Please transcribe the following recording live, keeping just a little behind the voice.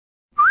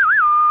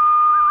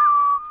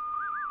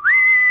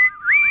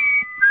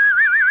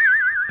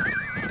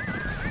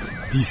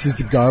This is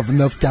the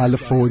governor of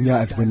California,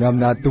 and when I'm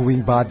not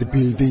doing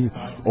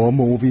bodybuilding or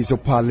movies or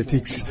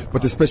politics,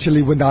 but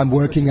especially when I'm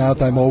working out,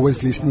 I'm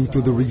always listening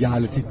to the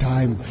reality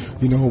time.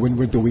 You know, when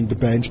we're doing the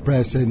bench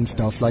press and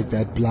stuff like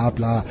that, blah,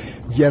 blah.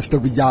 Yes, the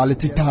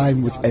reality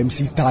time with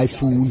MC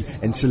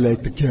Taiyefoon and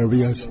Select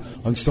Kurious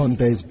on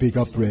Sunday's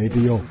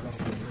Bigupradio.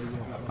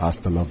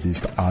 Hasta la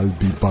vista, I'll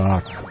be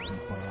back.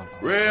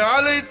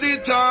 Reality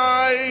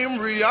time,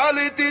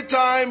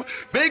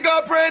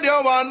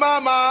 Bigupradio on my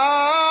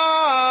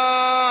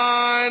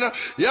mind.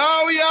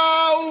 Yo,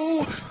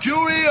 yo,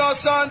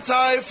 Kurious and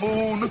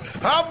Taiyefoon,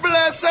 a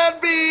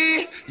blessed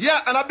be.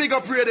 Yeah, and a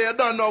Bigupradio, you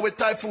don't know, with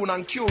Taiyefoon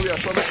and Kurious,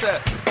 so me say.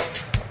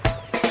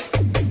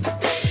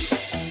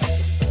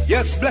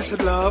 Yes,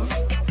 blessed love,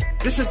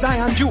 this is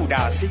Zion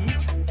Judah, see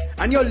it?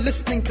 And you're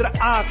listening to the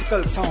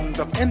article sounds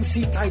of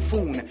MC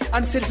Taiyefoon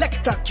and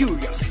Selector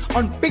Kurious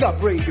on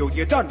Bigupradio,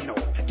 you don't know.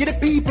 Give the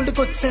people the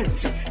good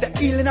sense, the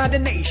healing of the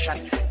nation.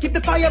 Keep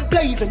the fire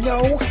blazing,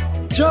 yo.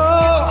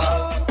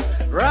 Joe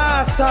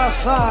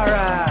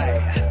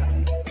Rastafari.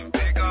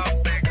 Big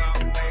up,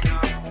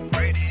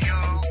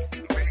 radio.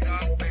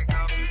 Big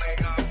up,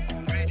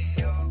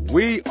 radio.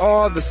 We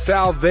are the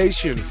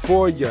salvation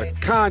for your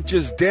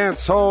conscious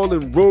dancehall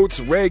and roots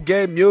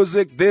reggae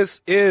music.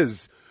 This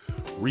is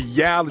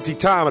Reality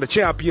Time of the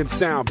Champion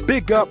Sound.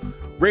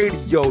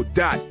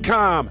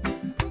 Bigupradio.com.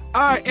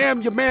 I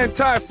am your man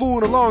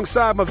Taiyefoon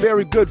alongside my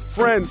very good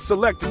friend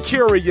Selector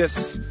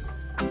Kurious,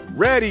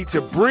 ready to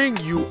bring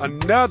you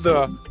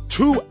another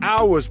 2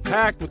 hours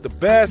packed with the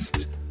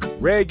best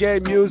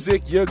reggae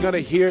music you're going to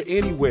hear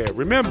anywhere.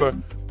 Remember,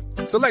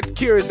 Selector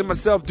Kurious and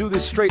myself do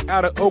this straight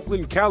out of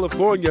Oakland,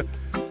 California,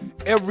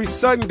 every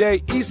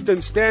Sunday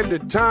Eastern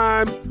Standard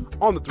Time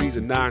on the 3s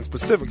and 9s,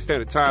 Pacific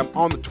Standard Time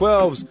on the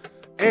 12s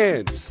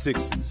and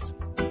 6s.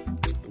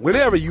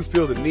 Whenever you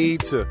feel the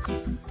need to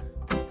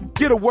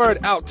get a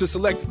word out to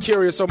Selector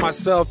Kurious or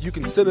myself, you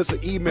can send us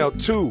an email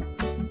to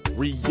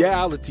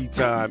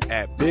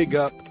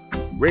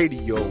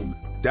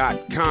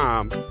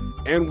realitytime@bigupradio.com.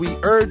 And we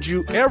urge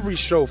you every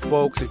show,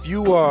 folks, if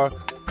you are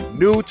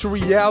new to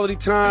Reality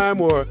Time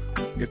or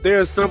if there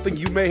is something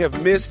you may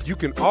have missed, you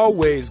can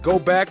always go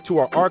back to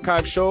our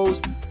archive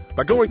shows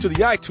by going to the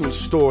iTunes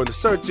store and the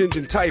search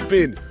engine, type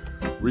in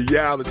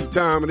Reality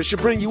Time, and it should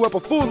bring you up a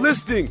full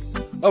listing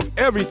of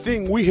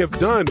everything we have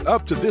done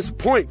up to this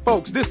point,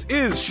 folks. This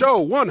is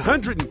show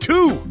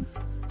 102,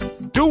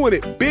 doing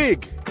it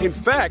big. In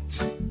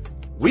fact,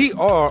 we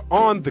are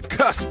on the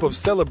cusp of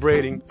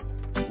celebrating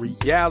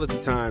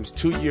Reality Time's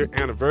 2-year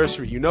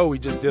anniversary. You know, we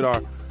just did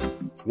our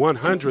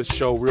 100th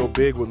show real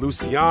big with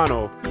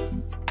Luciano.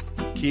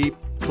 Keep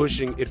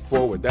pushing it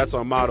forward. That's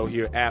our motto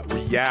here at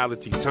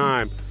Reality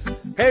Time.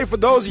 Hey, for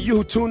those of you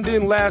who tuned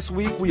in last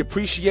week, we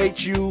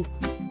appreciate you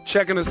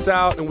checking us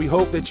out, and we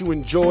hope that you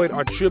enjoyed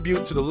our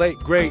tribute to the late,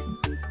 great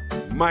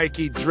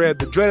Mikey Dread.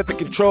 The Dread at the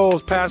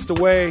controls passed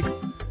away.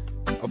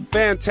 A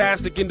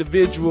fantastic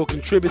individual,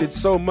 contributed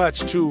so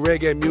much to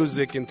reggae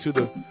music and to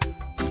the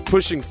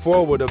pushing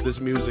forward of this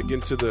music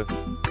into the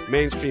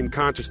mainstream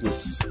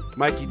consciousness.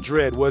 Mikey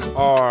Dread was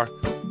our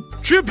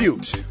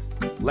tribute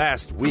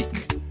last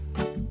week.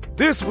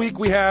 This week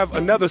we have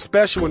another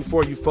special one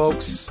for you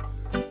folks.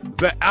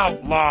 The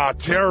Outlaw,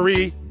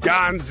 Terry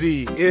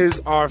Ganzie,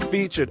 is our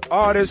featured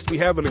artist. We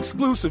have an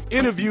exclusive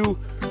interview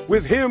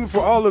with him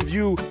for all of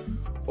you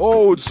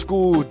old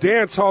school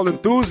dancehall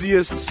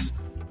enthusiasts.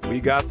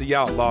 We got the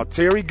Outlaw,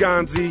 Terry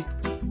Ganzie,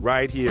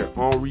 right here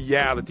on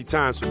Reality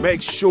Time. So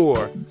make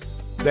sure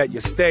that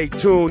you stay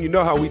tuned. You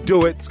know how we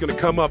do it. It's going to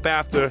come up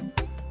after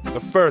the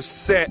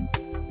first set.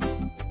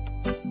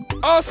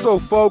 Also,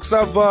 folks,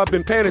 I've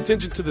been paying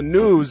attention to the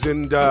news,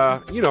 and,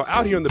 out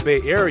here in the Bay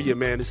Area,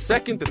 man, the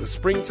second that the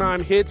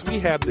springtime hits,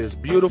 we have this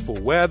beautiful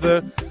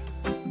weather.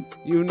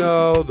 You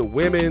know, the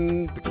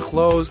women, the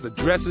clothes, the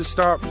dresses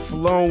start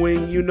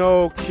flowing, you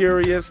know,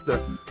 Kurious. The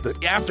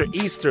after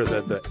Easter,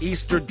 the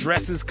Easter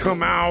dresses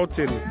come out,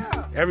 and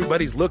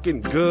everybody's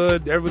looking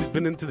good. Everybody's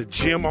been into the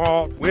gym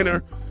all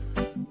winter.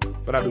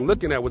 But I've been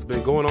looking at what's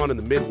been going on in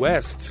the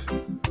Midwest.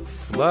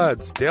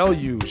 Floods,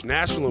 deluge,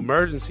 national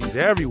emergencies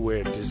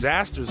everywhere,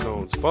 disaster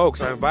zones.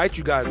 Folks, I invite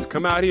you guys to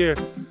come out here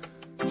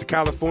to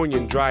California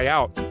and dry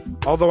out.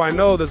 Although I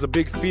know there's a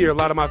big fear, a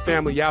lot of my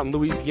family out in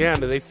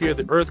Louisiana, they fear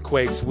the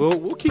earthquakes.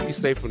 We'll keep you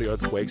safe from the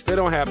earthquakes. They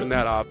don't happen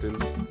that often.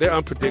 They're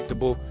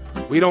unpredictable.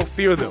 We don't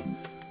fear them.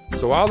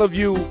 So all of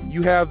you,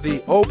 you have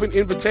the open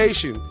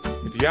invitation.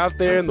 If you're out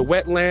there in the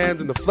wetlands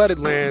and the flooded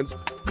lands,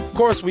 of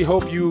course we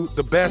hope you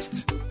the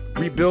best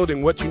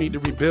rebuilding what you need to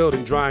rebuild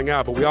and drying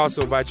out. But we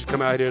also invite you to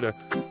come out here to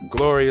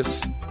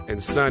glorious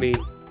and sunny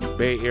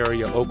Bay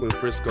Area, Oakland,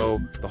 Frisco,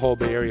 the whole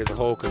Bay Area as a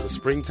whole, because the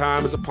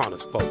springtime is upon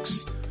us,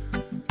 folks.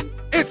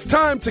 It's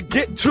time to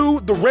get to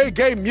the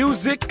reggae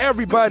music.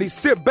 Everybody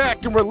sit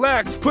back and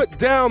relax. Put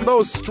down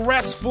those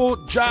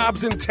stressful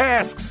jobs and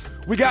tasks.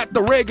 We got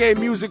the reggae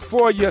music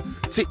for you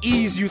to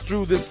ease you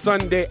through this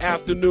Sunday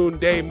afternoon,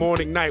 day,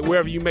 morning, night,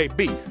 wherever you may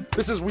be.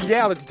 This is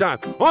Reality Time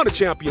on the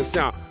Champion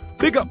Sound.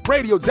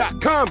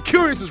 Bigupradio.com.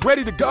 Kurious is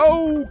ready to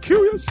go.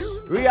 Kurious.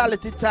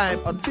 Reality Time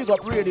on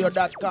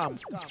Bigupradio.com.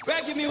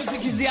 Reggae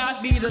music is the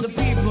heartbeat of the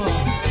people.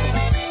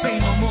 Say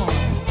no more.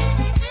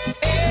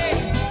 Hey,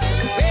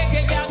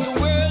 reggae got the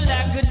world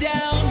locked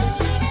down.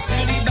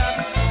 City back,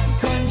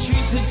 country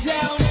to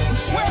town,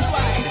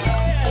 worldwide.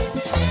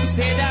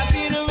 Said I've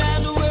been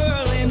around the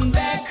world and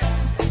back,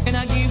 and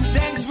I give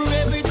thanks for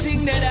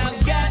everything that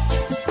I've got.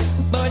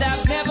 But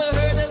I've never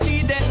heard a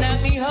beat that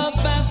knocked me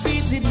off my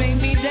feet. It made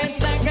me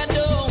dance like I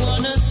don't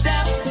wanna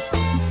stop.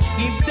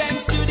 Give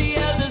thanks to the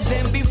elders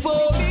and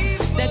before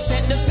that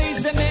set the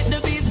pace and made the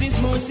business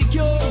more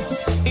secure.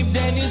 If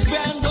Dennis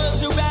Brown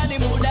was around, he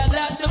would have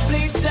locked the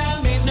place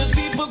down, made the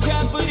people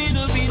crap a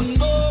little bit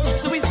more.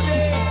 So we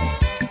say,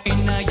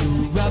 in a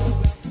Europe,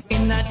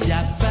 in a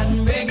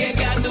Japan, reggae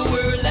got the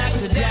world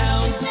locked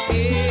down.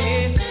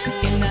 Yeah.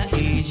 In a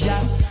Asia,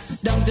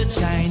 down to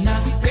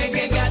China,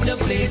 reggae got the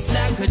place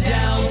locked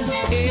down.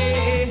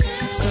 Yeah.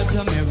 South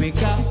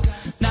America,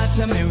 North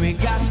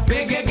America,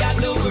 reggae got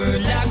the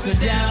world locked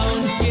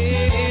down.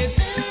 Yes.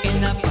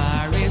 In a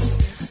Paris,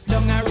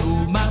 down a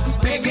Roma,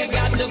 reggae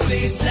got the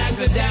place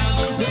locked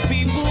down. The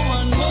people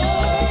want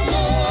more,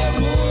 more,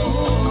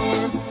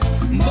 more,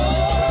 more,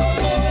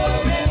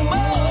 more and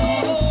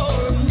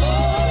more,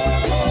 more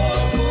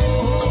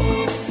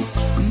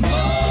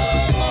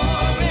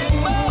and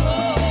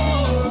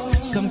more.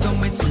 Some come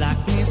with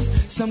slackness,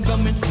 some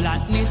come with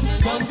flatness,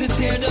 want to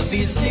tear the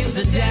business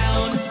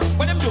down.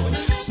 What I'm doing?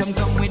 Some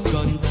come with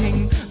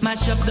gunting,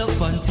 mash up the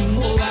fun thing.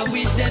 Oh, I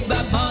wish that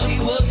Bob Marley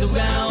was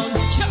around.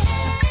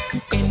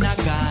 In a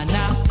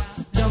Ghana,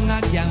 down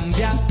a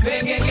Gambia,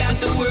 reggae got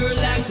the world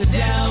locked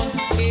down.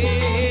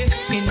 Yeah.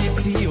 In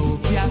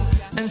Ethiopia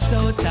and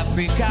South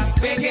Africa,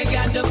 reggae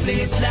got the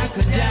place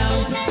locked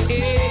down.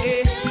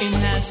 Yeah. In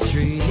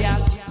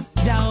Australia,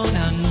 down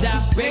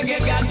under, reggae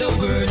got the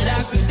world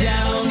locked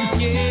down.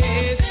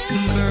 Yes,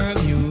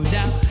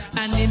 Bermuda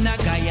and in a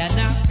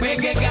Guyana,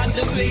 reggae got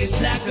the place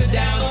locked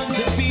down.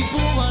 The people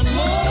want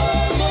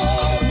more,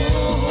 more, more,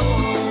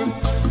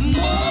 more,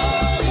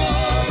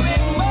 more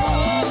and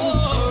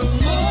more,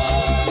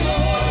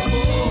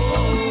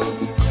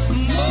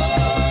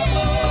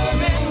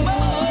 more and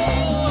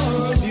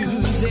more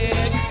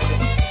music.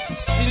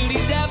 Still the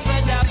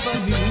dapper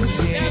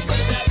music.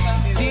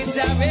 This a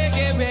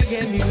reggae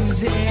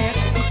music.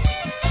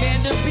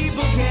 And the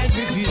people can't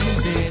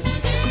refuse it.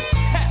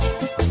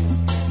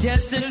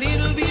 Just a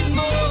little bit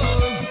more.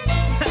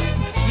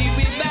 Give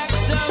it back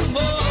some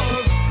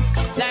more.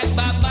 Like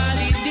Bob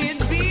Marley did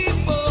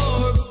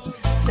before.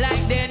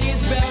 Like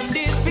Dennis Brown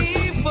did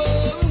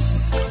before.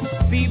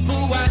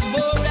 People want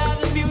more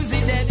of the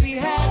music that we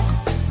had.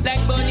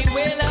 Like Bunny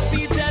Wailer,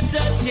 Peter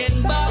Touch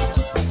and Bob.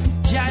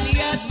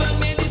 Johnny Osborne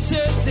made the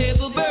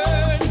turntable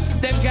burn.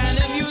 Them kind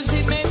of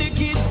music made the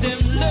kids them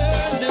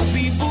learn. The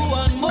people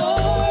want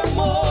more,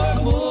 more,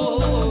 more.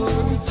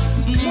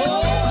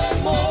 More,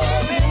 more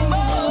and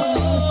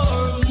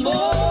more.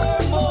 More,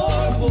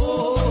 more,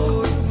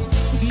 more.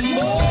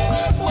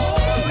 More,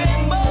 more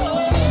and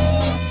more.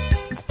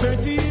 I turn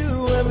to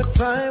you every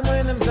time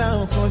when I'm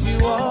down, cause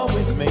you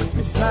always make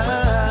me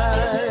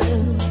smile.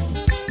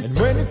 And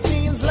when it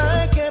seems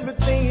like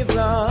everything is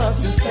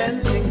lost, you're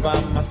standing by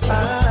my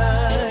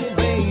side,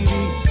 baby.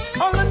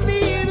 All I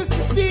need is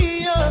to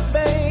see your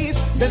face,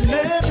 then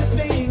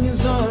everything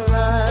is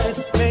alright,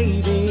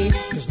 baby.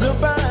 There's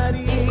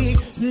nobody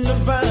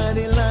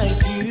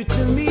like you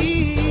to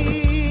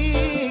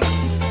me.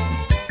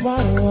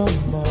 What a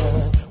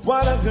woman,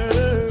 what a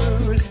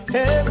girl,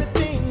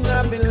 everything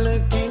I've been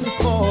looking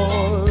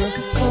for,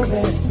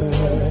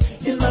 forever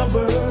in my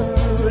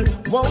world.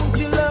 Won't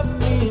you love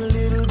me a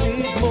little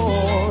bit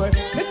more?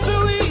 It's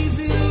so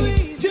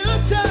easy to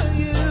tell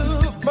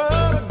you, but I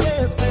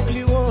guess that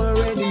you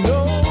already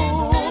know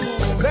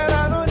that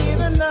I don't need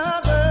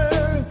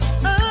another.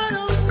 I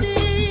don't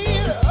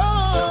need,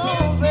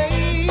 oh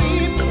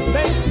babe,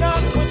 thank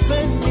God for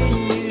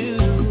sending you.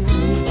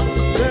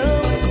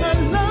 Girl, it's a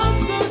love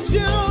so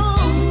true.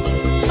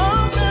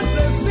 All that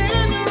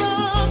blessing you're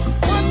on,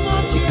 what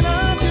more can I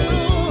do?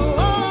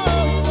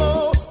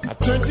 Oh, I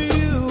turn to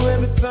you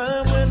every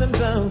time when I'm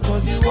down,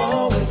 cause you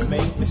always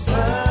make me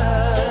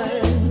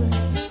smile.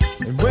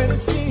 And when it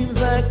seems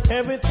like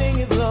everything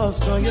is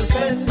lost, cause you're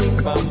standing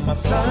by my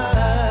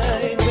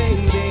side,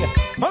 baby.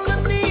 All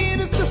I need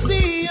is to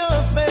see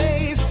your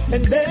face,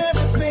 and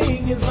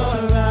everything is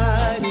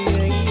alright,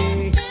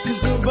 yeah.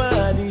 Cause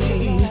nobody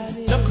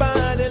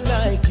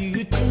like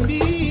you to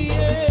me,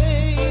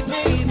 yeah,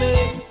 baby.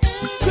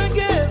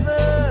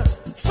 Together,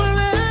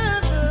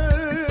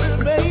 forever,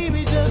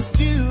 baby, just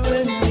you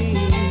and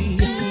me.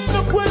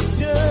 No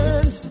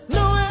questions,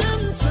 no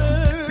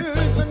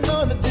answers, I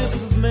know that this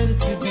is meant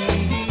to be.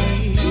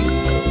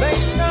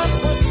 Thank God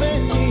for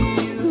sending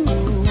you.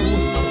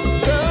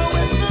 Girl,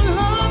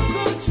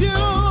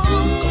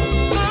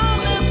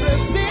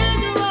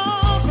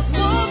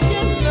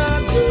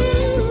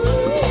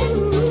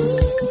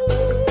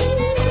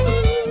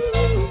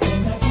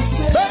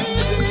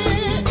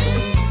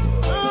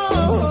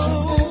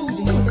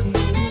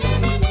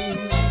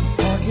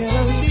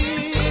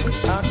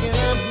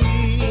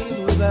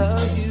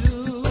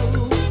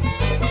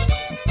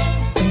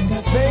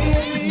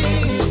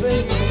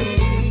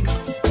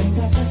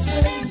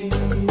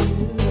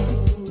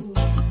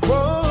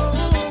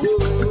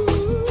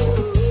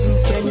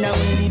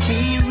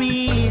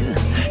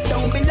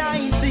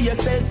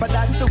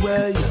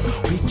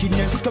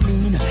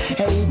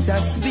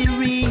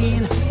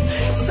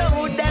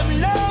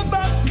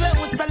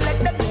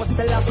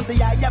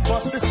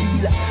 bust the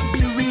seal.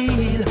 Be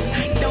real,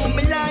 don't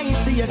be lying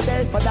to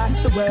yourself, for that's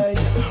the word.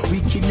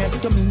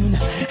 Wickedness to mean,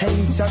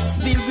 hey,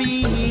 just be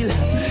real.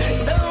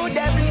 So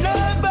them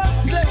love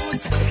up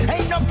close,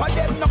 ain't no for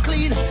them no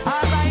clean.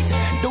 Alright,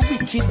 the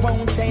wicked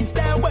won't change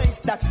their ways,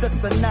 that's the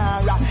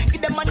scenario.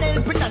 Give them an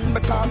helping hand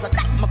because of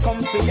that my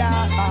come for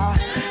ya.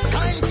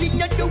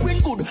 Continue doing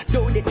good,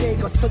 though they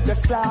take us to the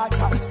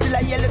slaughter. Still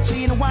a yellow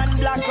tree in one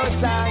black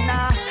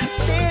Hosanna.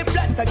 Stay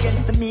flat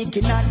against the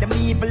making and the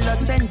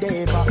evilous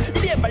endeavor.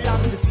 They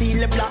belong to steal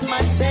the black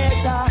man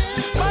treasure.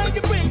 Find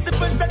the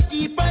principles that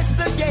keep us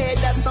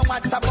together. So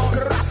what's about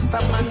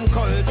Rastaman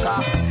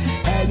culture?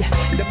 Hey,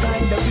 the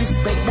kind of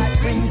respect that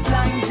brings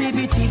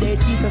longevity. They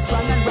teach us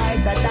wrong and right,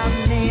 a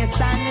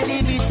damnation,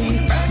 liberty.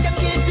 Burn them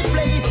guilty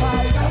play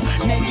fight.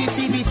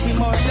 Negativity,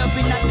 more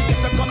loving at the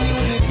ghetto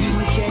community.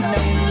 We can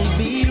only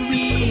be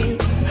real.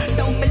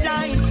 Don't be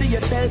lying to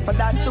yourself, but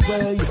that's the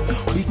way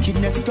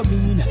wickedness come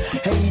in.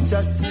 Hey,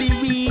 just be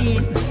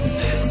real.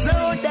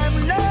 So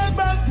them love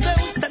up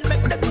close and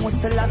make the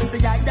most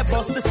Selassie I the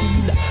bust the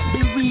seal.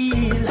 Be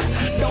real.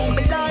 Don't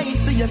be lying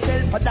to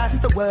yourself, but that's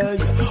the way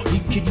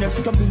wickedness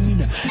come in.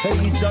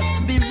 Hey,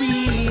 just be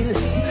real.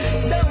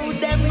 So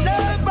them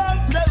love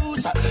up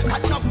close.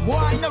 Cannot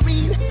want no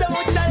real. So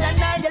tell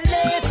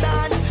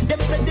annihilation. Them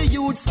say the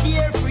youth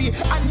scare free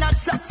and not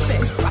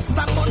success.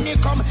 Rasta money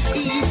come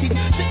easy.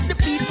 Sit the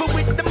people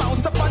with the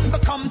mouse up on the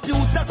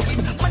computer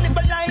screen.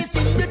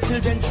 Monopolizing the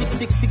children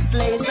 666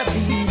 laser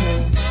beam.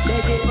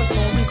 They gave us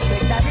no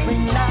respect that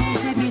bring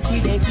longevity.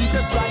 They teach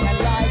us wrong and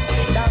right,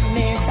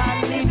 damnation,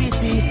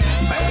 liberty.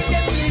 Burn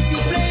them guilty,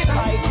 play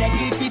fight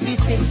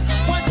negativity.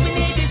 What we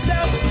need is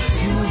love.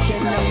 You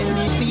can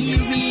only be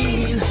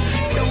real.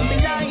 Don't be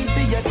lying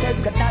to yourself,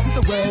 cause that's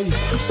the way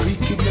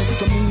wickedness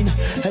come in.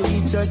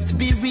 Hey, just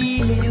be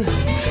real.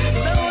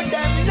 So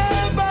them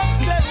love up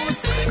close.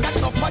 Got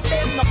no for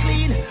them no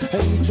clean.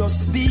 Hey,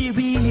 just be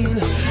real.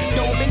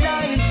 Don't be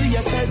lying to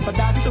yourself, but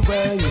that's the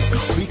way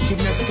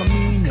wickedness come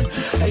in.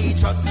 Hey,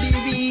 just be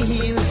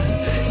real.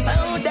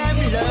 So them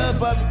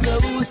love up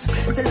close.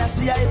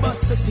 Selassie I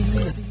bust the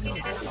seal.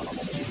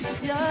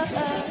 Yeah.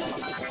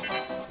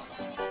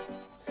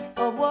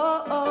 Oh,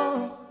 whoa,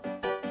 oh.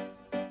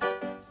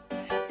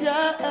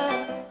 Yeah.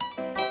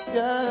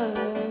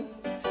 Yeah.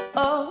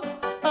 Oh.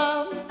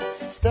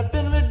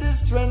 Stepping with the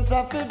strength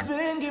of a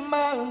big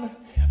man.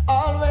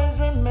 Always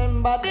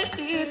remember the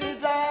heat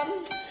is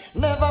on.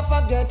 Never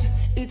forget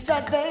it's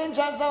a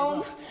danger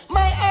zone.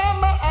 My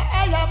armor,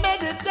 I am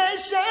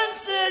meditation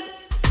sin.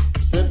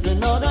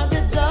 Stepping out of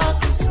the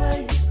darkest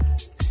way.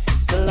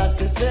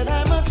 Selassie said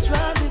I must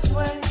try this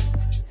way.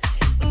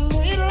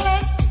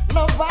 Needless,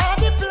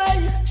 nobody play.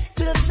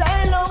 Till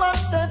Shiloh I'm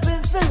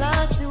stepping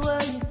Selassie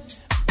way.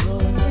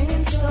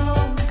 Rolling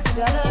stone,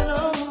 that I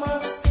know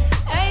must.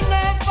 I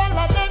never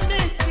follow them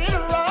till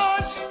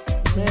rush.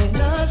 May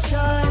not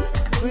shine,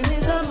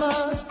 release a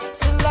must.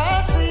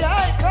 Selassie I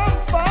come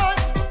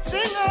fast.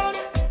 Sing on,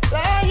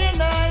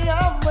 lying I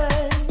am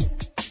way.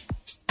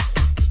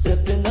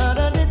 Stepping out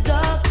of the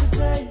darkest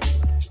day.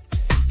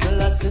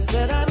 Selassie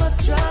said I must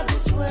try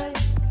this way.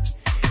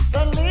 So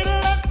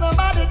needless,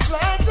 nobody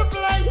try to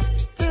play.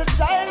 Till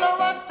Shiloh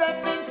I'm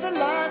stepping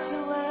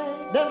Selassie way.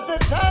 Them say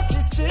talk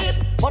is cheap,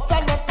 but I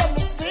know some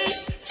seat.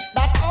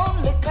 That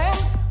only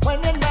comes when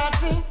you're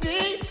not in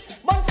deep.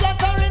 But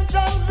flattering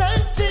tongues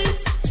and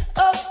teeth.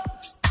 Oh,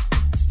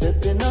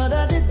 stepping out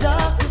of the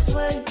darkest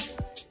way.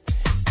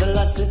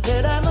 Selassie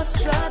said I must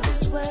try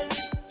this way.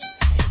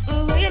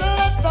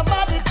 Needless,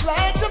 nobody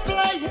try to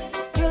play.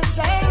 Till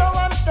Shiloh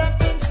I'm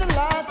stepping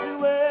Selassie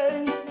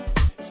way.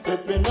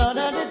 Stepping out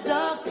of the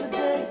dark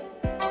today.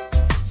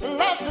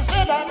 Selassie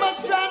said I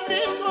must try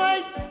this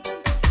way.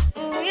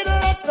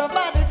 Needless,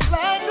 nobody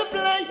try to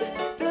play.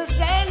 Till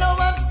Shiloh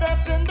I'm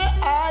stepping the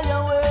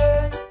higher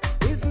way.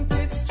 Isn't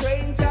it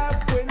strange how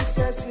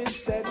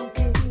princesses and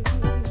kings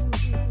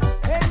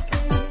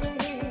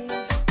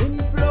in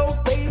flow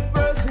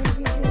papers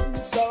in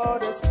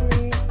soda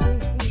screen?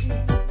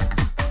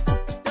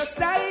 Just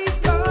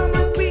like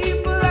common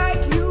people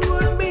like you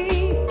and me,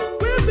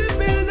 we'll be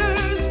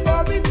builders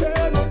for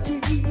eternity.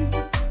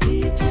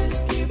 Each is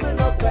given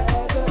a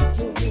bag of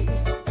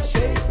tools, a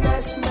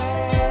shapeless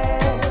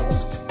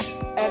mask,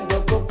 and a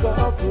book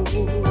of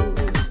rules.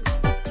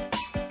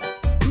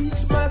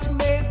 Each must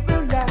make the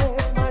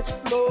life much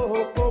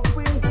flowing.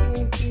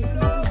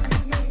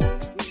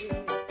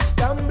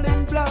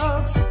 Stumbling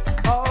blocks,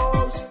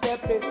 all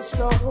stepping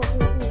stones.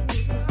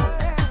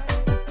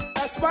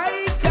 That's why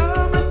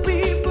common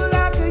people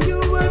like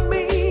you and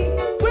me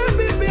will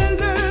be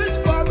builders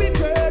for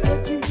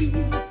eternity.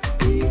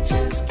 Each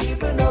is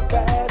given a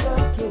bag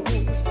of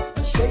tools,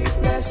 a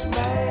shapeless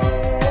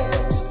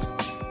mask,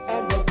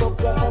 and a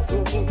book of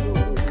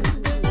rules.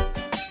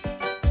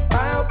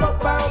 Pow, pow,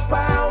 pow,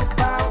 pow,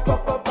 pow, pow,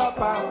 pow, pow,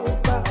 pow,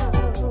 pow.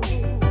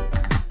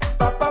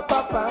 Pow, pow,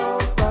 pow, pow,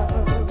 pow.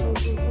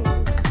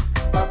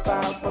 Pow,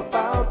 pow, pow,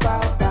 pow,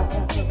 pow, pow.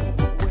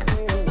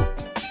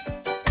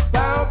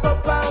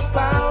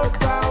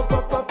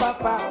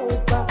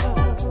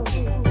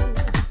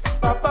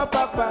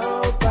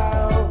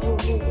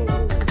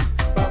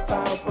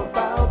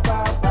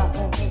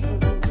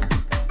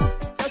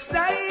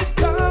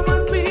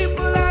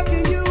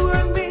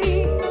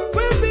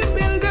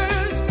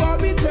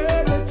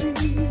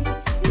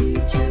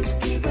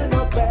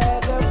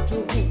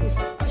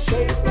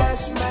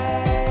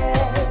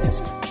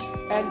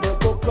 and the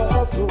book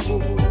of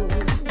rules.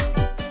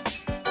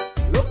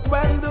 Look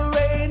when the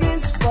rain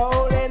is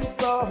falling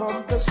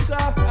from the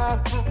sky.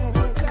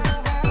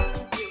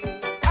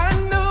 I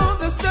know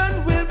the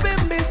sun will be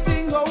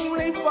missing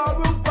only for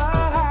a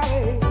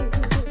while.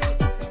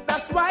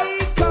 That's why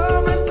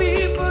common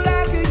people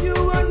like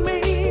you and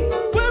me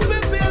will be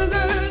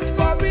builders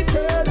for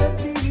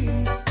eternity.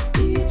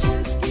 Each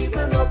is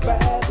given a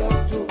bag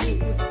of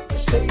tools, a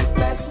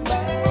shapeless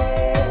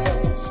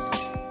maps,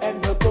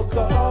 and the book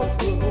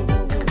of rules.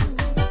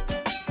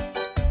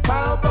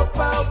 Pow, pow,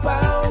 pow,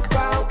 pow,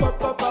 pow, pow,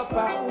 pow, pow,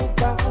 pow,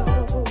 pow.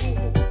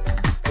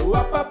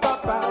 Wah, pow, pow,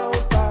 pow,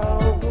 pow.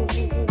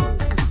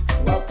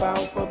 Wah, pow,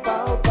 pow,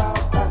 pow, pow,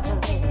 pow.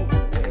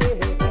 Yeah.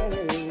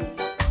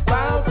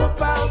 Pow, pow,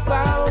 pow,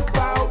 pow,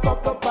 pow, pow,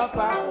 pow, pow,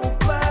 pow,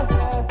 pow.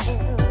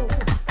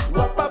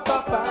 Wah, pow,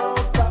 pow, pow,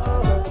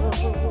 pow.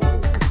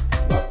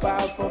 Wah,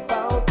 pow, pow,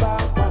 pow,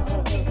 pow, pow.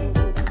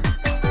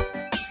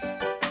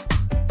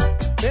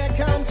 There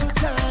comes a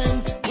time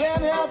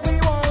when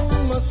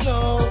everyone must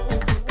know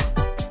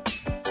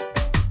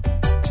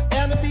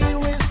and be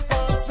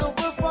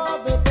responsible for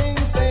the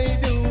things they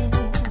do.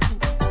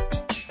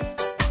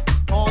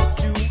 Cause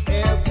to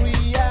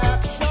every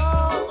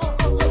action,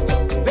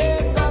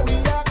 there's a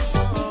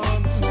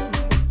reaction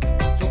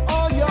to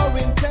all your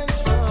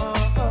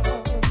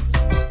intentions,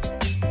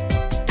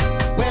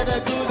 whether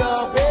good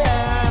or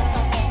bad.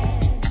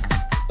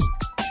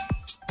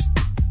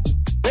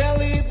 We're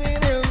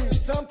living in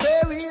some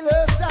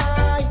perilous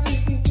time.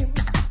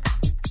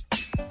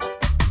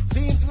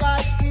 Seems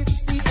like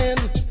it's the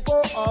end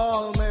for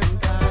all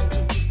mankind.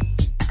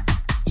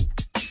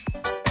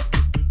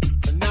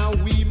 But now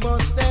we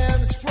must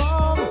stand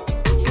strong,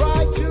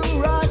 try to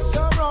right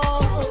some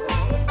wrongs,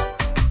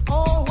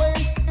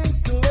 always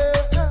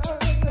insolent,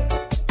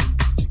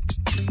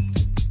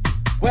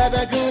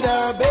 whether good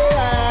or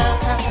bad.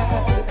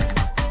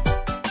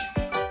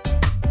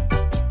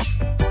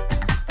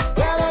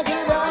 Whether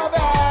good or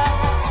bad.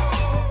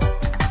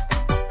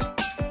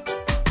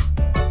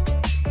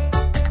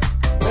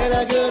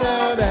 Whether good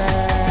or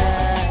bad.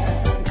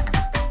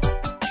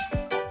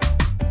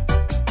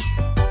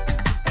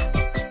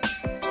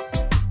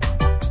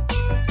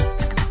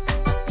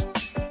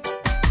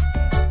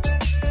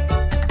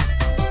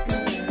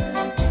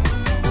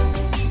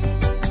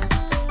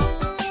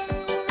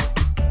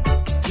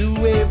 To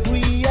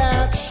every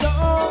action,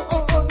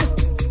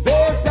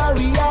 there's a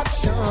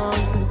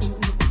reaction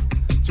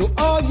to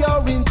all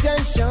your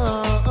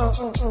intentions,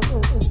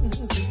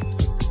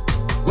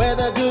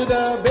 whether good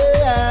or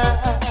bad.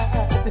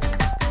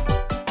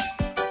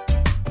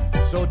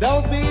 So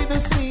don't be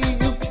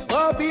deceived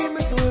or be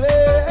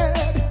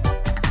misled.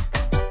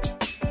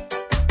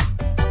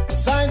 The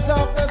signs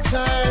of the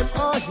time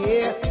are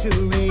here to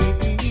read.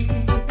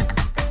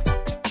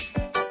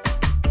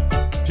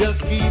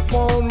 Just keep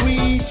on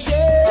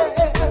reaching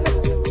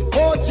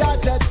for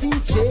Jaja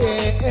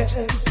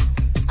teaches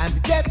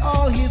and get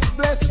all his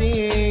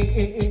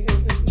blessings,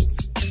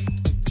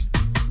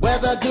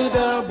 whether good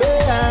or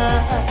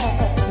bad.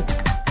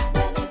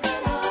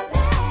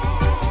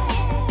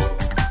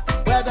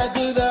 Whether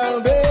good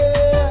or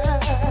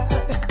bad.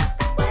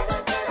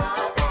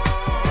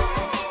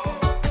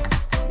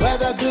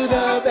 Whether good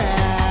or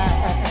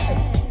bad.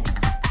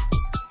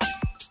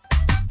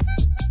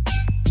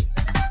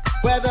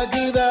 Whether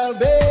good or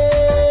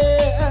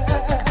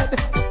bad.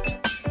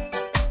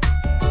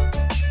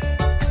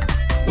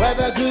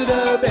 Whether good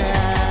or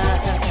bad.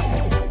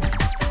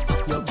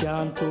 You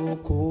can't too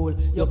cool,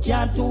 you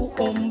can't too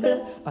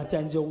humble. At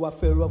times you are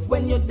fear of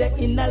when you're there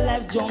in a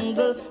life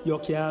jungle. You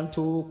can't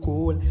too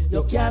cool,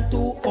 you can't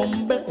too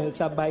humble. Else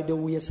by the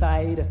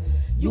wayside,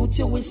 you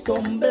too will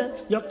stumble.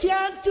 You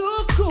can't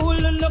too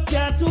cool and you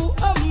can't too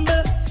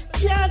humble.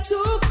 Can't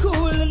too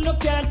cool and you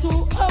can't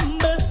too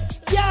humble.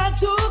 Can't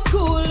too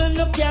cool and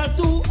you can't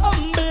too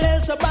humble.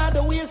 Else by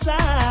the wayside,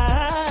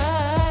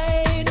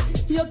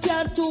 you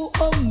can't too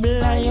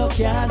humble and you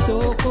can't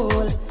too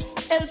cool.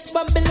 Else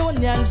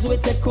Babylonians will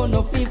take on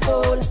of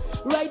evil.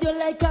 Ride you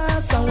like a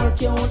horse and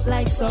work you out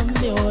like some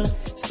mule.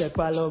 Step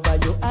all over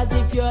you as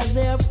if you're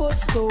their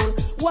footstool.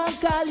 One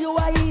call you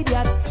a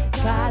idiot,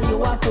 call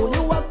you a fool.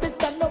 You have to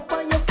stand up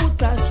on your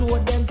foot and show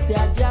them say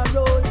a jam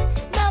roll.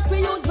 Not for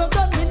use no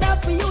gun, me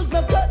not for use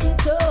no cutting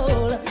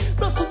tool.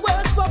 Plus the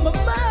words from my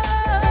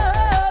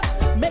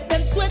mouth make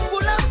them sweat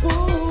full of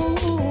poo.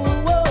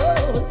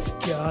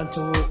 Can't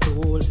too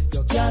cool,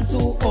 you can't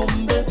too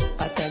humble.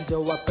 At times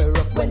you are fear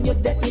of when you're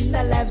there in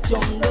a life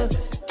jungle.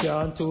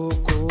 Can't too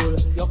cool,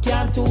 you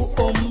can't too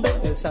humble.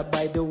 Else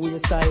by the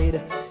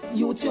wayside,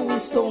 you too will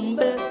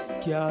stumble.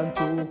 Can't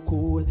too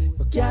cool,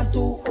 you can't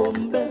too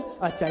humble.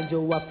 At times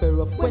you are fear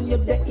of when you're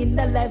there in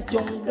a life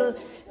jungle.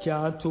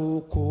 Can't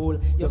too cool,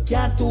 you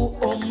can't too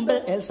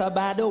humble. Else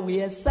by the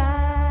wayside.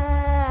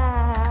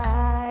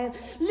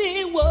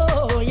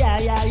 Whoa, yeah,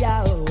 yeah,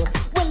 yeah.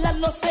 Well, I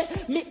know say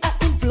me a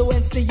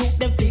influence the youth,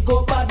 them fi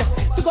go bad.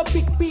 Fi go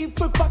pick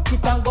people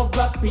pocket and go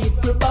grab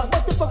people back.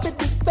 But if I fi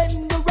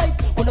defend your rights,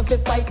 wanna fi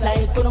fight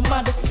like you're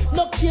mad.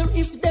 No care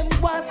if them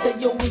want say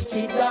you're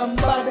wicked and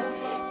bad.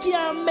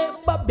 Can't and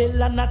make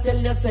Babylon I tell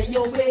you say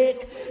you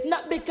wake.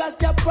 Not because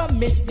they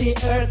promised the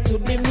earth to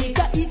the meek,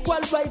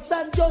 equal rights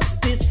and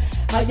justice.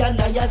 I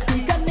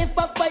seek, and if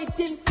I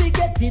fighting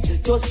forget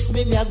it, just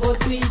me I go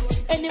do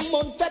it. Any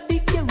month of the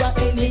year or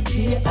any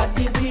day of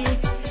the week.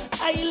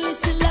 I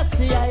listen, let's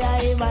see,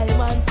 I my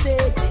man say,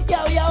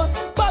 yo,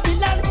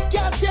 Babylon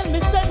can't tell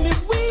me, say me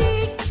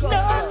weak.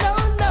 No.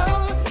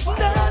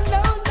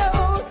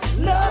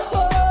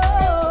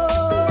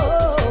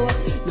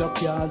 You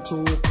can't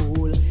too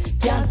cool,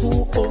 can't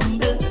too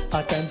humble.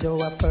 I can't you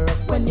up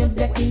when you're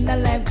there in a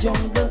life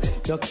jungle.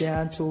 You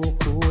can't too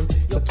cool,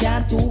 you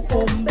can't too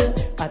humble.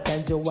 I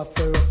can't you up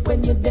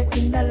when you're there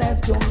in a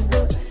life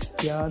jungle.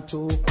 Can't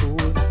too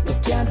cool, you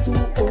can't too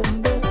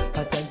humble.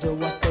 I can't you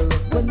up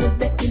when you're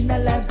there in a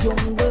life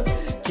jungle.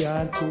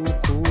 Can't too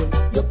cool,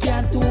 you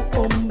can't too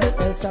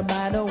humble. Else I'm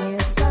on the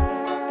wayside.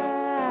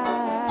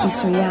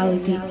 It's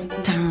reality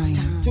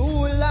time. Too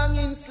long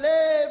in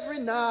slavery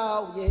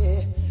now,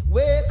 yeah.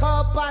 Wake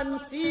up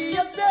and see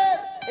yourself,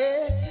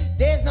 eh?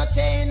 There's no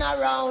chain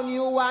around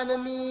you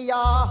and me,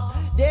 yeah.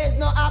 There's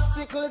no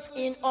obstacles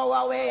in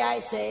our way, I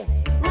say.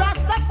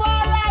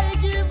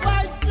 Rastafari give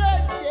my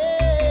strength,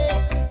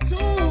 yeah,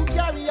 to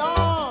carry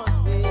on,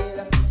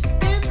 yeah.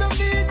 In the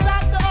midst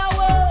of the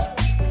hour,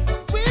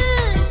 we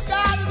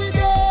shall be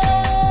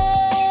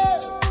there.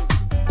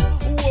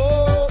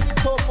 Whoa,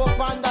 it's up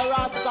on the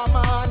Rasta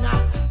man,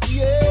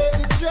 yeah.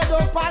 It's straight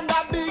up on the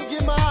big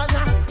man,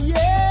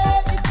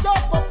 yeah. It's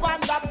up on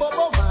the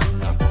bubble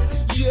man,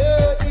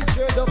 yeah. It's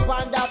straight up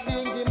on the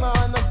big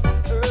man,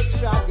 earth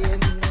trading.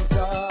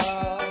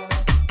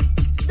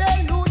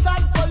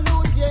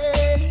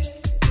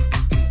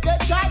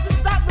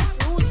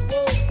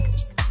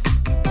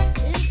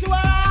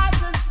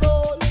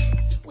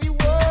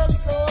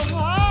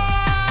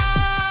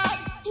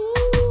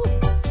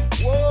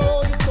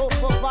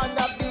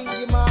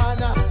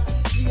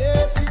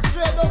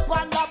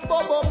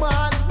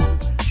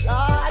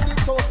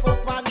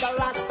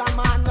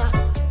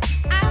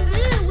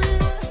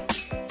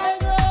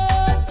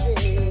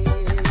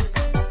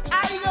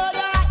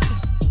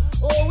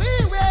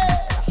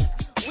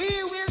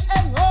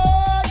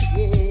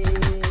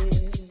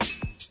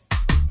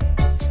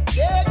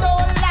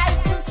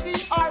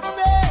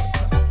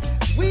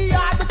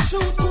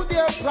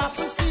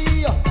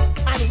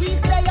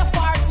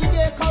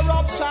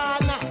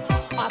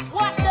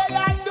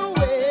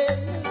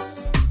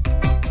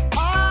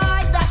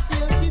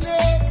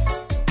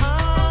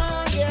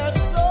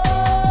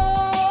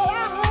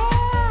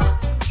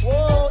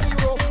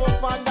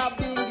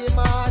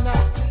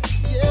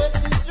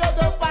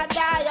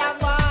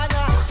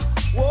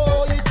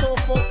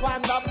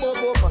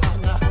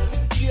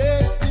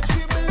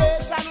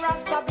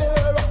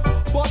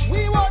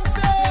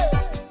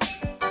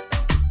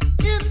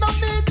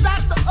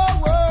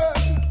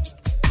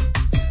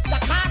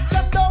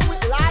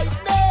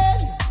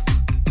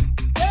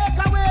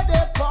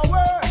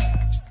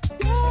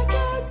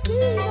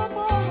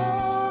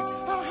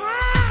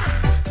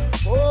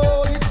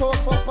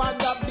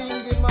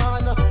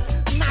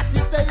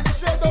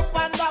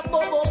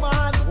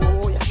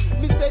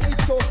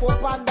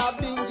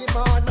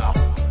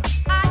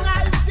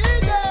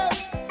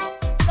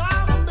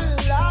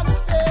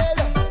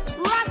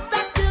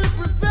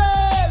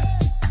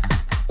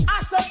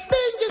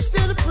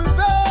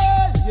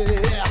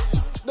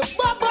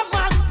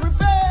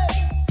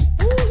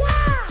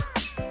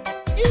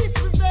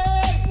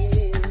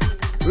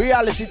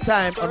 Reality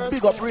time on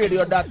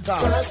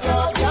Bigupradio.com.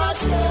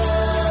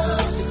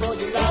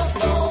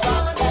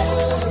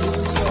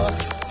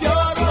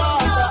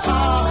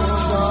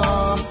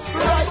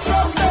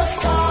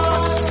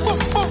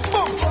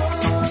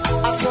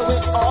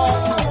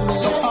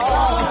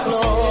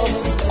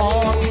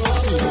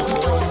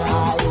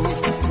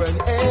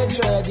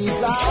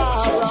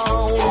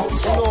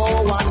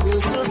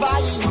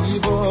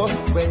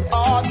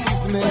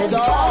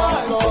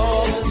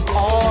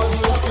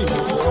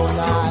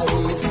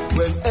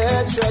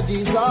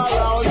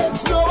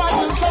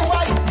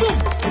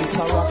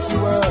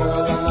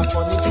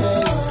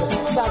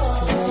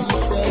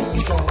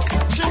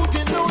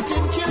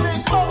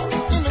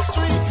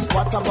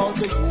 About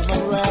the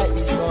human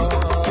race,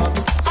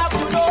 have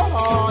you no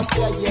heart,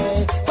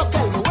 yeah. But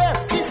tell me where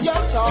is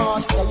your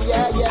thought,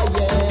 yeah.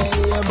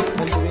 And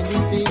doing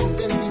these things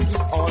and think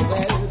it's all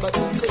well, but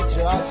it's a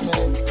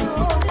judgment.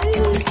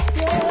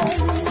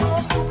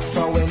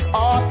 So when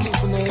art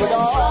is made of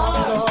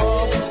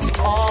love,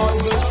 all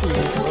the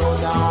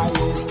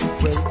synchronize.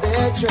 When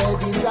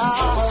hatred is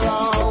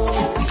around,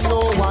 no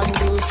one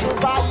will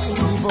survive.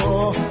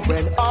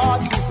 When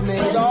art is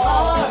made of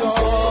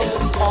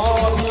love,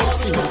 all the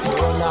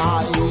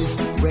synchronize.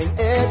 When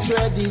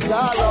hatred is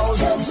around,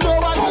 no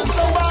one will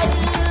survive.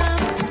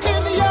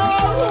 In your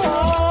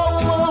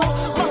home,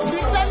 must be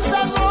cleansed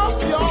and more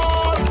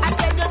pure. I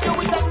tell you do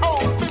it at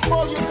home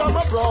before you come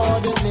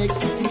abroad and make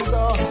things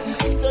up.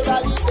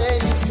 Literally, then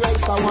it's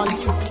grace I want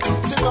you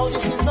to know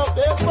this is no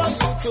place for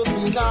you to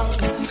be now.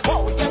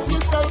 Oh, get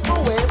yourself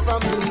away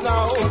from this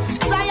now.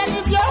 Zion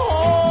is your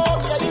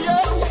home,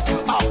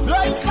 yeah.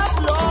 Apply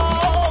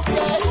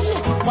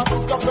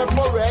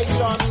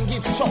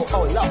show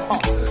our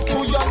love to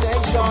your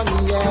nation,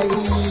 yeah.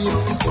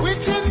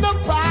 Within the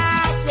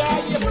past,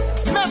 yeah.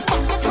 Remember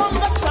to come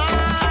the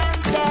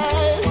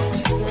chances.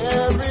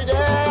 Every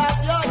day of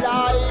your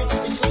life,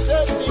 it's the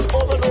same thing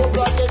over and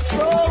over again.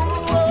 So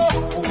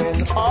when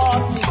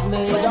heart is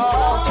made of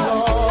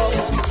love,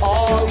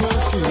 all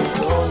will feel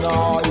so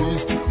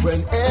nice.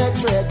 When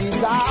hatred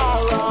is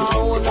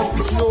around,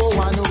 no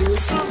one will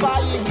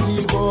survive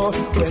evil.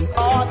 When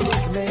heart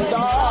is made of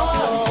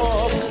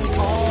love,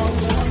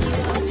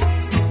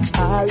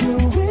 are you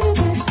with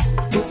it?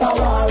 If I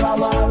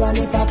war, and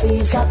if I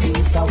peace, I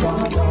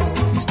want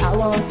love. I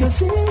want to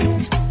see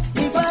it.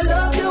 If I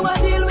love you, I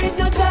deal with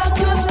no talk,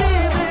 just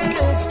leave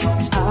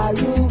it. Are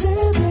you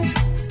with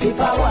it? If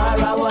I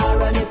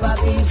war, and if I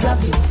peace, I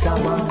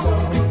want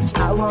love.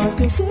 I want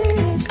to see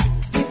it.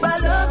 If I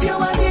love you,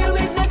 I deal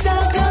with no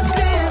talk, just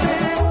leave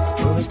it.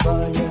 Do it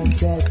for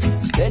yourself.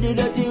 Let it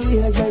dirty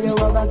ways where you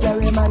over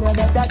carry man, you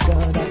better go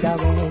that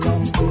way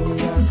and do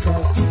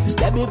yourself.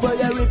 Let me for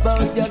you rip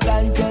out your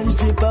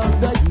conscience, rip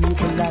out the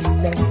evil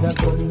and let the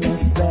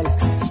goodness dwell.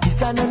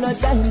 This ain't no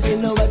time to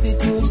know what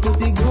it is to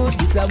the good.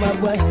 This is my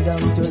boy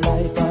down to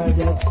life or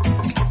death.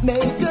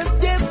 Make a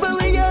step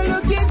where you're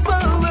looking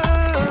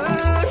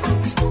forward.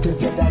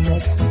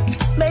 Togetherness.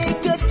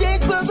 Make a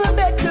change for the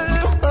better.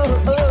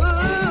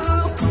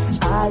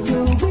 Are you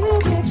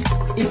with it?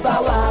 If I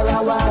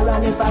war,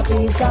 and if I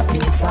peace,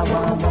 I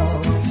want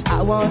more.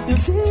 I want to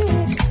see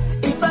it.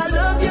 If I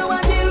love you,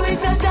 I deal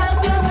with the time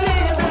to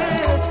live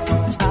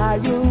it. Are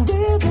you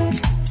with it?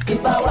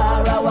 If I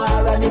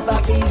war, and if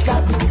I peace,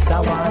 I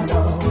want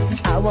more.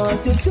 I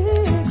want to see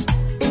it.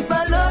 If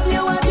I love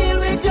you, I deal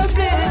with just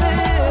live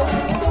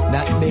it.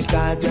 Not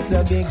because you're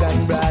so big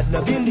and broad,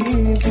 no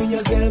believe in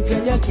yourself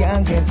and you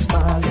can't get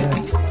smaller.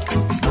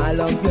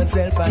 Smile up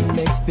yourself and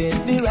make space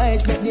the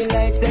right, make the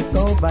light take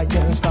over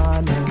your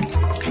corner.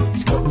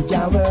 Nothing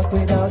can work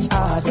without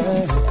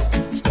order.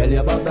 Tell you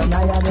about the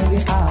night and the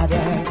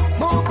harder.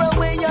 Move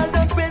away all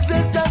the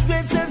princess,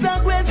 transgressors,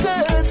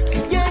 aggressors.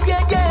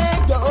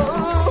 Yeah, yo.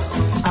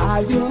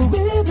 Are you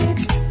with it?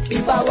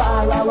 If I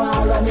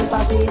war, and if I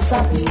peace,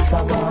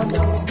 I want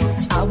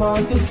love. I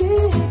want to see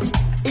it.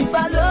 If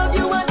I love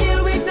you, I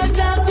deal with the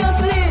time,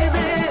 just leave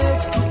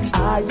it.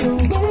 Are you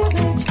with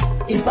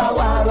it? If I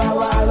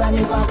war, and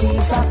if I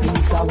peace,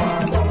 I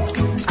want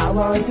love. I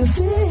want to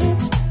see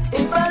it.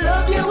 If I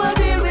love you, I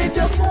deal with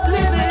just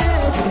live it.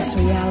 It's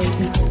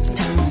reality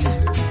time.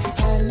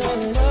 I know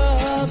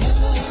love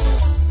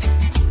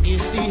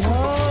is the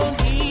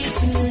only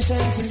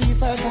solution to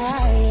live us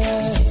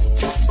higher.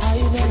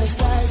 Higher than the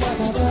stars up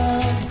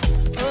above.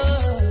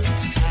 Oh,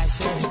 I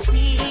said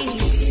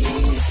peace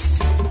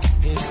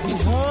is the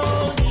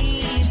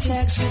only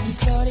flag should be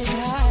floating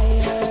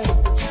higher.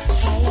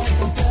 Higher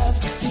than dove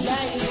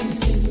flying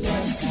in the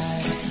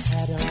sky.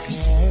 I don't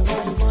care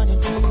what you wanna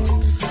do.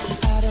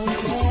 I don't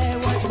care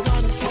what you're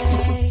gonna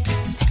say.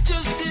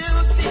 Just do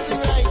things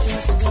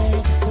righteous and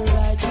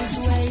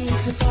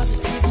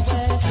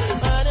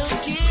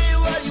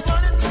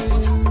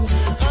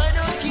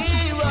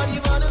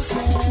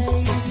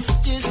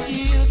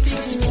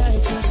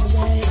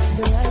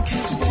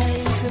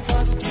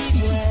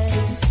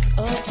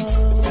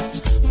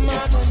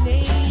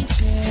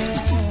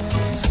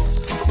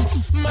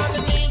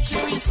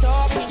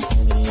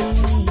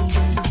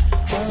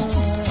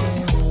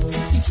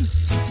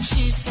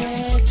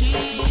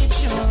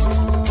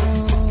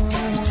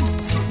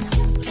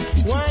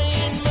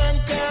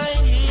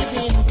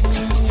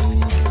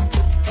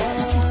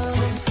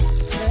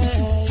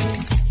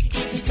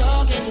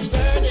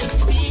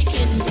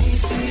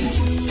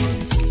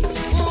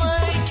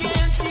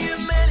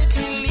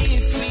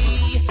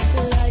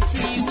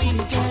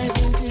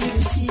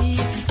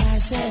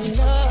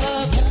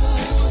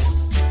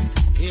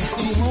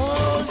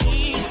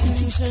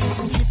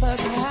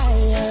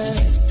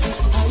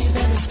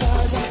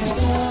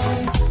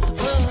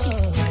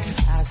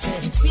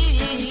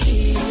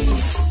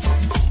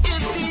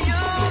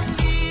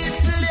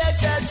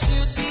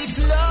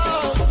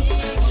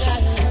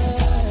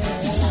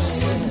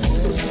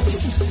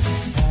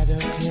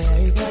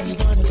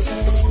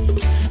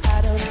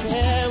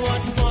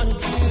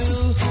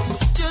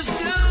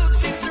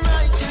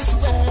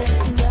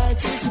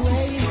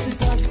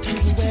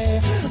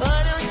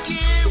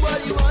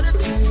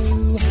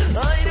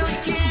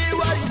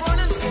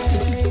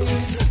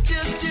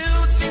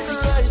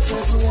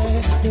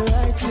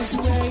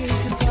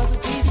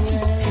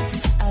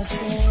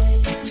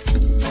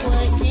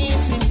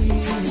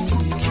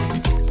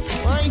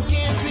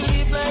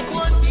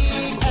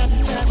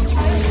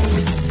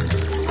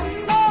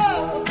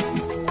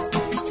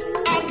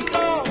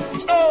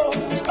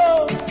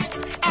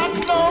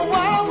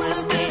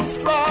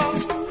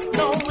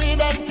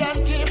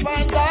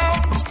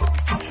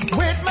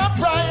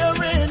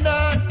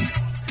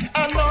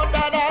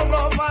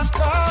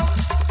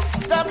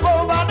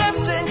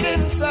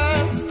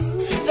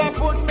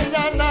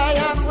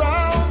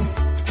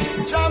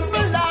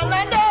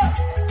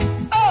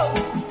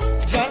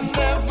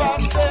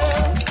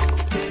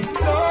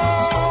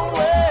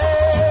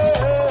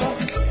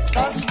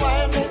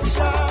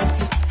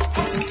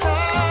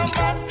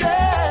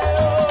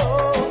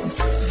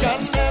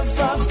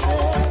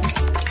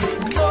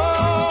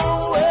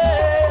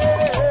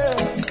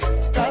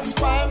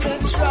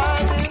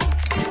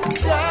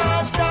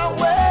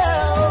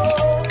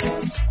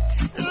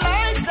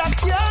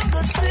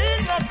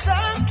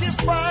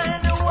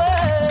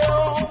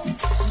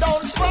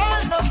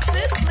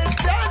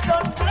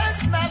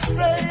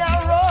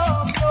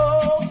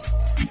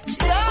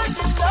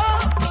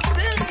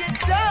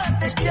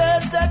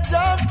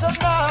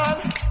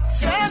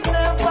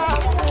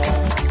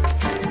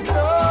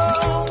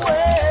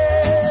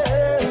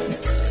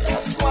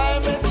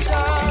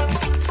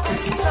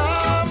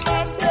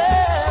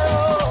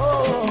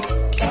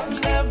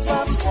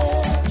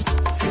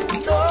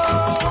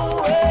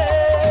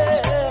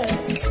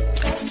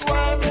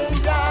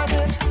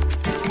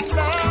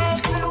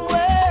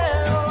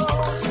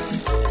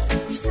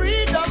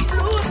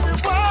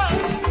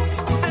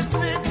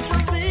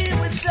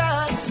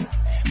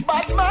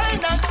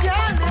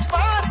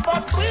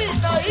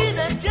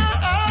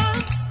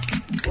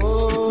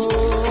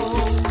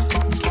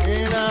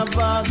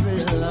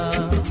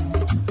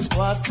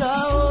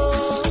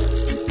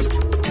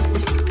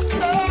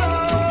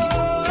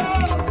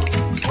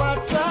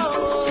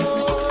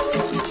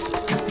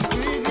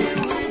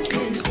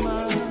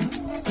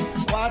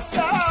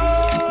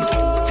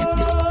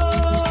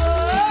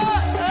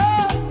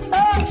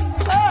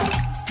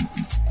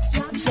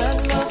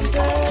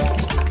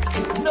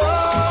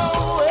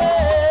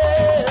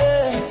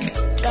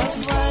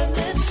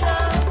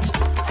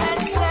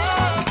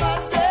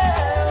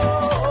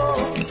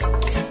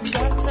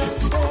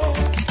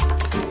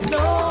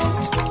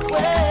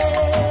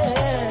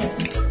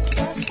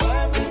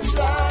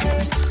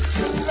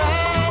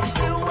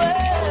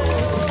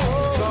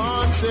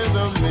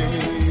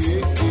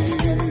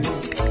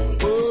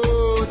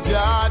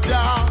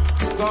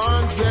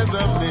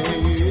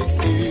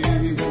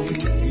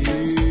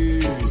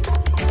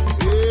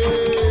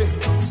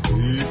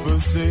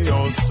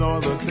All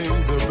the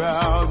things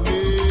about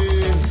me.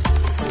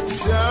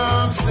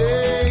 Some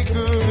say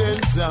good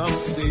and some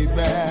say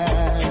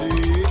bad.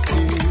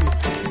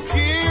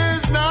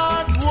 Here's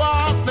not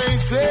what they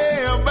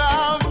say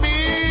about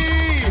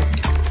me.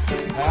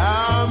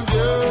 I'm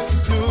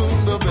just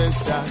doing the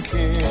best I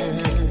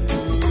can.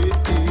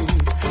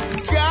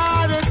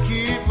 Gotta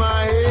keep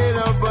my head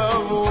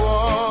above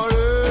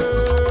water.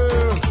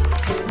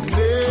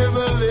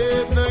 Never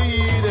let the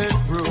heat and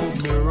prove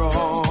me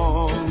wrong.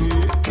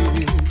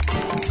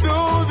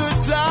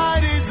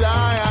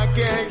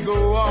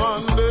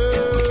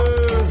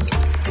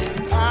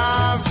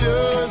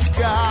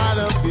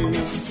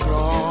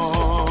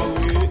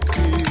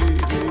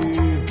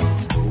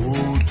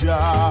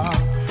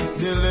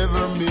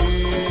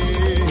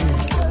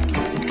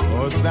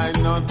 Thy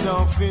not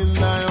tough in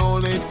thy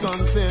old age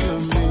consider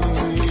me.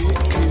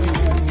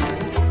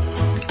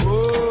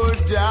 Oh,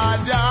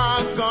 Jaja,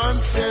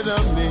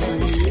 consider me.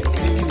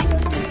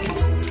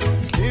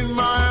 In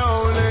my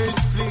old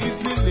age, please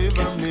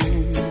deliver me.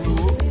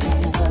 Oh,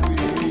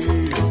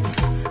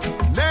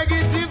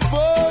 negative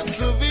force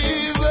of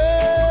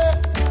evil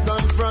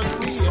confront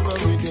me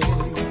every day.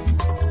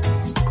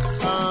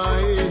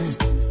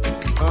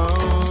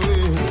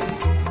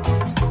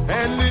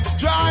 And it's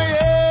trying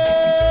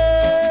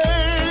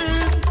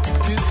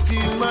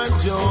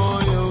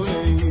joy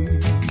away.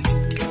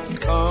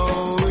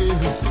 Oh,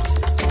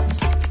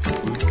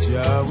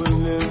 Jah will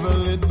never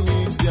let me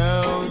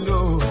down.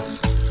 No,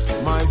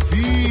 my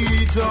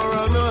feet are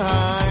on a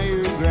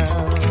higher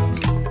ground.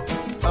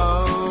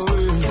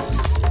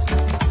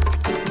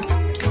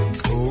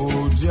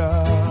 Oh,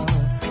 Jah,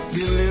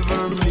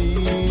 deliver me.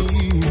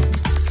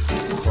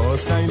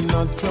 'Cause I'm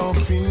not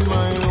tough in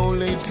my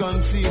old age,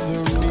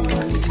 consider me.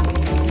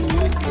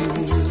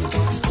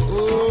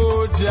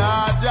 Oh,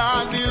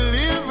 Jah,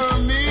 deliver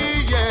me,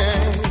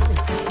 yeah.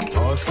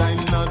 'Cause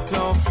I'm not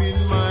tough in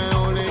my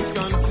old age,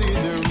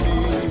 consider me.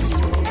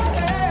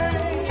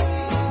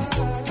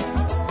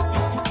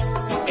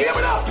 Give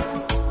it up!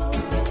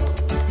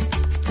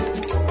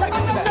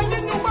 I'm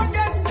telling you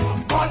again,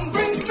 gun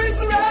brings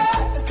misery.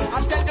 I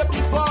tell you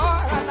before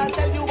and I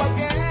tell you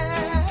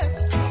again,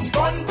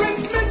 gun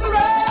brings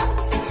misery.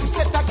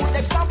 Set a good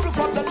example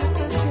for the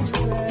little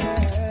children.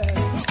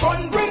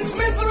 Gun brings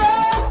misery.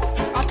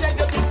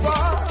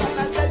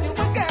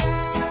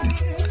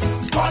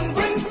 Gun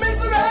brings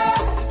misery.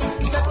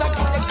 Set a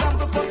good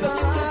example for the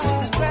little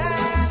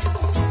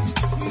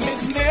children.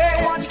 Miss May,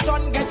 one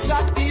son get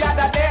shot the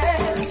other day.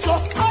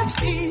 Just as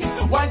he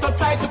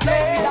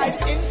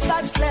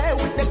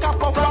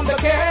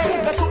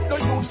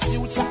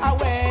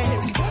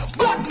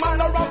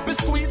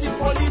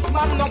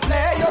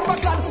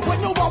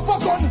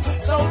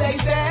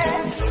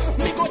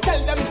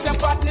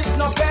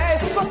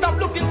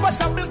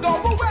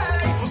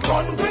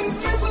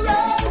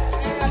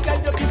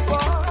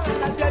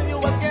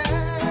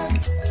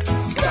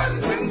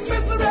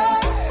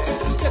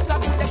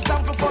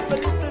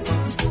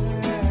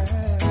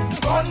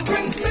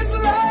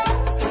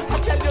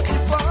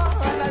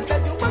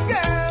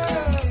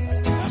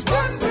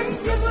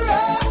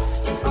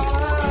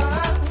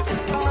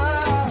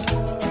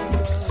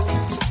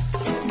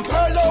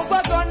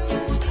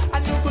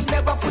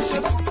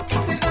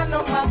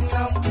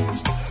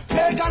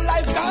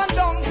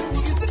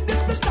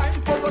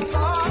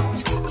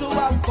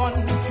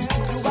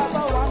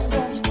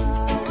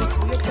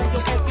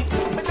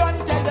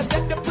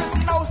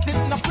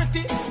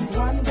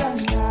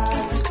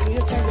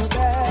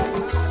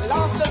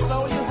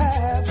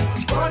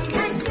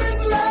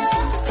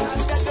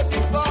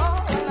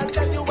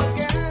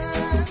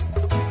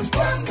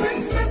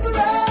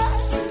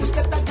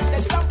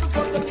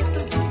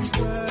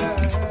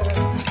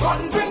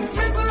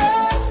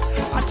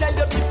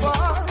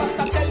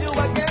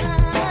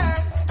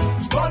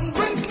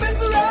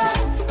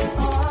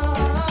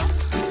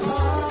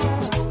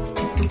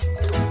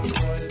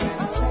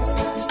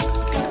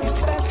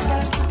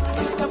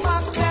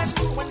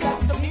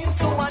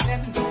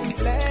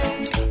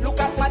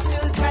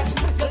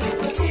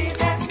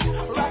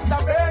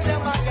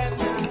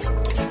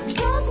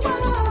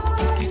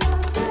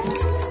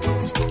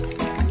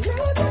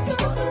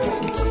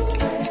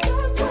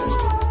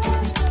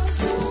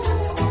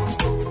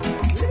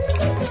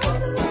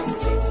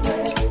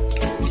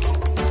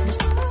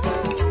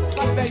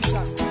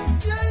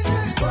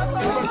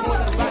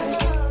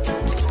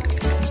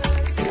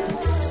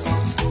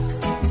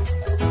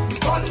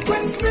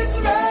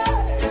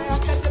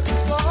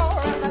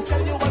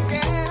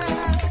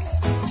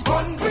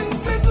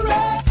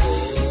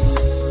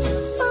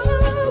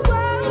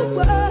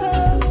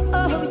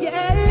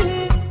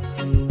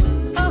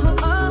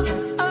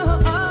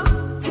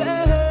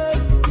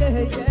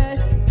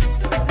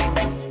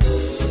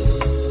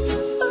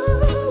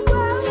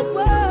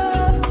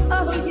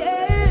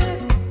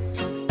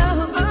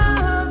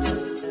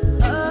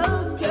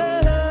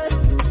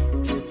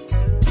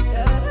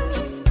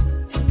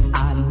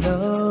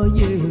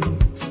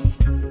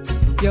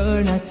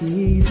not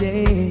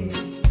easy.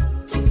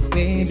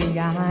 Way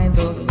behind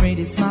those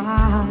pretty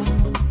smiles.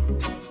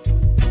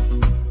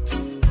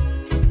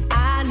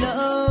 I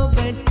know,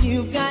 but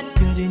you've got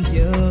good in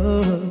you.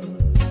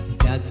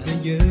 That's for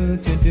you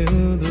to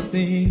do the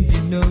things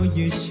you know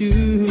you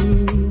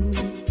should.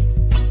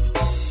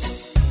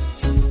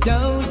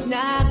 Don't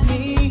knock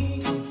me,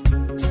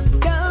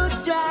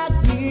 don't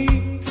drag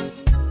me,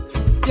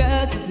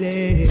 just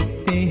let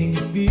things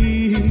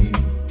be,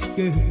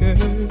 girl.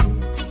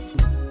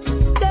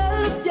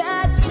 Don't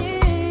judge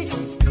me,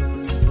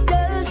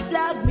 just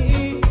love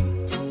me,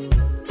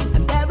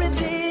 and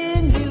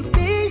everything will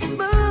be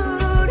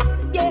smooth,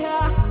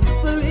 yeah.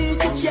 For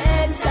each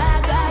chance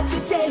I got to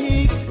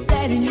take,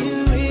 letting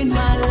you in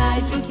my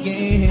life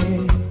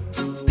again.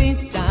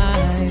 This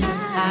time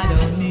I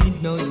don't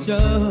need no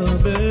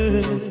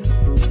trouble.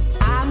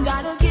 I'm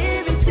gonna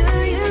give it to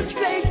you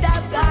straight.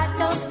 I've got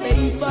no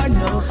space for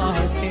no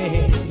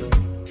heartache.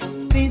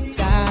 This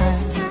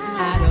time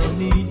I don't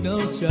need no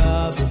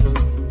trouble,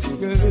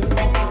 girl.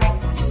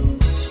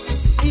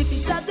 If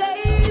it's a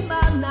game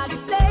I'm not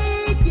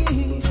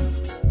playing,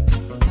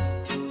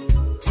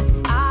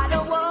 I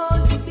don't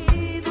want to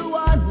be the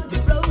one with the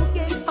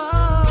broken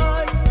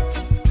heart.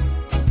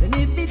 And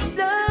if it's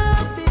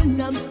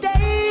loving I'm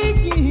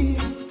staying,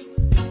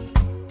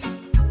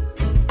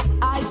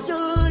 I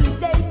surely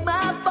take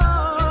my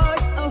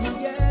part. Oh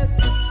yeah.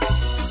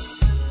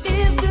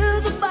 Into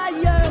the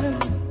fire,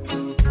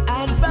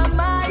 and from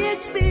my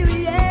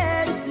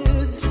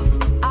experiences,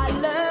 I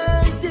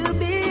learned to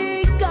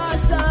be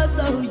cautious.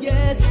 Oh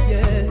yes,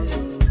 yes.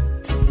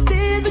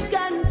 Feel the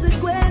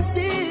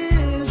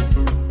consequences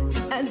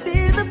and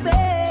feel the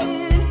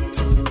pain,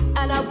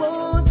 and I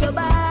won't go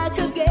back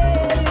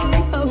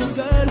again. Oh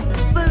girl,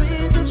 for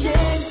it's a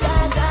chance I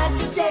got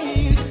to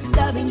take,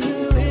 loving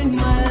you in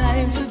my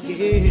life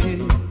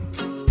again.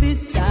 This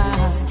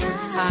time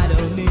I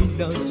don't need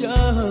no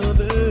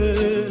trouble.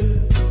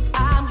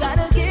 I'm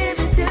gonna give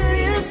it to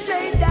you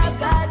straight. I've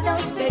got no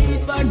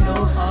space for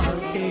no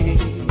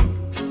heartache.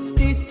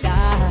 This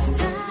time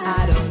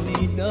I don't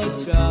need no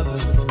trouble.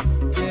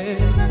 Yeah.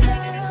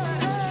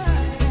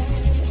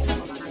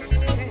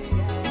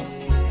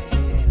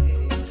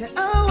 Say I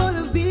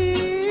wanna be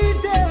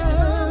there.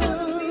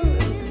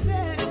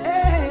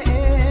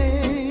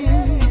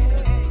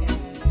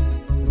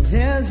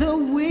 There's a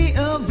way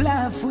of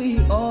life we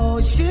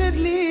all should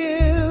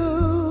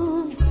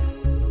live,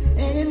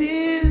 and it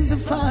is the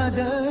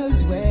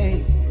Father's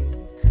way.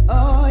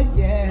 Oh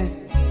yeah,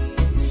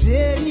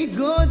 said He's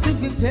going to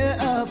prepare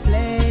a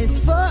place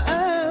for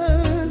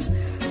us,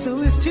 so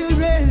His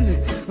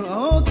children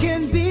all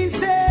can be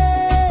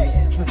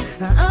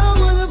safe. I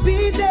wanna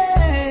be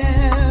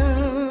there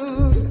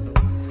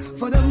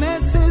for the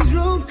Master's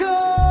roll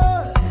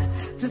call,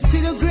 to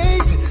see the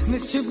great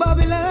mystery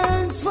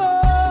Babylon's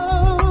fall.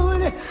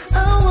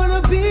 I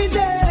wanna be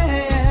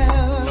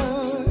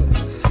there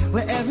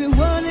where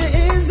everyone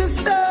is a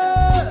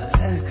star,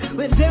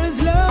 where there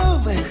is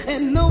love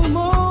and no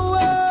more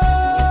war.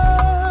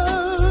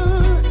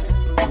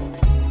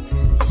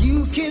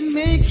 You can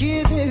make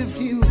it if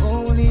you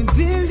only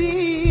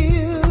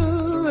believe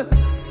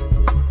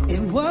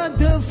in what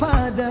the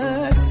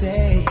Father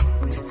say.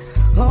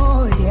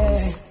 Oh yeah,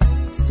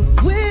 so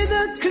with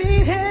a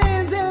clean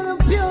hands and a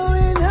pure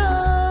in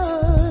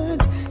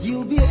heart,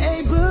 you'll be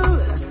able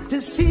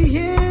to see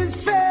His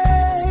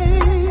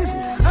face.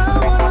 I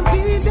wanna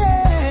be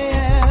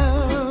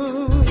there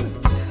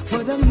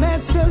for the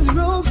Master's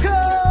roll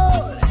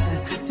call,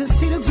 to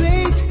see the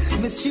great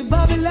mystery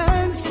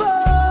Babylon's fall.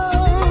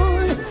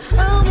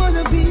 I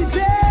wanna be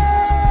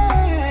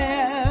there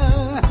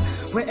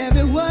where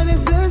everyone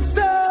is a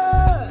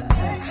star,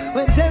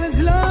 where there is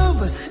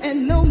love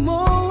and no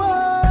more war.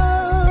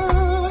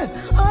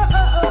 Oh,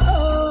 oh,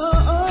 oh,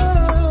 oh, oh.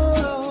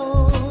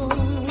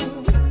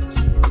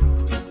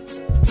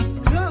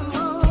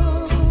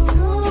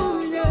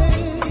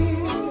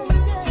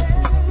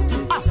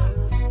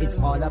 It's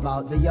all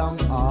about the young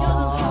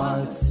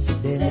hearts.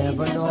 They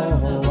never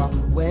know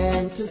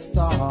when to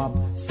stop,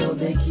 so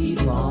they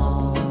keep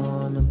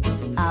on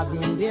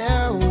having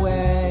their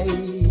way.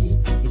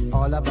 It's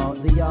all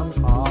about the young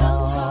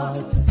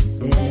hearts.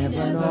 They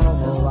never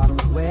know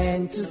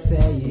when to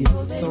say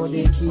it, so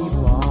they keep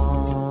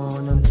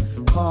on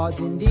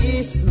causing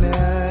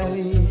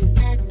dismay.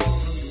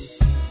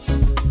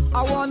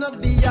 I wanna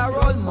be a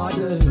role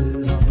model,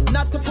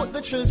 not to put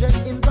the children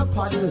in the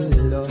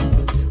puddle,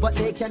 but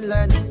they can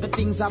learn the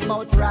things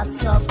about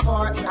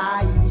Rastafari.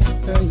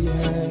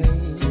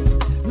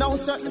 Now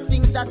certain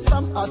things that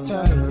some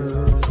utter,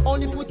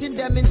 only putting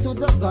them into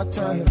the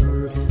gutter,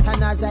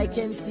 and as I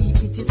can see,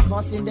 it is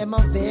causing them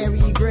a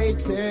very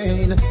great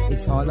pain.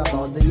 It's all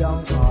about the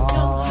young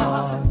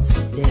hearts.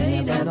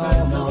 They never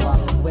know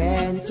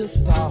when to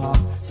stop,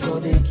 so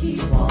they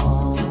keep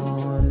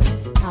on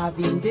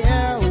having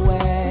their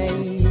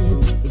way.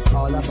 It's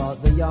all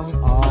about the young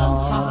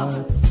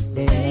hearts.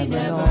 They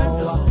never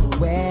know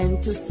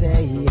when to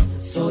say,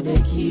 so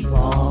they keep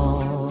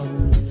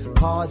on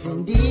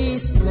causing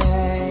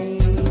dismay.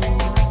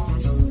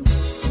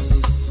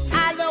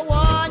 I don't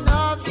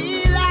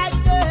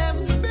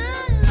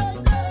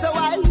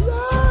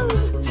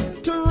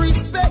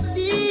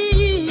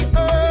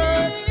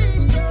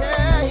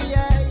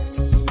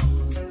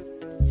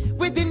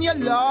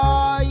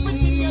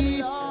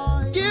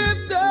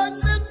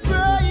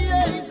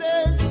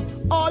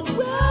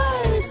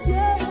yes,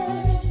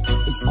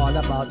 yes. It's all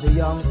about the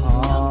young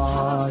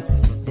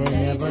hearts. They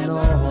never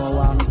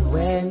know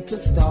when to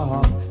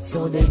stop,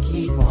 so they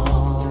keep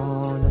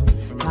on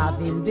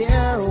having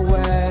their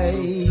way.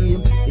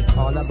 It's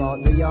all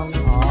about the young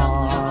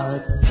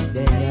hearts.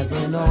 They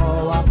never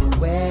know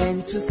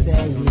when to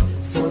say,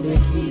 so they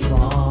keep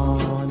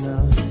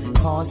on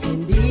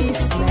causing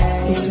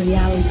dismay. It's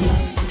reality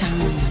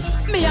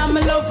time. Me and my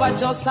lover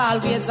just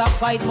always a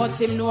fight, but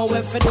him know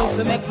where for do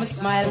for make me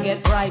smile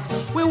get bright.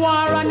 We war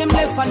on him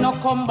left and no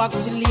come back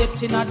till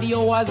late in the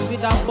hours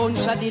with a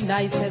bunch of the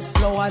nicest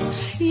flowers.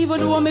 Even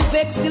though me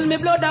vex, still me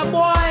blood a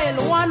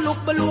boil. One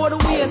look below the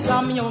waist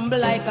and me humble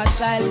like a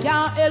child.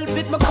 Can't help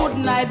it, me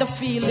couldn't hide the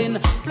feeling.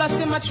 Plus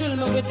him a thrill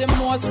me with the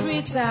more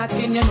sweet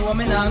talking. You know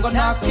me not gonna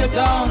knock you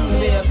down,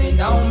 baby.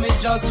 Now me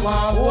just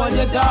want hold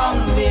you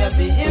down,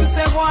 baby. Him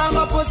say go and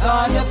go put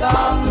on your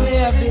tongue,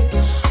 baby.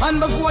 And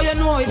before you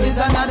know it is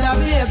another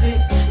baby.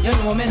 You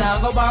know me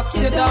now go box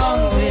you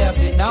down,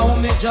 baby. Now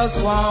me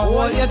just want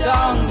hold you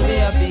down,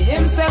 baby.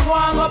 Him say go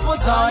and go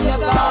put on your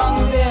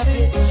tongue,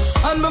 baby.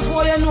 And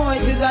before you know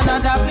it is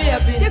another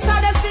baby. This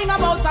hardest thing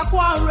about a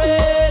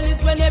quarrel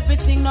is when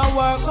everything not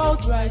work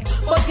out right.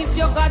 But if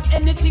you got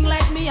anything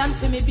like me and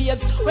for me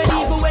babes, when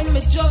even when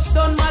me just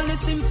done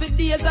malice him for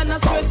days, and I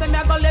swear say me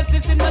I go left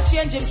if him not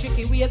change him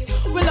tricky ways.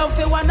 We love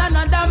for one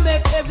another,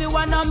 make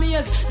everyone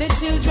amazed. The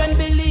children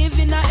believe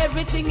in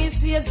everything he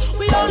says.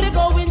 We only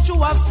going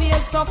through a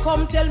phase, so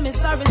come tell me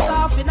sorry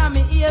soft in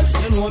my ears.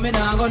 You know me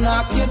now gonna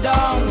knock you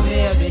down,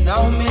 baby.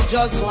 Now me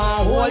just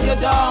want hold you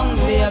down,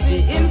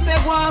 baby. Him say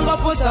go and go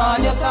put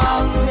on your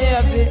tongue,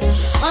 baby.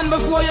 And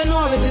before you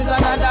know it is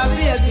another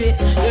baby.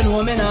 You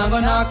know me now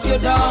gonna knock you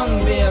down,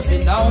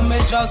 baby. Now me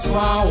just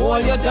want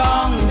hold you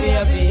down,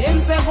 baby. Him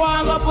say go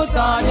and go put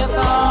on your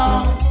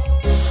tongue.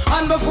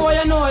 And before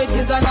you know it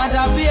is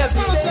another baby.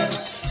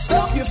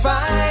 Stop your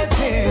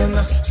fighting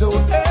so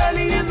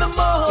early in the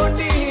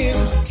morning.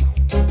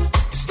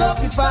 Stop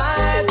your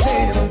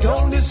fighting.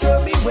 Don't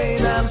disturb me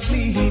when I'm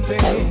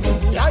sleeping.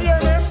 Yeah, hear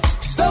me?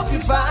 Stop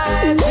your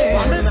fighting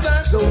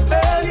so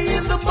early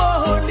in the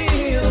morning.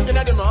 In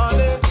the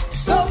morning.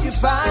 Stop your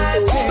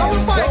fighting.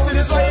 Don't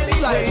disturb me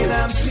when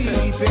I'm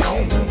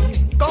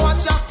sleeping. Go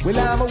watch out. Well,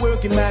 I'm a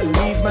working man who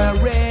needs my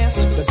rest.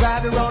 Cause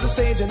on the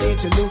stage, I need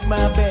to look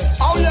my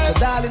best. Oh, yes. So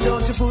darling,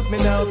 don't you put me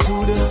down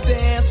to the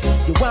stairs.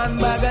 You want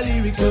bag of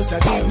lyrics just to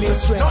give me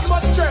stress. Not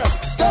much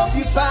stress. Stop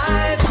you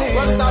fighting.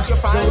 Well, stop your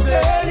fighting. So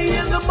early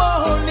in the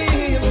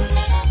morning.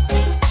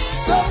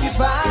 Stop you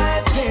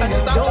fighting.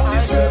 Don't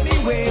disturb me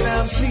when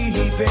I'm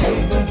sleeping.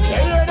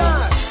 Hear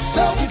that?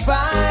 Stop you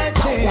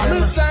fighting.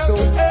 So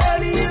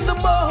early in the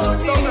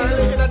morning. So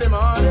early in the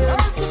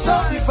morning.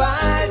 Stop you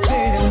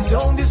fighting.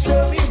 Don't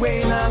disturb me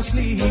when I'm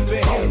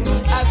sleeping.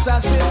 As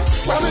I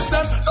said, well,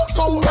 listen, look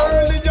how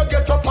early you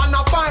get up and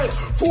a fight.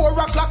 4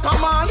 o'clock a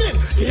morning,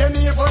 he ain't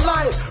even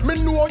lie. Me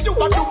know you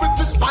a do it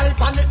despite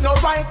and it no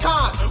right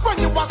cause. When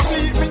you was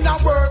sleeping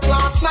at work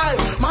last night,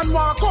 man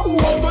walk come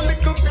home to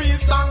little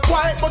peace and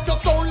quiet, but you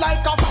sound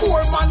like a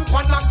 4-man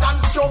on a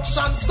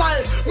construction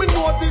site. Me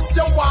notice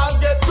your wall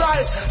get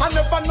right, I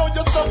never know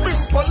you so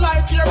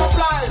impolite. Here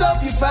reply.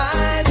 Stop you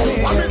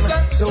fighting.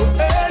 So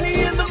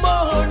early in the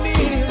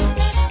morning.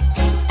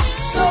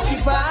 Stop you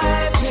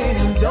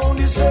fighting. Don't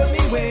disturb me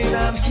when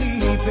I'm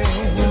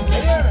sleeping.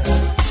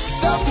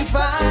 Stop you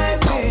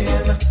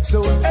fighting.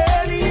 So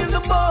early in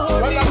the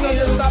morning. Well, I know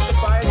you stop the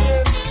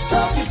fighting.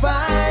 Stop you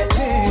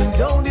fighting.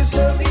 Don't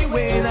disturb me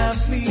when I'm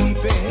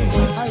sleeping.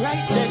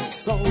 Alright then,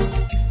 so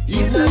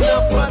you know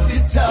not put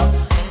it up.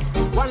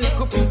 one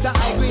little piece of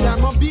high grade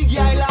and my big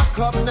guy lock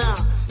up now.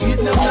 You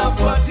know not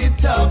put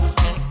it up.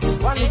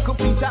 One little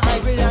piece of high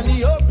grade and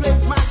the whole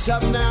place mash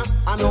up now.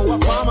 I know a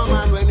farmer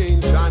man when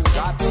in John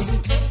got me.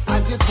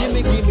 As you see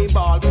me, give me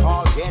ball,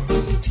 Paul get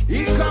me.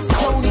 Here comes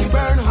Tony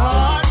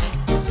Bernhard.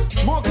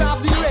 Smoke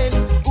off the rain,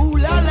 ooh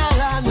la la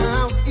la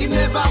now. It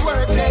never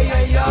worked,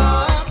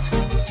 yeah.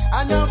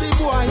 I know the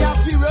boy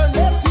have to run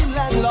the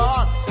Finland,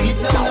 Lord. It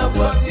never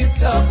put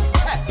it up.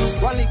 Hey,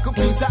 one little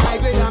piece of high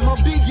grade and my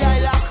big guy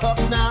lock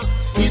up now.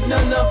 It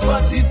never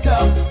put it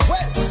up.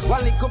 Well,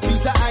 one little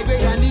piece of high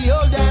grade and the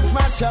old dance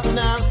mash up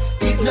now.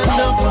 It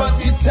never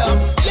put it up.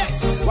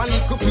 Yes, one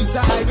little piece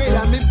of high grade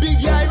and me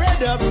big guy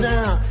red up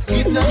now.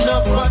 It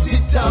never put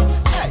it up.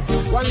 Hey,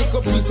 one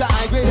little piece of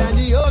high grade and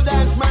the old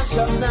dance mash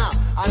up now.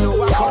 I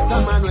know a cut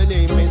a man when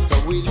name is so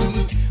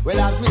Willie. Well,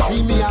 as me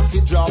see me have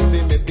to drop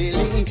in me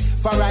Billy.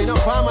 For I know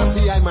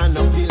pharmacy, I man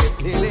no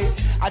pilly.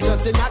 I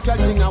just the natural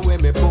thing away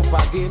me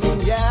papa give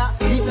me, yeah.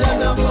 It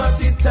never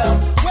put it up.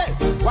 Well,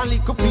 one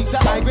little piece of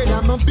high grade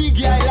and my big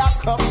guy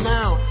lock up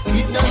now.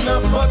 It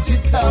never put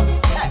it up.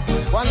 Hey,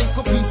 one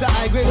little piece of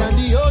high grade and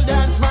the old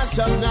dance mash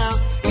up now.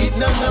 It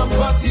never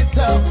put it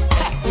up.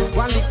 Hey,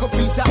 one little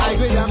piece of high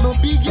grade and my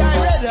big guy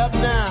red up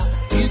now.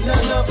 It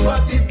never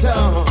put it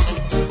up.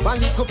 One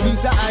little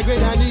piece of high grade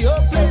and the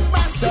whole place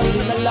mash up.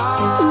 Been a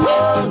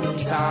long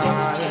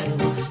time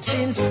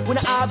Since we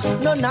don't have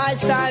no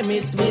nice time,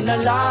 it's been a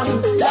long,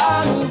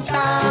 long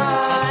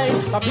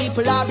time. My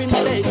people have been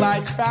plagued by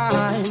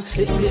crime.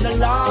 It's been a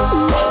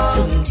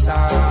long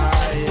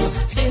time.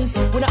 Since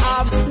we don't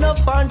have no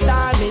fun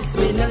time, it's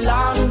been a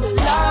long,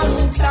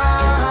 long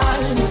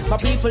time. My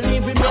people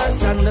living worse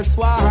than the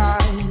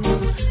swine.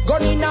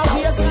 Gun in our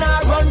waist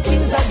now run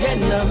things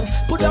again.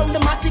 Put down the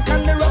matic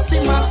and the rusty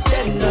map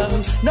then.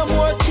 No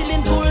more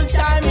killing full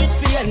time it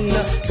fi end.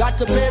 Got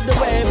to pave the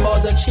way for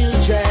the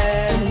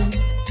children.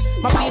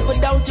 My people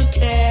don't to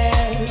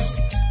care.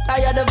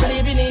 Tired of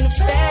living in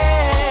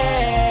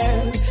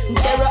fear.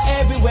 Terror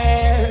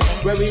everywhere.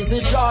 Where is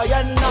the joy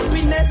and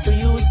happiness we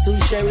used to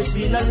share? It's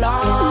been a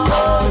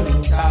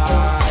long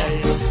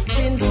time.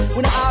 Since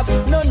we don't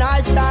have no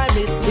nice time,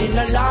 it's been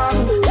a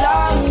long,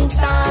 long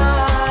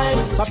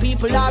time. My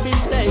people have been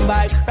plagued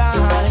by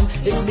crime.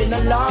 It's been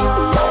a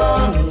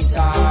long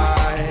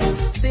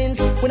time. Since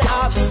we don't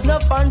have no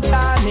fun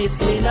time, it's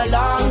been a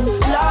long,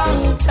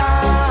 long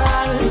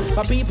time.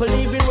 My people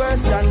living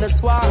worse than the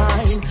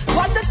swine.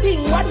 What a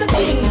thing,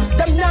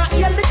 them not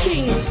hear the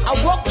king. I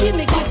walk in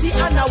iniquity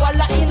and I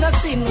walla in a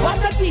sin. What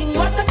a thing,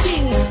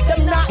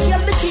 them not hear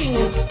the king.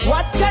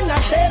 What can I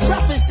say,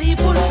 prophecy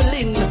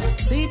fulfilling.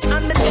 See it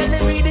on the telly,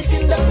 read it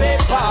in the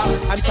paper.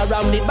 I'm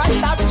surrounded by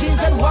savages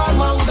and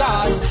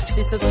warmongers.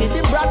 Sisters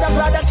killing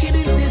brother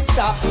killing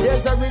sister.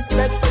 There's a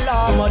respect for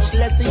law, much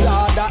less the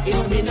order.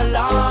 It's been a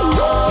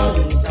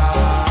long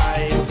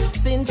time.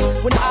 Since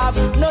we don't have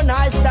no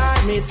nice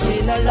time, it's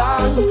been a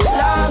long,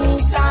 long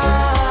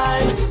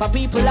time. My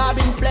people have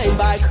been plagued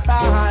by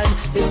crime.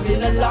 It's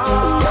been a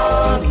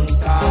long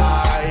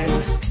time.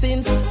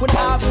 Since we don't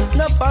have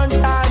no fun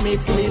time,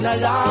 it's been a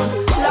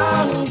long,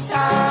 long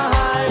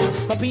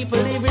time. My people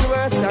living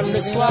worse than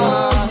the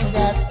swine.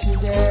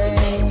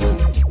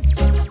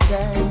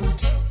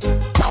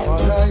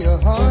 Follow your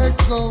heart,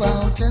 go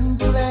out and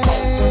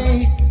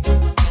play.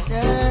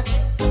 Yeah.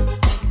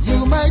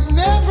 You might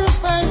never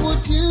find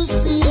what you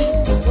see,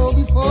 so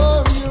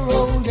before you're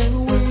old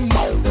and weak,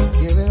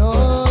 give it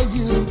all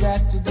you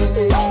got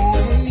today.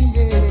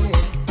 Yeah.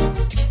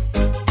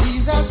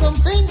 These are some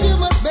things you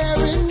must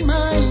bear in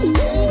mind.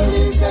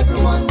 Please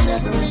everyone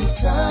every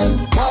time.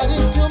 What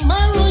if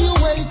tomorrow you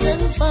wake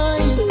and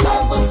find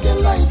love of your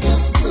life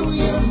just blew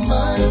your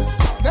mind?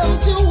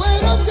 Don't you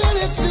wait until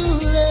it's too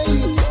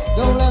late.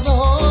 Don't let the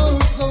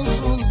horse go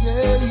through the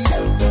gate.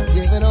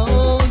 Give it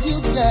all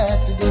you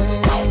got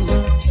today.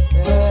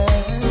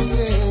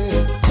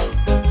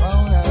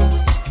 Oh, now.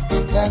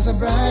 There's a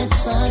bright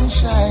sun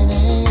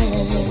shining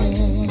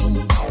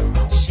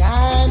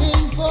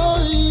for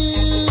you.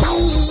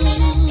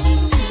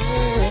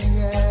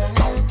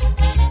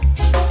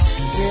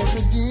 There's a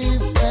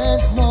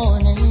different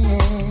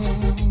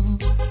morning.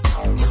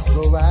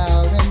 Go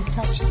out and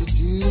touch the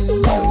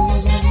dew.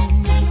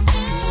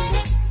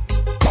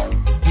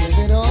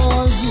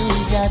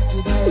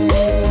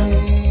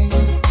 Today,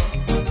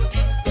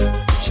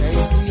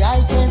 chase the I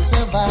can't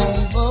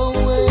survive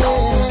away.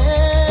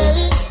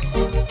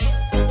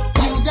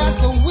 You got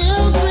the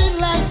will, green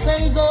light,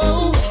 say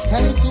go.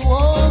 Tell it to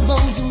all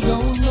those who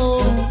don't know.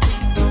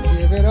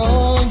 Give it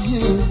all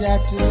you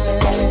got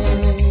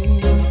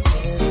today.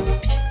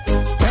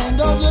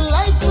 Spend all your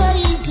life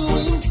trying to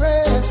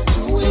impress.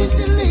 Too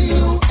easily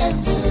you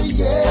answer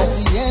yes.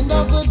 At the end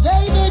of the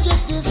day, they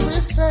just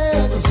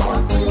disrespect. It's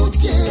what you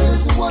give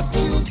is what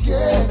you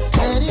get.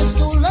 And it's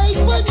too late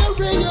when you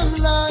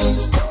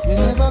realize you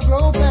never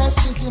grow past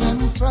chicken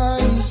and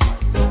fries.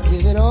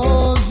 Give it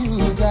all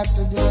you got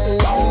today.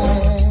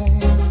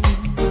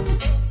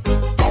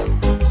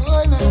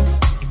 Oh, no.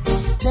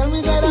 Tell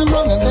me that I'm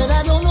wrong and that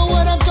I don't know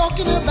what I'm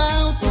talking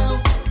about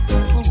now.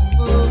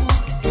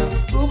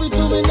 Prove it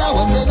to me now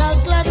and then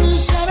I'll gladly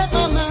shut up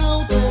my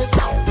mouth.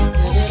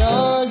 Give it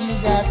all you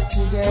got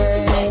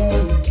today.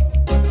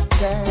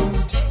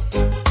 Then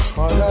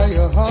follow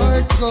your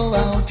heart, go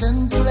out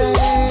and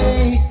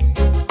play.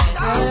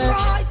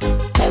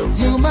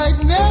 You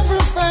might never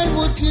find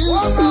what you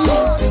see,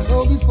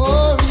 so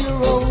before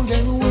you're old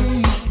and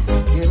weak,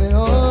 give it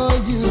all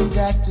you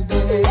got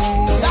today.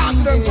 Talk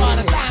to them,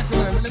 Father, talk to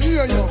them, let me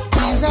hear you.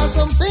 These are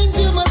some things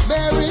you must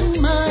bear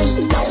in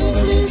mind.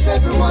 Please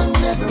everyone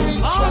every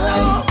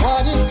time.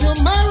 What if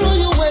tomorrow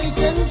you wake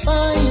and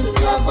find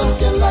love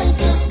of your life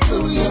just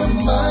blew your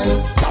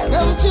mind?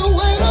 Don't you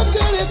wait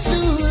until it's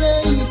too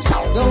late.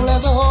 Don't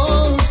let the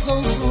horse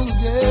go through the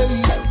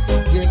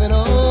gate. Give it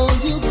all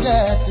you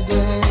got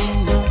today.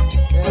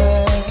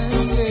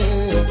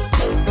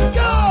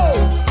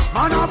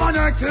 Man have an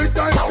hectic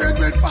day filled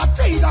with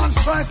fatigue and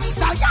stress.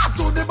 Now you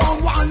to the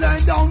bone, one lay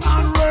down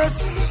and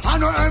rest. I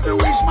know every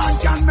wish man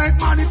can make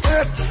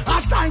manifest.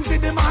 At times the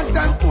demands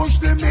them push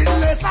the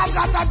midless. I've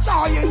got a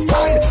joy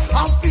inside,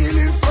 I'm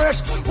feeling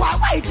fresh. Why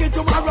wait till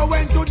tomorrow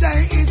when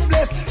today is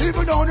blessed?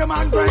 Even though the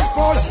man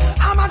grateful,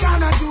 I'm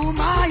gonna do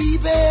my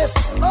best.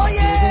 Oh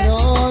yeah. Give it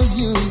all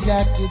you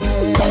got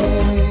today.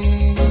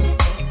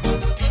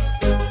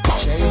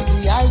 Chase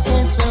the I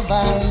can't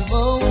survive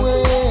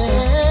away.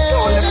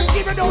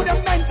 Give it all the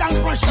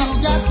mental pressure.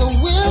 You got the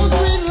will,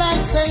 green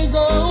light, say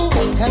go.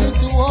 Tell it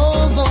to all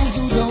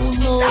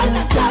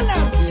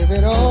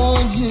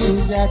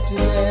got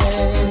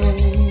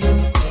today.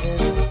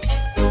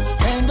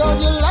 Spend all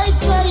your life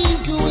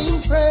trying to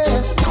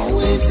impress.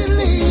 Too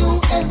easily you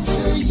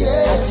answer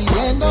yes. At the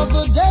end of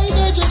the day,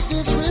 they just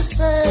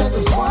disrespect.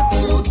 'Cause what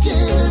you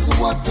give is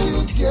what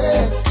you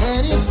get.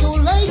 And it's too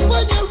late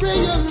when you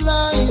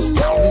realize we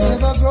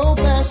never grow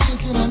past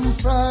chicken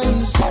and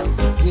fries.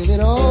 Give it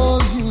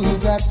all you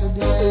got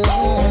today.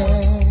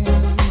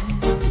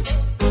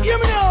 Give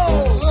me now.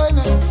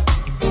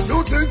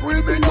 You think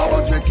we been know,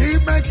 but we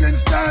keep making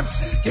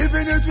steps.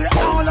 Giving it we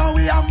all and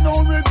we have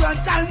no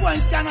regret. Time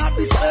waste cannot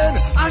be spent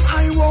and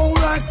I won't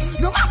rest.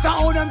 No matter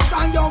how them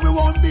try, yo, we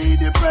won't be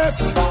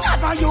depressed.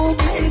 Never you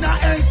be in a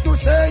haste to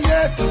say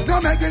yes.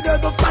 No make the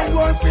devil find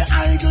work for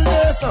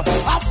idleness. A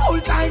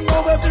full-time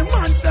now every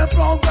man say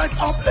progress.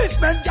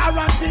 Upliftment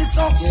guarantee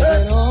success. Give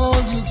it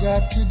all you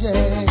got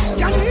today.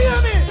 Can you hear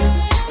me?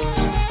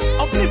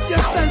 Uplift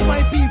yourself,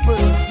 my people.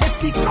 Let's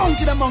be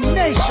counted among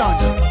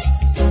nations.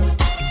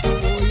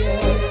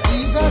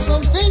 These are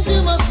some things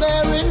you must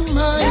bear in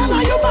mind.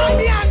 Never you mind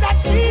behind that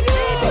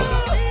feeding.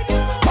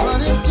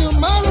 But if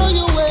tomorrow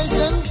you wake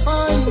and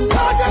find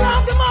Cause you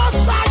love the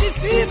most try to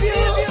deceive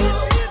you.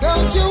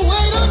 Don't you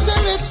wait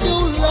until it's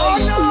too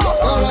late.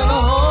 Or when the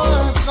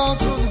horse gone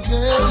through the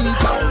gate.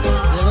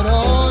 Give it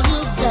all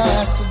you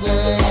got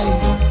today.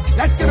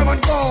 Let's get them on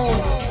go.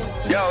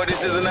 Yo,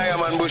 this is an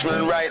Ironman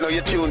Bushman. Right now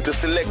you're tuned to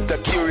Selector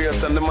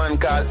Kurious and the man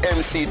called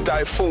MC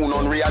Taiyefoon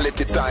on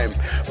Reality Time.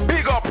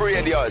 Big up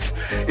radios.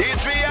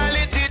 It's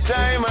Reality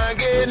Time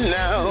again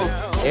now.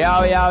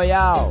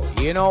 Yo.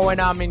 You know when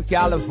I'm in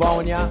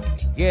California,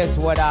 guess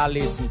what I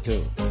listen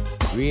to?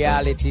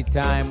 Reality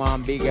Time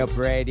on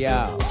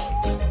Bigupradio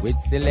with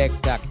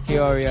Selector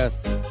Kurious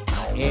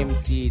and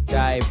MC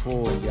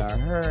Taiyefoon. You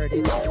heard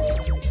it?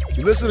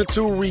 You're listening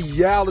to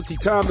Reality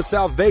Time, the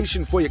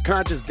salvation for your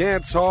conscious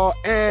dancehall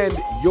and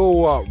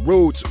your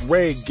roots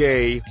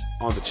reggae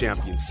on the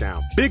champion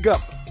sound.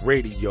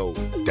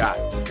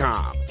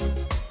 Bigupradio.com.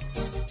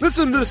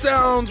 Listen to the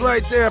sounds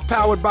right there,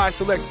 powered by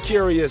Select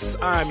Kurious.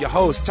 I'm your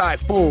host,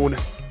 Taiyefoon.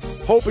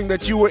 Hoping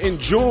that you are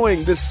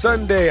enjoying this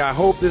Sunday. I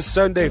hope this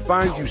Sunday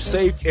finds you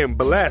safe and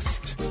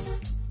blessed.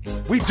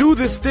 We do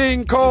this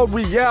thing called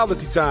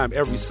Reality Time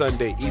every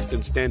Sunday,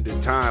 Eastern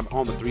Standard Time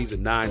on the 3s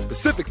and 9s,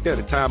 Pacific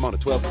Standard Time on the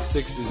 12s and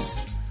 6s.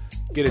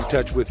 Get in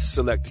touch with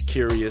Select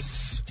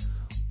Kurious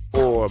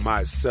or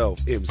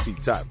myself, MC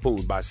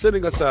Taiyefoon, by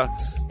sending us an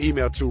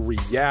email to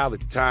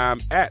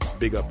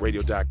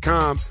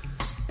realitytime@bigupradio.com.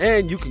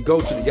 And you can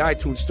go to the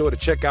iTunes store to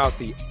check out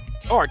the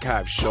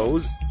archive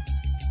shows.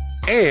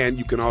 And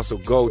you can also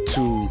go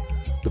to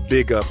the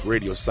Big Up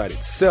Radio site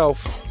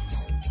itself.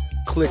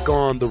 Click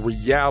on the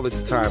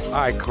Reality Time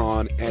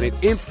icon, and it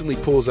instantly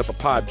pulls up a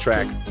pod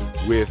track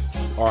with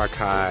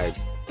archive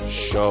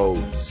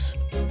shows.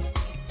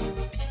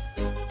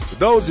 For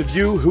those of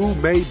you who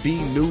may be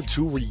new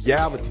to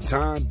Reality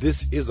Time,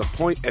 this is a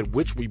point at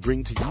which we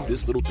bring to you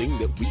this little thing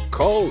that we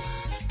call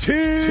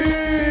Tidbits.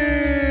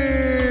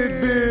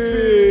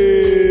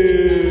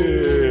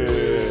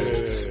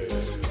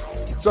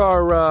 It's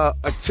our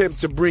attempt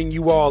to bring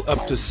you all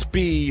up to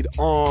speed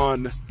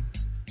on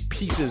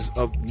pieces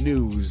of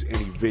news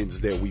and events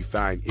that we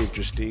find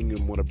interesting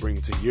and want to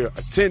bring to your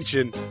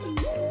attention.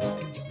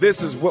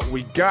 This is what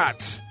we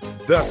got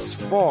thus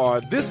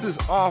far. This is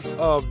off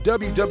of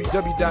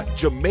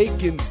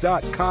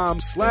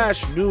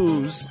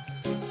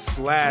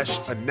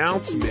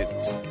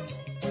www.jamaicans.com/news/announcement.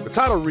 The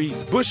title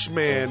reads,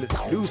 Bushman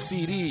New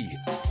CD.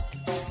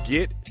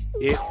 Get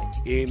it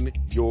in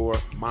your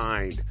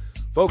mind.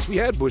 Folks, we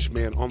had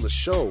Bushman on the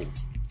show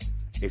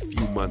a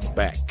few months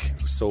back.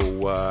 So,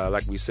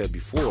 like we said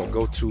before,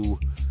 go to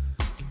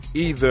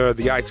either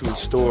the iTunes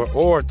store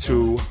or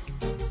to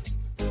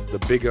the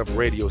Big Up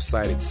Radio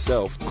site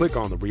itself. Click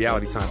on the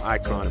Reality Time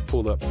icon and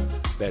pull up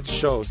that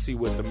show. See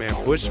what the man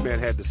Bushman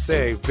had to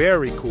say.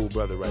 Very cool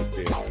brother right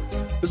there.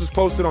 This was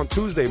posted on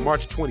Tuesday,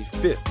 March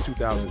 25th,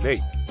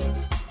 2008.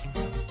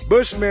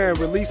 Bushman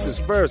releases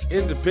first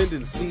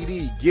independent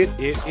CD, Get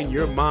It in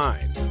Your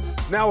Mind.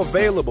 It's now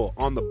available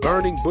on the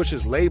Burning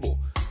Bushes label.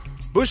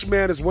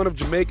 Bushman is one of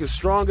Jamaica's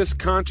strongest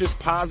conscious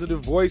positive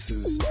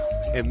voices,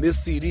 and this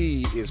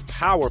CD is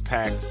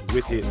power-packed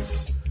with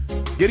hits.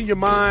 Get in Your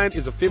Mind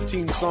is a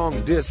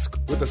 15-song disc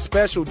with a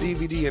special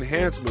DVD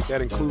enhancement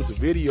that includes a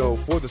video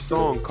for the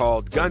song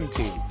called Gun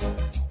Team.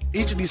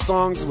 Each of these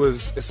songs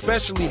was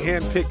especially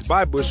handpicked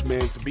by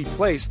Bushman to be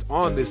placed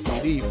on this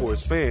CD for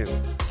his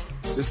fans.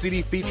 The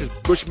CD features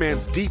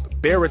Bushman's deep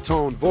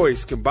baritone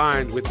voice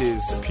combined with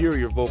his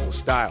superior vocal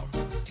style.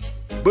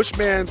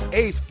 Bushman's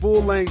 8th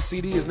full-length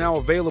CD is now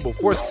available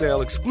for sale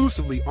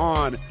exclusively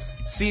on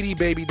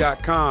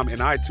cdbaby.com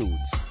and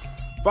iTunes.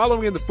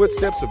 Following in the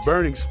footsteps of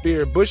Burning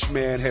Spear,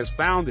 Bushman has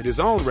founded his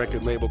own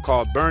record label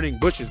called Burning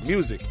Bushes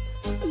Music.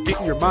 Get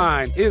in Your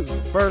Mind is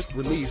the first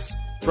release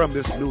from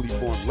this newly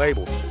formed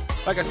label.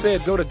 Like I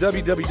said, go to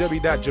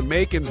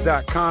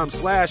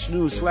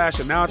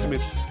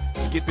www.jamaicans.com/news/announcement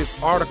to get this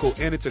article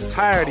in its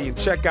entirety and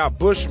check out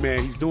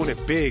Bushman. He's doing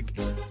it big.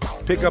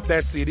 Pick up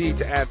that CD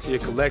to add to your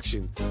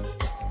collection.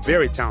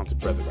 Very talented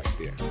brother right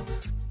there.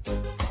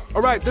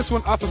 All right, this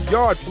one off of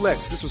Yard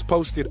Flex. This was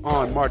posted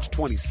on March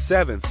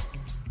 27th.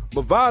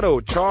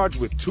 Movado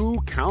charged with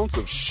 2 counts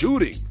of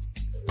shooting.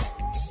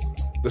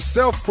 The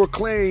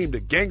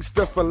self-proclaimed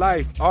gangster for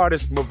life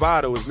artist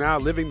Movado is now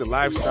living the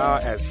lifestyle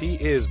as he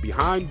is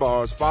behind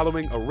bars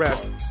following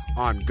arrest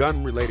on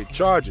gun-related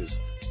charges.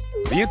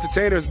 The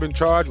entertainer has been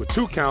charged with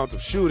 2 counts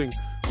of shooting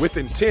with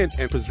intent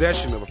and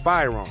possession of a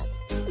firearm.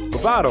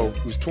 Movado,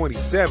 who's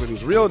 27,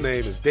 whose real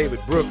name is David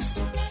Brooks,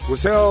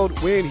 was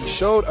held when he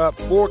showed up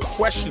for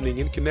questioning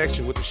in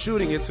connection with the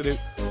shooting incident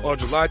on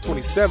July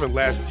 27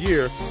 last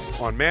year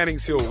on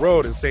Mannings Hill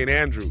Road in St.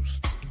 Andrews.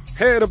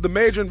 Head of the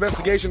Major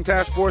Investigation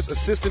Task Force,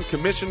 Assistant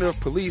Commissioner of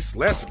Police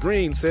Les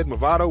Green, said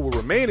Movado will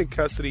remain in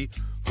custody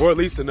for at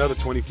least another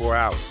 24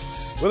 hours.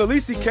 Well, at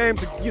least he came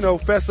to,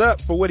 fess up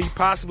for what he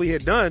possibly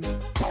had done.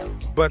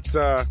 But,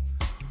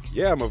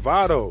 yeah,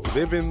 Movado,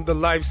 living the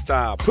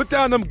lifestyle. Put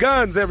down them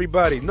guns,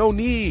 everybody. No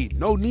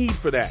need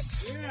for that.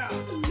 Yeah.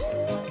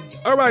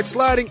 All right,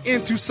 sliding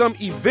into some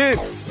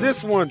events.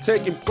 This one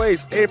taking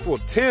place April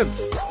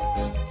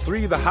 10th.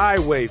 3 The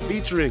Highway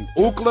featuring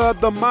Outlaw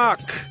the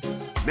Mock,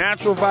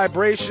 Natural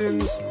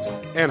Vibrations,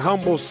 and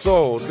Humble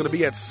Soul. It's going to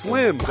be at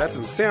Slim's. That's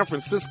in San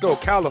Francisco,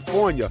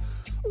 California.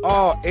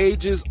 All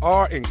ages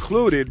are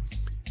included.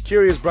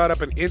 Kurious brought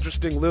up an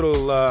interesting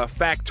little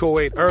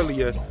factoid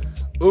earlier.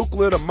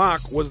 Outlaw the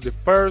Mock was the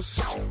first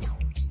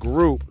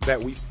group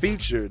that we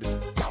featured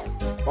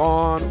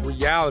on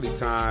Reality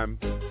Time.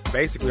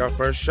 Basically our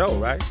first show,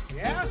 right?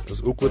 Yeah. It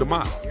was Outlaw the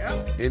Mock. Yeah.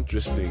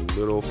 Interesting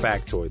little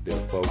factoid there,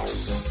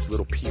 folks.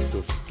 Little piece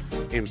of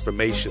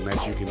information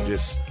that you can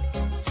just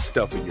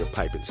stuff in your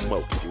pipe and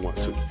smoke if you want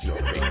to. You know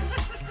what I mean?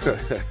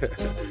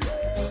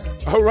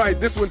 All right,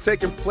 this one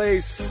taking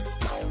place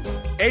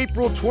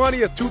April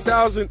 20th,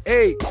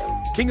 2008.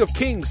 King of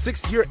Kings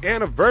 6-year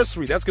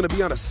anniversary. That's going to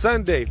be on a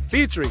Sunday,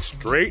 featuring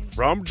straight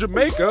from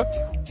Jamaica,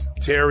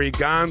 Terry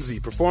Ganzie,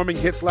 performing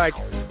hits like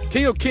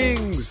King of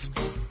Kings,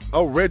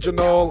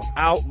 Original,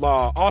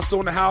 Outlaw. Also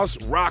in the house,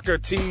 Rocker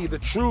T, the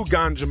true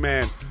ganja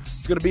man.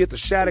 It's going to be at the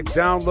Shattuck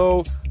Down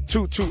Low,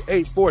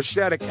 2284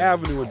 Shattuck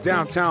Avenue in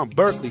downtown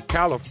Berkeley,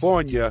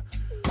 California.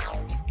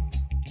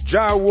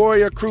 Ja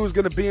Warrior Crew's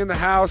going to be in the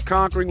house.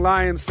 Conquering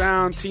Lion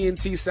Sound,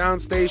 TNT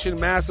Sound Station,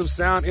 Massive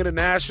Sound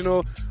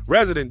International.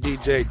 Resident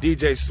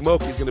DJ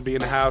Smokey's going to be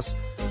in the house.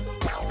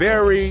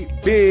 Very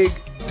big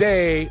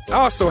day.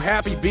 Also,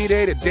 happy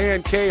B-Day to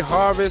Dan K.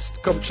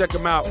 Harvest. Come check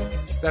him out.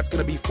 That's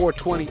going to be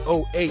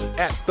 42008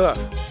 at the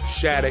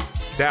Shattuck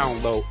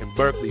Down Low in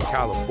Berkeley,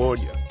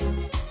 California.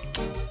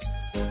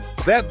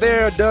 That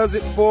there does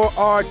it for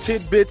our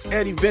tidbits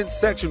and events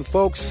section,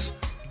 folks.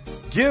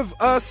 Give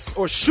us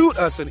or shoot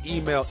us an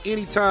email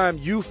anytime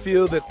you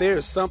feel that there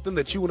is something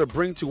that you want to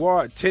bring to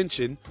our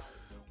attention.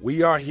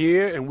 We are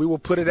here and we will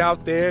put it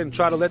out there and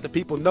try to let the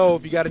people know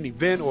if you got an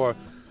event or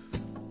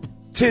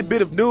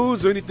tidbit of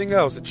news or anything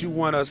else that you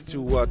want us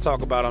to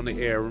talk about on the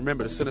air.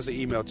 Remember to send us an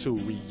email to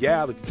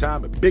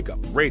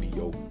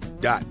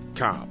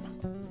realitytime@bigupradio.com.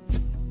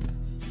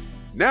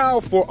 Now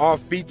for our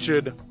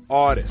featured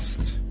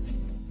artist.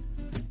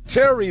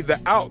 Terry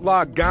the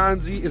Outlaw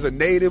Ganzie is a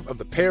native of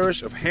the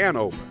parish of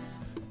Hanover.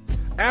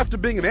 After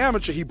being an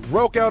amateur, he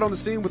broke out on the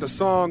scene with a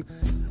song,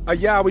 A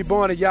Yah We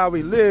Born, A Yah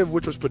We Live,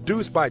 which was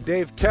produced by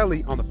Dave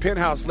Kelly on the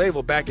Penthouse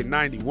label back in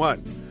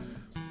 91.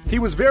 He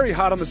was very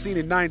hot on the scene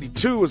in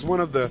 92 as one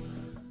of the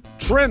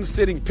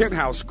trend-setting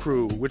Penthouse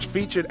crew, which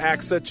featured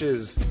acts such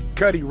as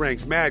Cuddy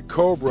Ranks, Mad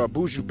Cobra,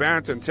 Buju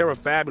Banton, Terra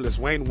Fabulous,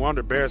 Wayne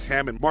Wonder, Bears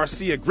Hammond,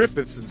 Marcia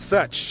Griffiths, and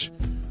such.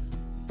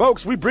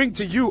 Folks, we bring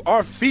to you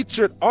our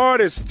featured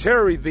artist,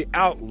 Terry the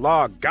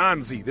Outlaw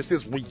Ganzie. This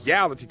is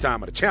Reality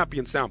Time on the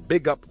Champion Sound,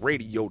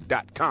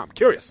 bigupradio.com.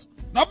 Kurious.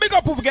 Now big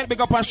up who we get big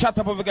up and shut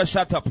up who we get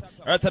shut up.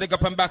 Earth to the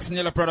up and back in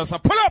yellow brothers. So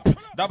pull up.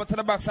 Double to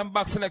the backs and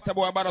back selector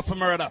boy about for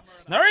murder.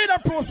 Now read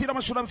and proceed.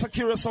 I'm sure I'm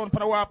secure sound for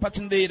the war patch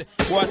indeed.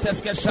 War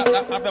test get shot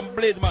that have them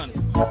bleed man.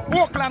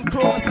 Oakland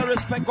crew, Mr.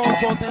 Respect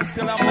goes out and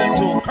still I'm there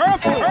too.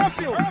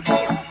 Curfew.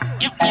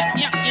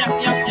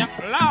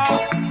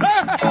 Loud.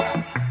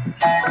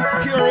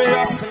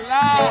 Kurious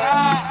loud.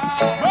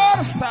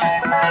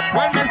 Style.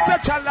 When me say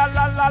cha la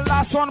la la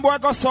la, son boy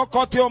go suck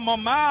out your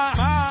mama.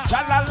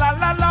 Cha la la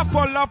la la,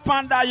 fall up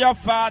under your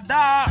father.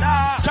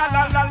 Cha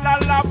la la la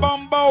la,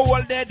 bumbo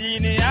all dead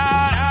in here.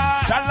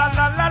 Cha la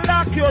la la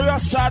la,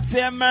 Kurious shot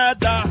for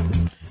murder.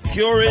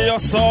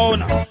 Kurious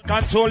sound,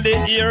 control the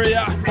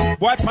area.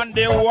 Boy from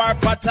the war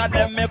pattern,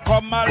 them me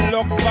come and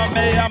look for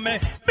me and me.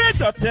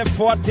 Beat up the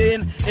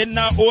 14 in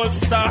a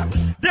holster.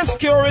 This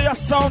Kurious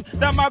sound,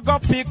 them a go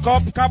pick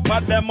up cap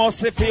at them must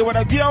see fear with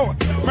a girl.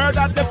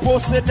 Murder the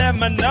pussy,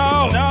 them a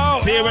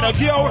know. Fear with a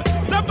girl,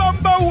 some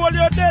bumbo hole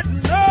you dead,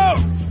 no.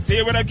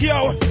 Fear with a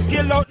girl,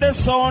 kill out the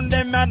sound,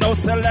 them a no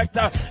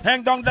selector.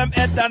 Hang down them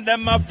head and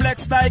them a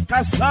flex like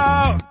a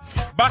sound.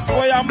 Box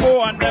boy and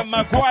bow and them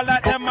a go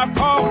like them a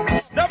cow.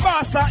 The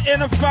boss are in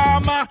the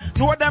farmer,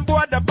 know them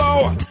boy the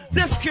bow.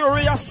 This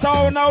Kurious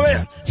sound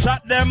away,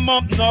 shut them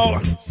up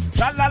now.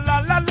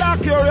 Cha-la-la-la-la,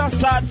 Kurious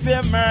start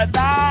for murder.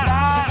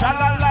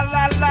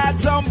 Cha-la-la-la-la,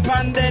 jump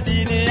on the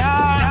dini.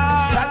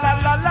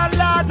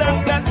 Cha-la-la-la-la,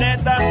 them get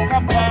dead and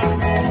copper.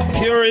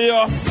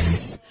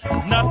 Kurious,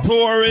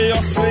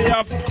 notorious, we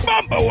have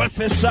bumble with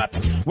a shot.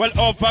 Well,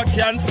 over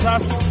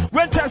Kansas.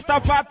 Winchester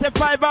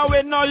 45, and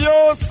we no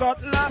use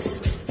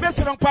cutlass.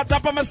 Mr. Don't pat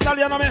up on my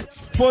stallion on me.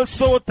 Full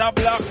suit of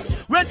black.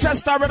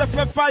 Winchester ready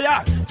for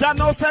fire.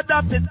 Jano said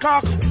that it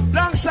cock.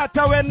 Blank shot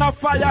away no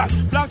fire.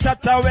 Blank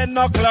shot away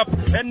no clap.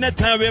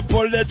 Anytime we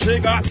pull the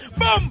trigger,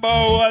 bumbo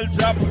holds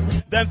up.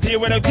 Them feel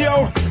with a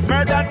go.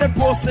 Murder the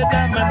pussy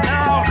them and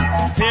now.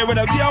 Feel with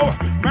a go.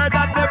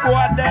 Murder the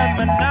boy them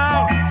and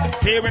now.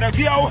 Feel with a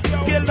go.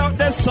 Kill out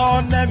the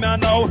son them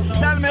and now.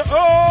 Tell me,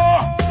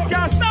 oh,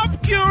 can't stop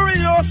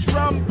Kurious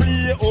from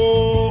play.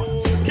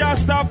 Oh, can't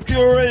stop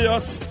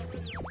Kurious.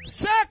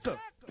 Second.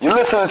 You're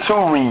listening to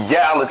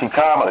Reality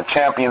Time on the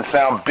Champion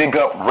Sound,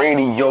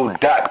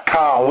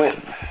 Bigupradio.com with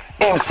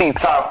MC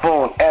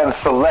Taiyefoon and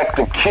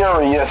Selector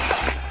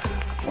Kurious.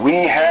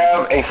 We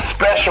have a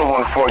special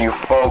one for you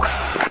folks.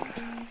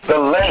 The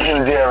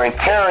legendary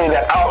Terry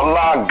the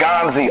Outlaw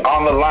Ganzie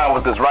on the line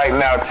with us right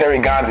now. Terry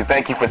Ganzie,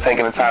 thank you for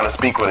taking the time to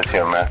speak with us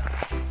here, man.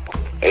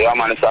 Yeah,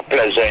 man, it's a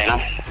pleasure, you know.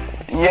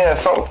 Yeah,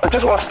 so I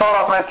just want to start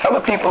off, man. Tell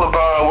the people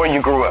about where you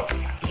grew up.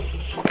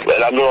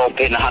 Well, I grew up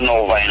in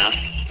Hanover, you know.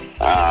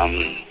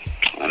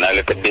 And I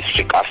live in the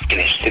district of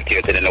Skinnish,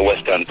 situated in the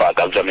western part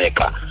of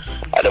Jamaica,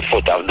 at the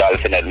foot of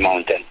Dolphin Head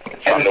Mountain.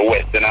 From the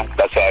west, you know.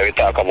 That's why we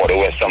talk about the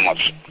west so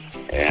much.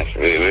 Yes,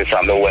 we're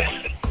from the west.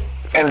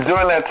 And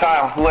during that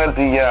time, who had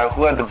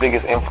the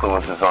biggest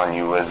influences on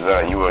you as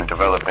you were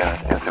developing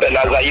into? Well,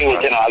 as a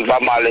youth, you know, as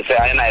Bob Marley said,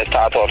 I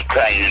start out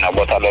crying, you know,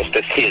 but I lost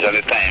the stage at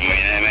the time, you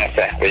know what I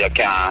say, where you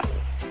can't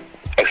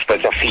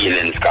express your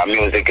feelings, because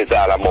music is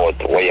all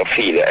about what you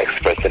feel, you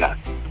express, you know.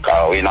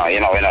 Because, you know,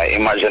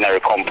 imaginary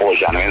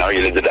composition, we don't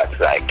really do that,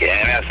 like, you know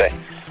what I say,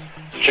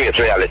 straight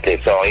reality.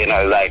 So, you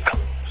know, like,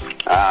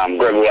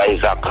 Gregory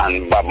Isaac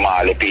and Bob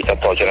Marley, Peter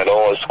Tosh, you know, the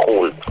whole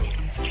school,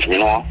 you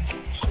know,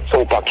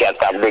 Super Cat,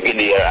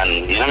 Brigadier,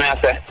 and, you know what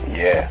I say?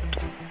 Yeah.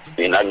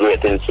 You know,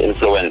 great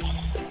influence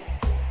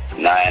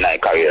in my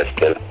career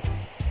still.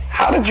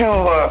 How did you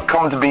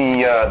come to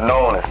be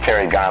known as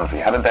Terry Ganzie?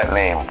 How did that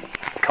name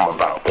come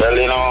about? Well,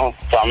 you know,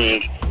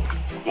 from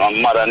my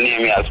mother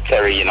named me as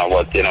Terry, you know,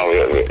 but, you know,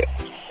 we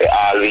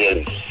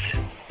always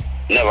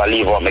never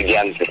leave out my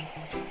Ganzie.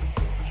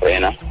 So, you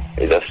know,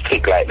 we just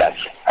stick like that.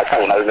 As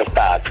soon as they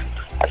start,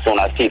 as soon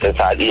as people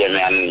start hearing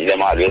me and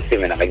them always see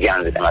me and my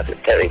Ganzie, them I say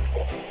Terry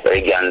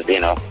Ganzie, you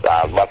know.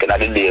 Back in the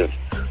days,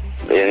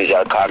 they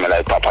usually call me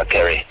like Papa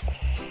Terry.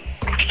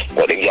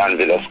 But the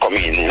Ganzie just come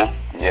in, you know.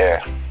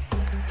 Yeah.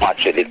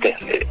 Match with the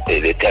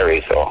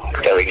Terry, so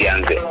Terry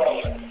Ganzie.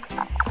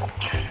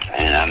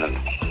 And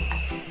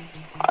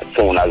as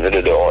soon as they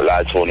do the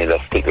Outlaw tune, they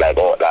just stick like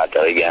Outlaw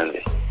Terry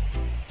Ganzie.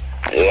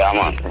 Yeah,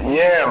 man.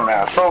 Yeah,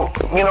 man. So,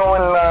 you know,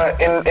 in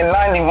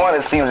 91,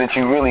 it seems that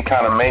you really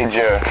kind of made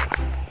your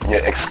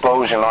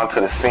explosion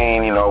onto the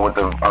scene, you know, with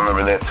I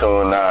remember that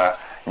tune,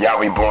 Yah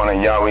We Born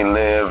and Yah We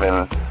Live,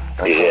 and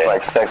things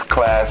like Sex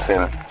Class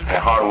and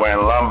Hardware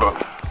and Lumber.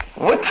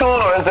 What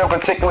tune, or is there a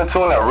particular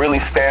tune that really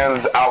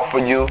stands out for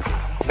you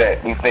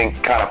that you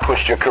think kind of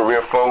pushed your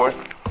career forward?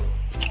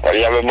 Well,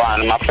 Yah We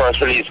Born, my first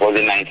release was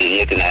in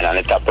 1989 on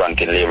the top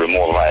ranking label,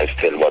 More Vibe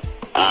still, but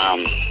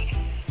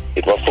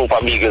it was Super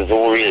Biggs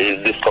who really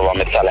discovered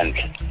my talent.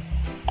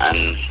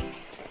 And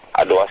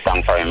I do a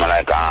song for him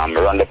like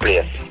Run the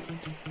Place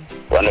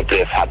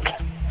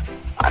Hot.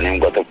 And him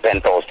go to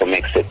Penthouse to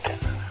mix it.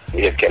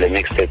 Dave Kelly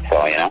mixed it,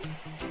 so, you know,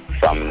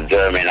 from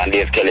German, and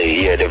Dave Kelly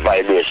hear the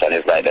vibration,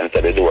 it's like them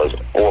say the doors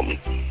open.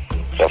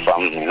 So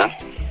from, you know,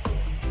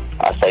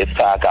 as I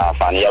start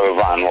off, and Yah We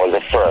Born was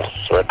the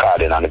first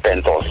recording on the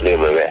Penthouse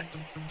label where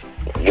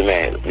give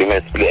me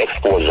the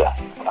exposure.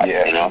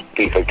 Yeah. You know,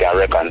 people can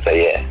reckon and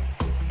say, yeah,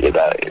 you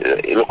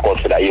look out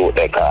for that youth,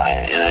 you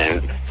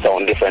know,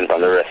 sound different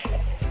from the rest.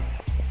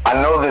 I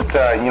know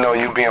that, you know,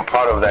 you being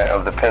part of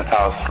the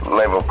Penthouse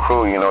label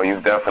crew, you know,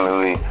 you've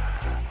definitely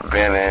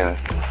been in,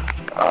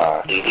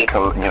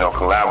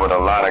 collab with a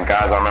lot of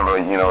guys. I remember,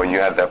 you know, you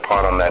had that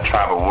part on that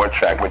Tribal War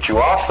track, but you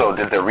also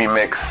did the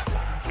remix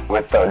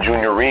with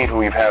Junior Reed, who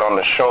we've had on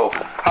the show.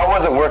 How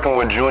was it working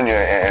with Junior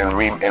and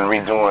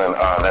redoing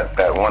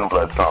that One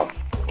Blood song?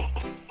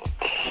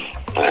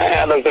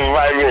 I look the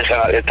vibration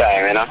at the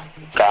time, you know.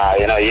 Cause,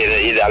 you know,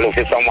 you look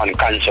for someone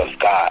conscious,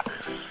 cause,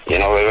 you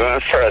know, when we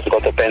first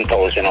got to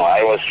Penthouse, you know,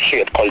 I was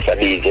straight culture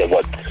DJ,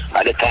 but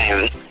at the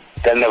time,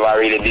 they never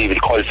really deal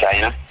with culture,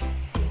 you know.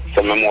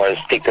 So I more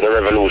stick to the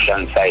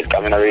revolution side,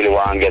 because I don't really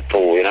want to get too,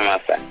 you know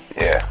what I'm saying?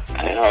 Yeah.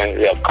 You know,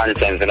 we have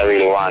conscience and I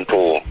really want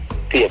to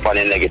tape on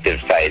the negative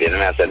side, you know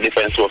what I'm saying?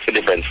 Different source for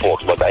different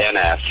folks, but I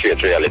know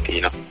straight reality,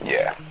 you know.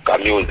 Yeah.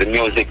 Because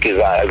music is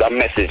a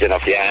message, you know,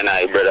 for you and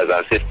I, brothers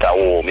and sisters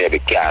who maybe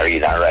can't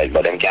read and write,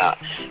 but them can't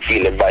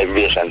feel the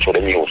vibration through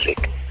the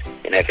music.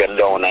 You know, if you're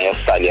down and you're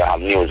sad, you have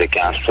music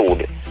and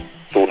soothe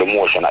the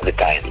motion at the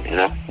time, you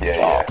know?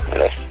 Yeah, so,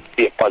 let's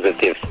be a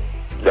positive,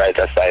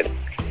 brighter side.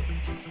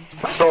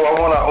 So I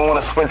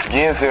wanna switch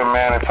gears here,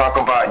 man, and talk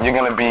about you're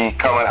gonna be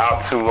coming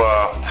out to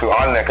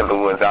our neck of the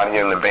woods out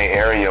here in the Bay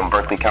Area in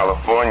Berkeley,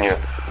 California,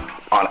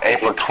 on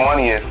April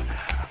 20th.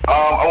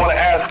 I want to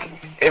ask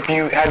if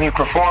you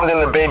performed in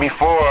the Bay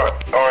before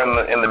or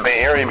in the Bay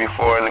Area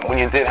before, and when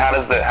you did, how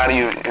do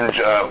you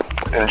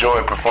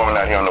enjoy performing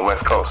out here on the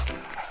West Coast?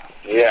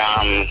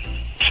 Yeah,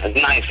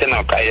 it's nice, you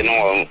know, 'cause you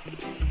know,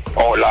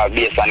 Outlaw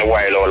based on the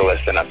wild all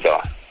West, and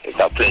so it's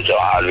a pleasure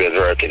always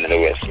working in the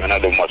West. I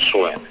don't do much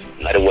showing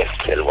in the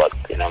West still, but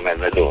you know,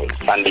 I do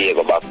San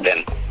Diego back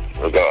then.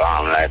 We go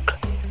I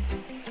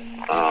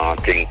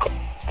think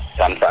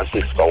San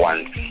Francisco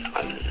once,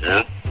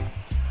 and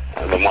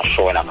I do much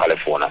show in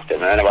California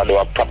still. I never do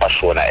a proper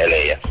show in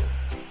LA yet,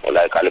 or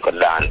like a little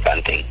dance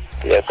and thing.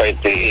 Yeah, so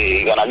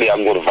it's gonna be a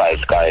good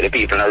vibe, because the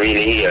people are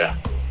really here.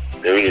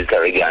 The real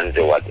Terry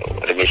Ganzie, what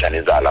the mission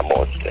is all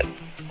about still.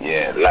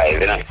 Yeah,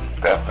 live, you know.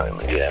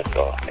 Definitely. Yeah,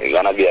 so it's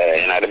gonna be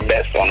the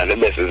best. One of the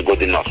best is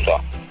good enough, so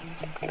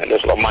I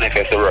just gonna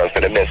manifest the work to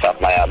the best of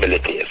my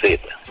ability, you see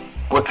it.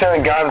 Well, Terry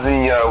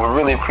Ganzie, we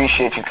really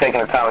appreciate you taking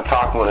the time to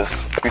talk with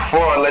us.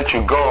 Before I let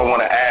you go, I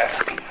want to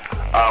ask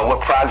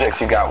what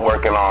projects you got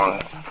working on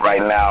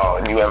right now.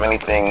 Do you have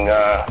anything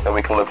that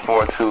we can look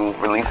forward to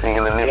releasing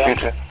in the near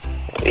future?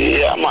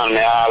 Yeah, man,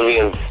 I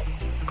always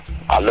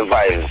have the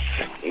vibes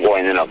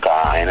going in a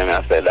car, you know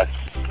what I say? That's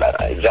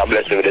God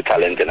bless you with the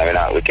talent, you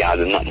know, we can't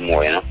do nothing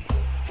more, you know.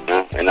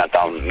 We're not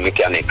a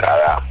mechanic or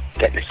a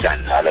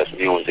technician, or just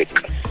music,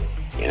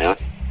 you know.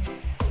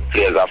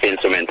 Players of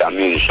instrument and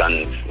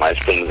musicians, my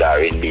strings are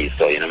in these,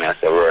 so, you know, I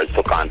say words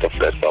to can't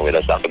flesh, so we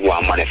just have to go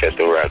and manifest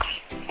the works.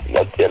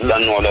 But you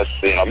don't know that,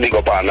 you know, big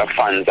up all my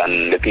fans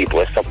and the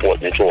people who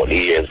support me through the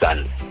years,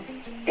 and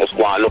just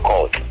go and look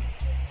out,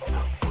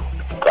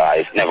 because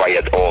it's never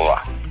yet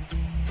over.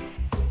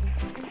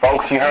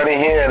 Folks, you heard it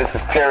here. This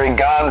is Terry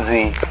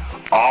Ganzie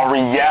on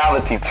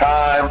Reality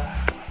Time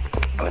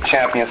on the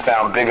Champion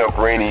Sound,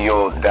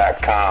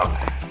 Bigupradio.com.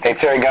 Hey,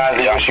 Terry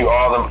Ganzie, I wish you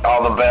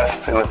all the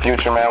best in the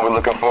future, man. We're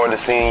looking forward to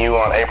seeing you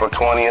on April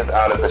 20th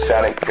out at the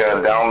Shattuck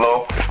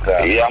Download.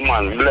 Yeah,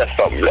 man, bless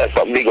up,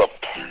 big up.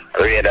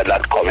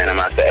 Radio.com, you know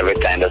what I say, every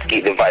time, just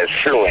keep the vibes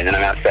flowing, you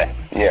know what I say.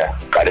 Yeah.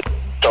 Because the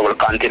trouble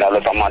continue,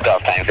 that's a matter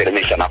of time for the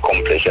mission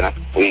accomplished, you know.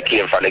 We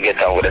came from the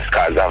ghetto with the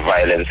scars of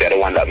violence, we're the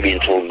ones that been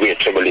through great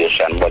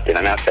tribulation, but you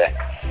know what I say,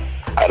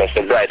 that's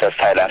the brighter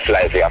side of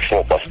life we are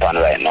focused on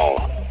right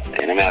now.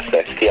 You know what I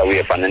say, stay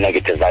away from the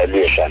negative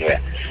vibration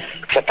where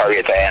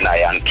separate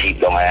I and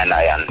keep down I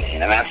and you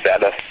know what I say,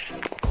 that's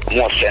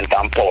more strength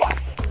and power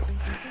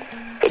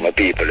to my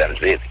people, them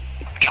see it.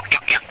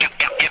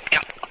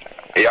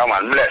 Yeah,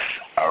 man, bless.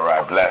 All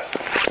right, bless.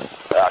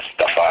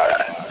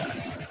 Rastafari.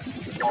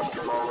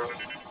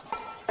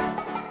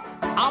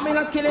 I'm in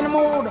a killing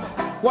mood.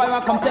 Why I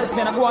come test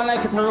me and I go on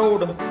like it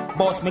road.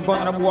 Boss me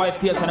gun and a boy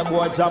face and a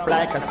boy drop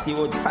like a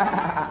steward. In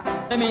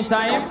the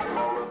meantime,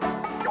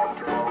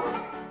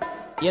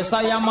 yes,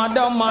 I am a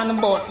dumb man,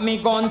 but me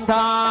gun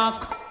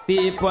talk.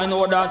 People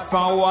know that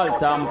from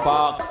Waltham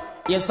Park.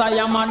 Yes, I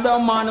am a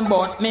dumb man,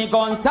 but me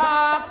gun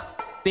talk.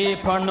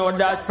 People know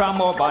that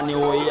from over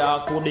New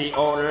York to the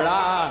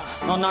Outlaw.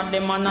 None of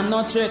them are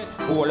no trick.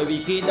 All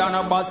wicked and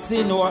a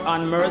bassino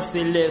and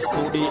merciless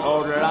to the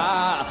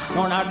Outlaw.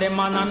 None of them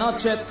are no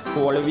trick.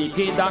 All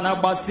wicked and a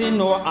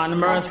bassino and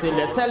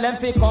merciless. Tell them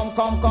fi come,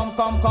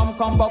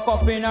 buck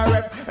up in a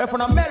rep. If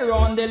I mail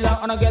round the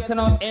lot and I get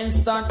enough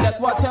instant, let's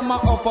watch them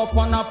up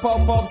and a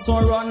pop up, so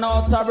run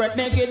out of breath.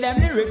 Make it them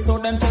lyrics to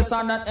them chest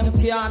and that them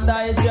can't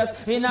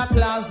digest. In a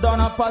class done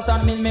a pass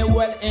and mean me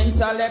well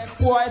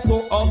intellect. Why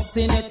too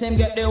obstinate? Him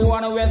get the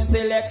one we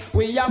select.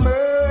 We a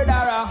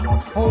murderer,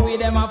 we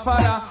them a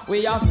father.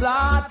 We a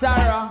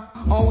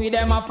slaughterer, we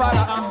them a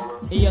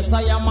father. Yes,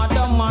 I am a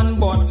dumb man,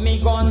 but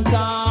me gun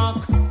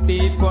talk.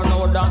 People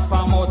know that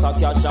from out of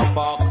cash and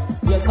back.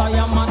 Yes, I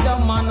am a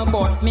dumb man,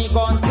 but me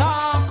gun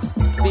talk.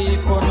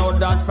 People know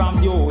that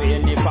from you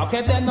in the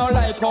pocket. They no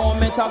like how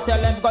me talk. Tell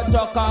them go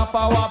chuck off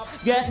a wap.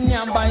 Get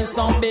near by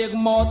some big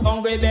mouth,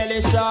 hungry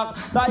belly shark.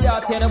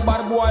 Tired tell the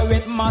bad boy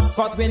with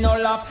mascot, we no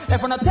laugh.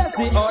 If I no test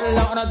the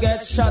all no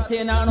get shot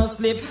in and no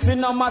sleep. We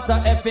no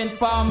matter if in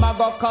farm I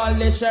go call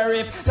the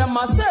sheriff. Them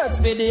a search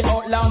for the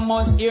outlaw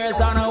months, years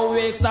and a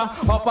weeks. Up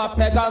a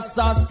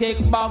Pegasus,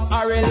 kick back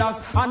and relax.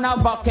 And a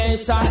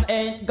vacation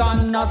ain't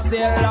gonna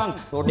stay long.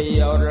 To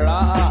the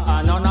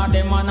outlaw, none of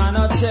them on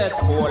no chat.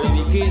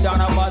 Holy wicked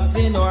and a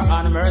bassino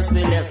and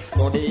merciless.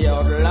 To the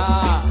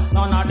outlaw,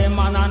 none of them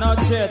on no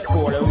chat.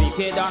 Holy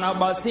wicked and a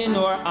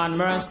bassino and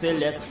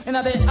merciless. In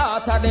the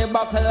heart of the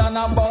battle and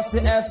a bust the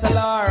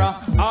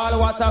SLR. All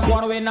what I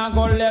want we not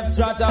go left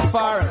judge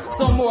afar.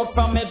 Some work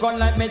from me gun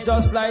like me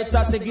just light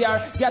a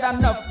cigar. Get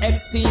enough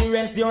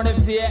experience during the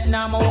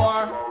Vietnam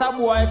War. That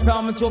boy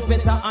from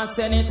Jupiter and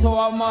send it to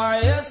a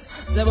Marius.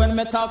 So when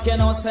me talk you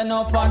know send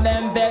up for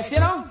them best, you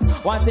know.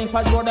 One thing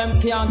for sure them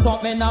can't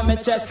talk me on my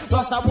chest.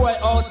 Plus a boy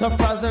out to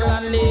frazzle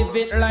and leave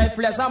it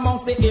lifeless.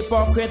 Amongst the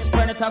hypocrites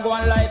friend it a go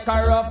on like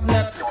a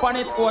roughneck. Pon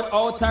it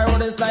out a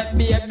road is like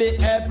baby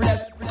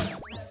helpless.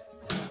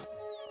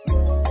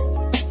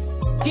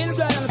 Kill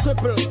girl and cripple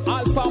people,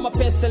 all form of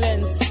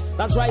pestilence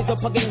that rise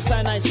up against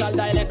and I shall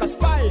die like a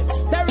spy.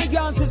 Terry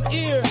Ganzie is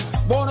here,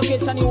 born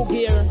occasion new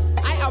gear.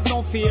 I have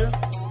no fear.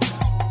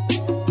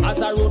 As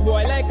a road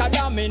boy like a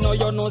domino,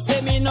 you know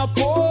say me no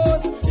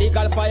pose.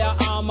 Legal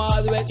firearm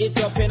always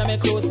it up in my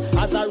clothes.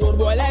 As a road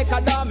boy like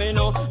a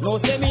domino, no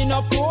say me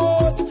no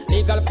pose.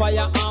 Legal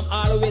firearm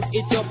always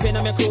it up in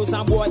my clothes.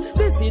 And boy,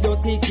 this is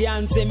dirty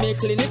can't say me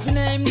clean its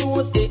name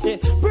knows.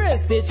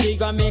 Press the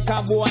trigger, make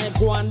a boy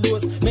go and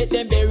dose. Make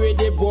them bury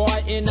the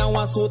boy in a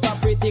one suit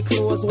of pretty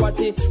clothes. Watch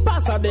it,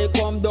 pastor they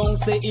come down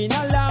say in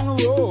a long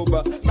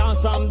robe.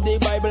 Sounds from the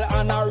Bible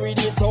and I read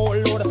it all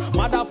loud.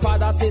 Mother,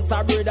 father,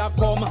 sister, brother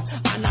come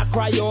and I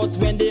cry out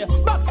when the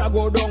box a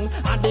go down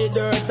and the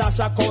dirt dash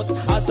a cut.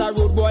 As a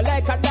road boy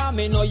like a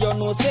domino, you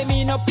know say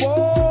me no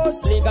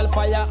post. Legal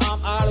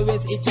firearm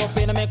always itch up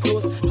in my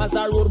clothes. As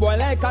a road boy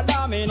like a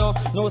domino,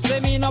 no say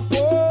me no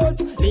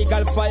post.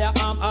 Legal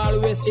firearm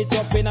always itch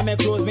up in my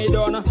clothes. Me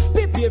done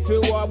prepare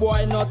for war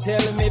boy, not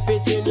tell me fi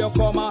chill you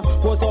come a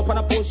post up and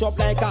a push up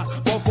like a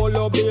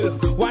Buffalo Bill.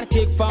 One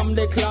kick from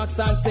the clocks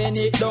and send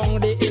it down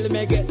the hill.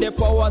 Me get the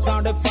powers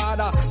on the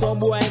father, some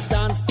boy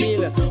stand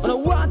still. On the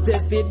one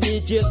test the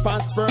DJ's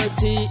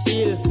prosperity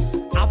hill.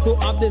 Have to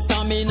have the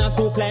stamina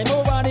to climb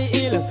over the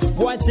hill.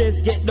 Boy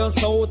just get down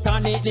south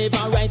and it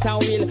never right and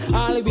will.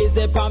 Always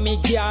the for me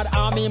guard,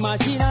 army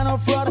machine and a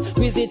fraud.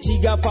 Visit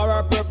Chiga for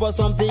a purpose,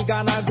 something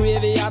on a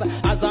graveyard.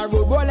 As a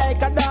road boy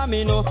like a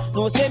domino,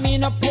 no say me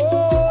no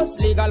post.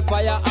 Legal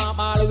firearm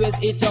always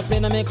itch up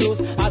in my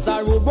clothes. As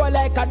a road boy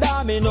like a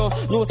domino,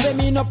 no say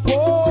me no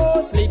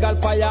post. Legal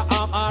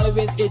firearm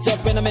always itch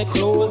up in my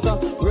clothes.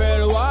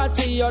 Real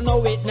watch you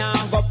know it now,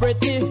 go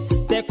pretty.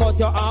 Take out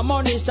your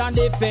ammunition and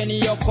defend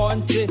your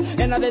country.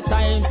 And at the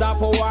times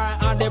of war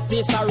and the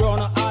place are run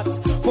hot.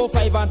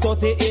 45 and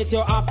 38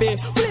 you happy.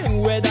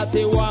 Fling where that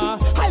you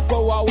want. High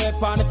power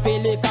weapon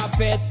feel like a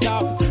fed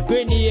top.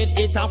 Grenade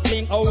it and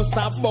fling house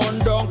up burn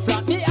down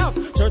flat me up.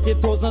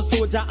 30,000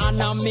 soldiers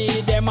and I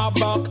made them a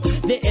buck.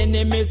 The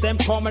enemies them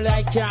come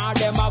like car.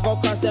 Them a go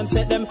crush them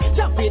set them.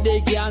 Chappy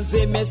the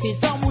Ganzie message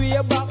from way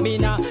back me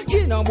now.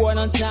 Give no boy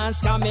no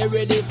chance come me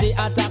ready to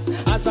attack.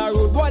 As a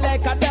road boy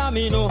like a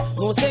domino.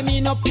 No say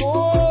me no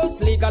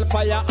post. Legal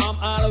firearm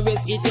always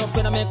itch up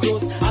in my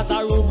clothes. As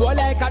a road boy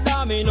like a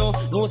domino.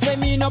 No say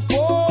me no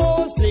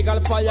post. Legal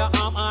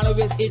firearm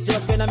always itch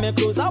up in my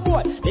clothes. A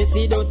boy, they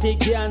see dirty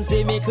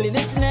Ganzie me clean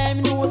his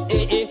name knows.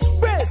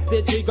 Press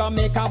the trigger,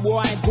 make a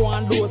boy go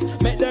and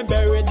lose. Make them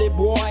bury the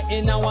boy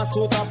in our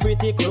suit of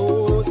pretty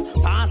clothes.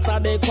 Pastor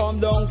they come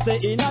down say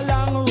in a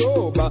long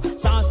robe.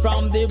 Sounds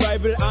from the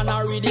Bible and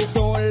I read it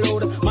all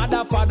loud.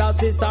 Mother, father,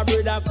 sister,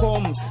 brother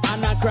come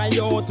and I cry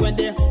out when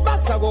the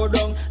box a go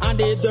down and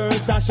the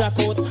dirt dash a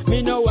cut.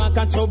 Me no one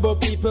can trouble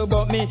people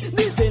but me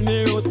this in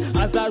me root.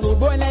 As the road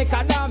boy like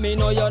a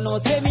domino, you know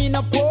say me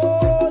no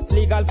post.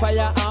 Legal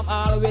firearm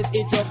always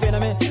itch up in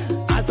me.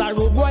 As a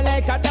road boy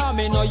like a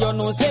domino, you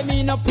know say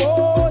me no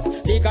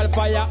post. Legal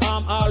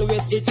firearm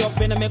always itch up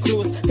in me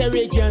clothes.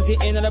 Terry Ganzie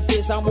in the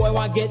place and boy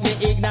want get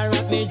me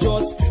ignorant me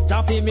just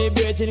chopping me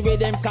breathing with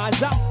them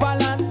cause up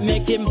and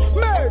make him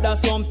murder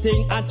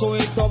something and throw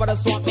it over the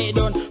swamp me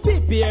done.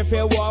 Prepare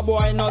for war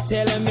boy, not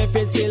telling me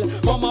fi chill.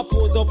 Come a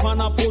pose up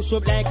and a push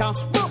up like a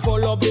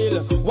Buffalo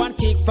Bill. One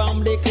kick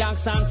from the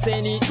clocks and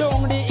send it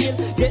down the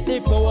hill. Get the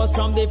powers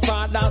from the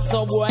father,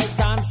 so boy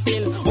stand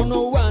still. Oh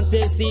no one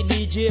test the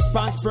DJ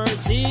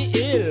prosperity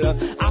hill.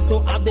 Have to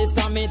have the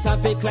stamina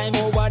to climb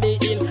over the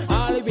hill.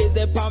 Always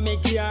the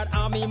panic yard,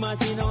 army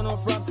machine on the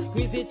front.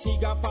 Visit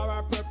Chiga for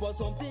a purpose,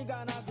 something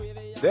gonna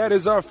graveyard. That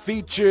is our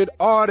featured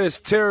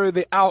artist, Terry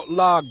the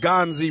Outlaw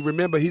Ganzie.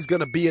 Remember, he's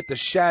going to be at the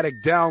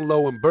Shattuck Down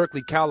Low in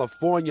Berkeley,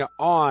 California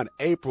on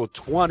April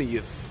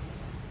 20th.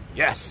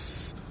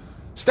 Yes.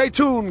 Stay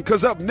tuned,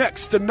 because up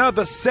next,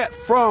 another set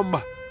from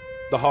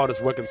the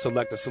hardest working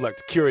selector,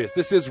 Selector Kurious.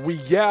 This is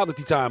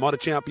Reality Time on the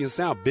Champion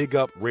Sound,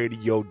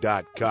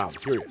 bigupradio.com.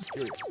 Kurious.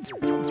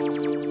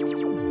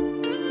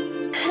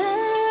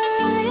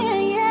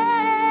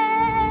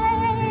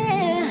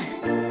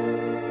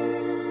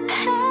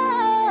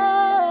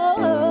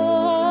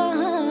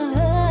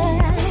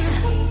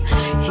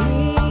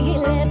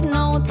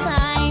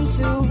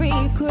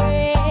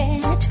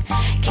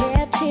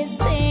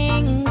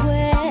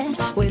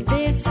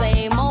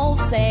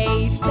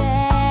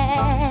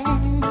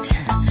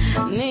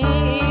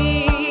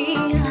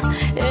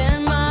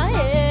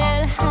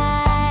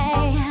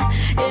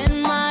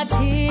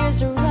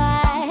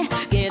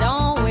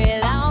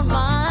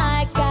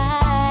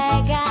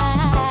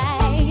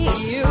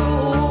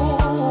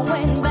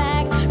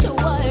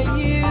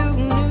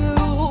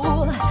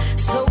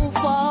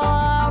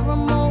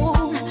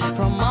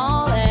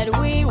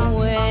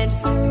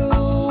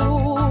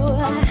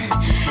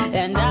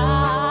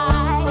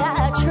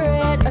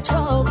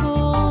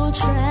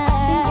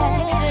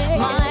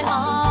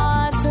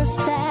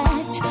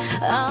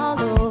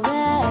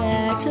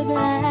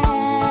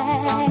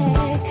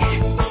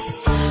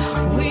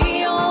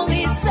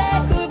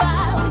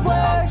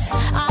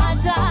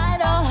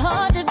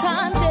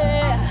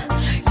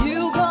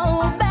 You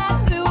go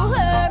back to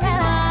her and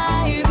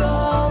I go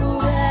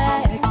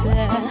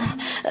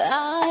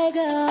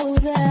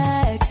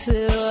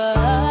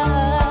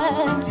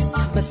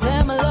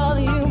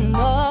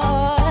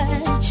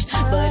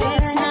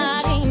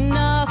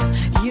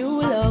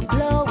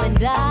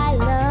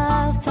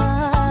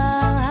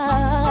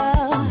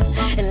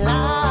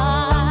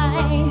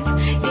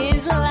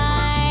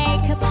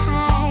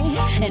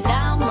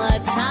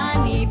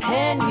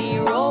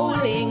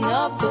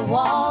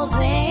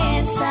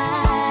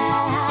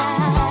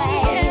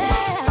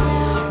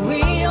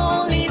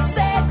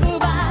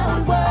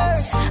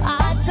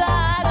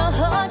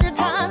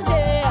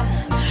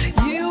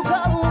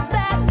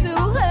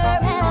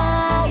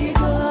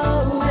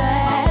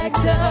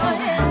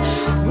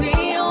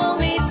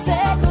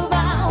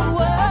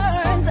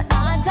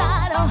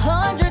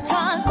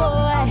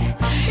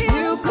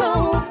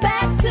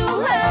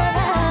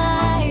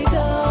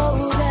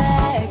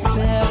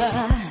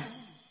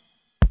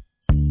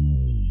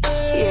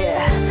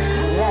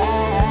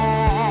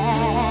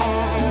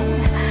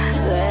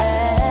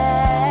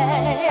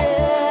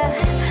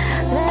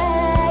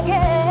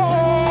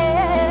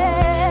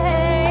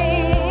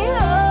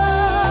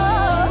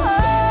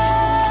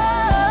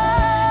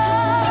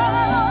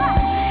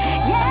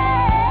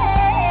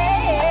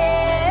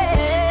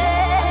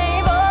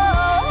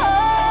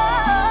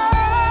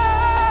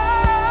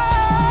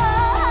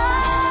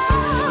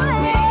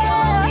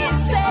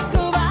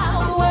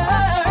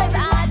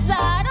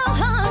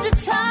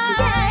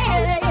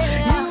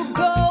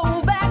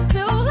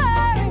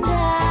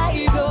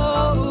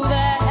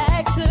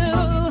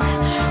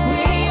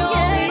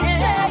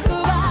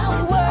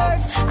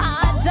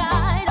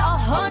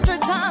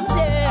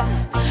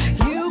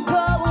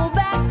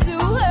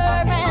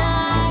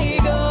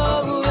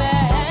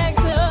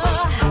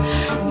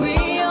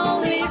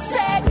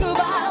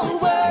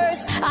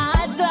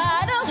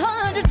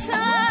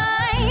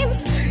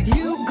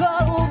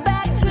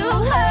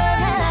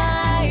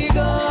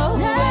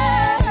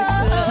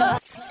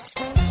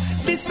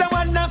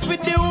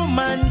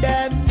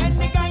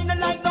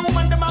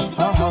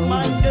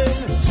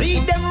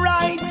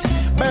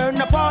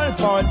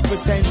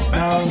pretense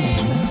now.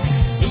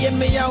 Hear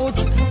me out,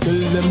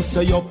 tell them so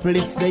you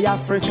uplift the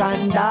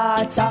African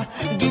daughter.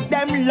 Give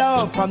them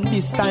love from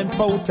this time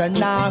forth and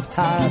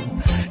after.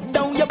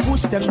 Don't you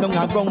push them down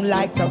a ground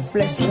like the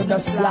flesh to the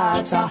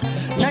slaughter.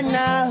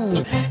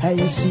 No,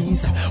 hey,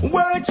 she's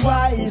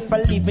worthwhile for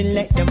living,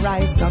 let them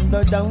rise from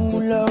the down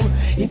low.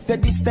 If you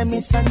diss them,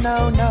 it's a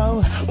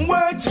no.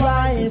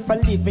 Worthwhile for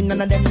living,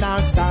 none of them now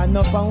stand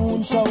up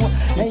on show.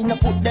 Ain't no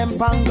put them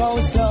pan go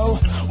slow.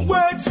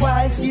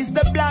 Worthwhile, she's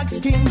the black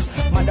skin,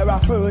 mother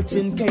of hurt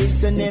in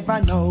case you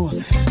never know.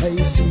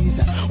 Hey, she's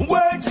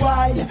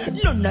worthwhile,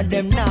 none of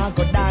them now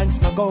go dance,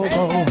 no go.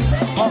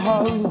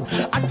 Oh,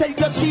 I tell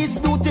you, she's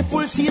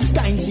beautiful, she's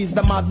kind, she's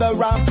the mother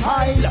of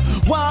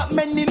child. Walk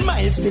many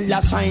miles, still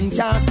a shine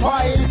can't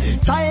spoil.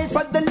 Tired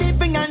for the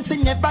living and she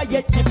never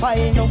yet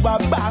define. No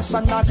bash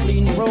and a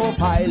clean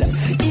profile.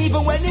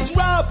 Even when it's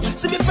rough,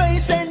 she be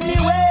patiently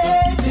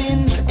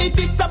waiting. If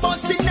it's about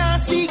she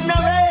not seek no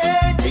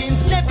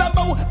ratings. Never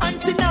bow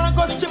and she not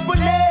go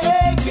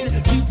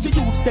triple-legged. Teach the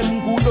youths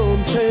them good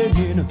home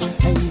training.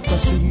 Hey,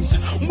 cause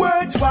she's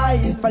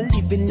worthwhile for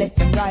living, let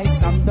them rise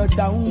from the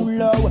down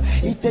low.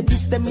 If you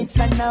diss them, it's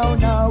a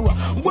no.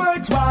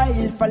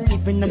 Worthwhile for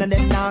living, none of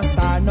them now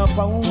stand up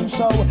on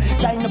show.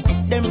 Trying to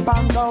put them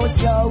pan go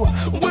slow.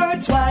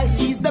 Worthwhile,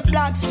 she's the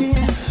black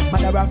skin,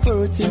 mother of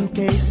hurt in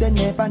case you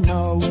never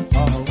know.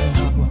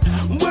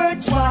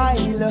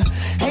 Worthwhile,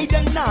 hey,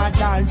 them not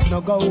dance,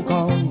 no go.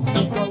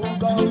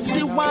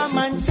 She want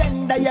man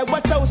gender, yeah,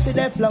 what how she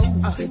they flow.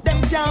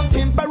 Them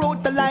jumping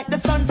barotta like the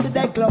sun, see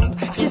they glow.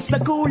 She's so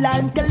cool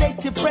and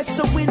collective,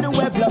 pressure with the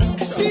web blow.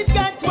 She's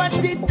got what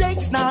it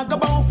takes, now go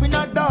off in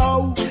her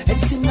dough. And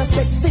she no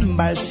sex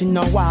symbol, she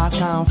no walk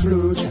and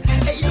flute.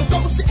 Hey, look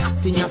how she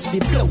acting as she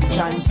blows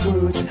and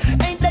squirt.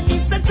 Ain't that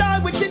needs the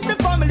joy within the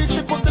family,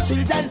 she put the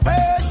children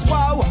first.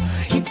 Wow,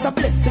 it's a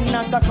blessing,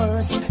 not a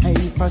curse. Hey,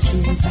 for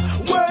she's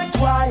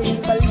worthwhile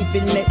for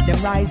living, let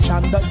them rise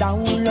from the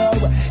down low.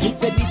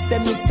 If you diss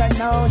them, it's a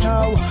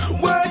no.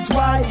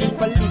 Worthwhile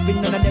for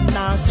living, none of them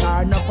now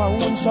start no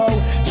phone show.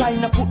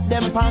 Trying to put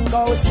them pan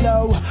go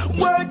slow.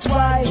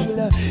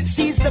 Worthwhile,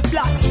 she's the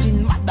black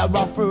skin mother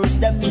of earth,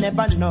 them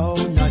never know.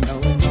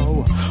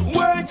 No.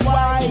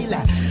 Worthwhile,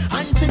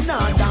 and to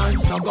not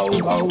dance, no go.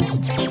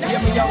 Hear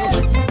me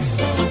out.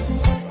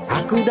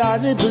 I could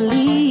hardly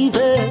believe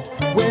it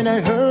when I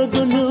heard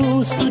the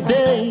news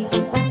today.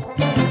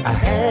 I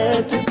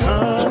had to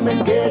come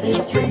and get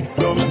it straight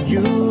from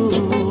you.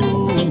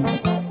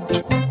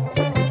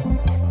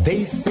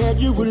 They said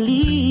you were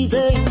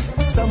leaving,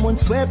 someone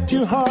swept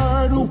your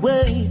heart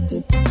away.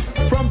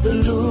 From the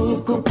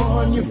look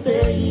upon your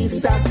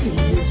face, I see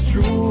it's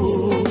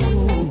true.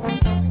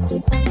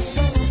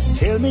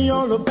 Tell me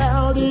all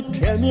about it,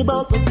 tell me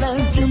about the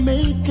plans you're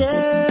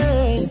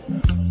making.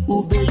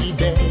 Ooh,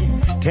 baby,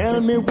 tell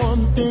me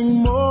one thing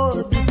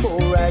more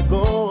before I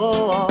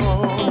go.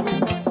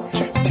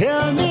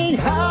 Tell me,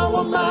 how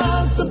am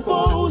I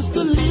supposed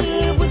to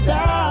live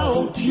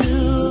without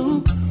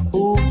you?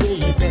 Oh,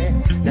 baby,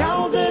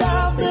 now that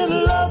I've been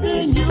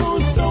loving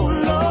you so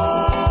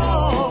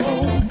long.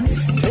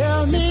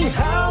 Tell me,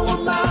 how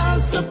am I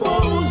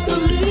supposed to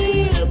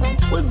live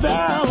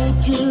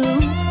without you?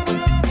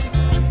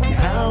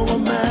 How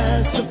am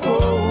I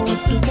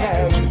supposed to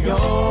carry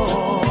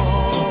on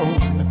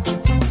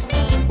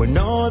when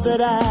all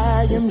that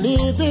I am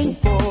living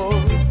for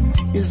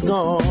is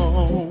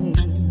gone?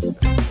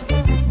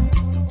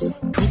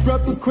 Too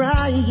proper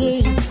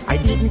crying, I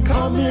didn't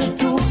come here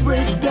to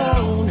break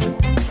down.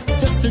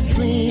 Just a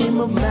dream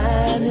of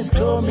mine is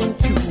coming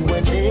to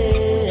an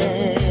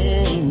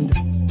end.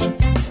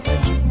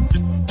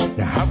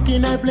 Now how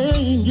can I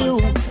blame you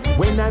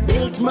when I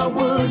built my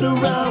world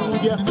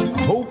around you,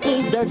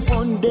 hoping that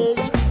one day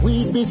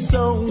we'd be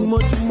so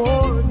much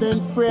more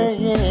than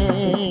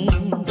friends?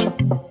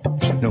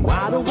 Now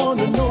I don't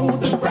wanna know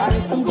the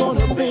price I'm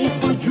gonna pay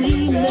for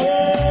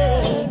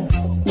dreaming.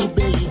 Oh,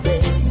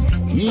 baby,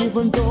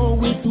 even though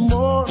it's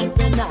more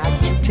than I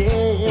can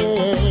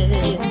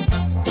take.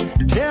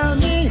 Tell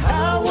me,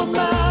 how am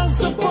I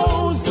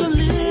supposed to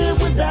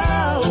live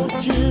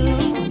without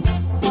you?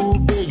 Oh,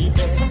 baby,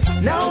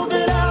 now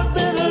that I've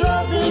been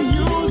loving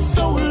you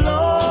so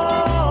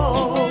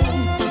long.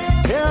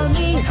 Tell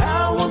me,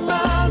 how am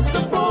I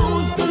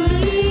supposed to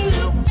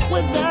live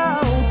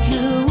without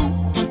you?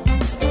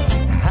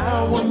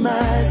 How am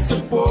I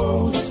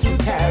supposed to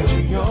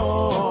carry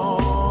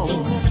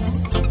on?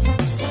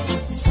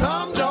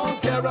 Some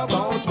don't care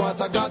about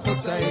what I got to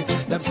say.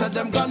 They've said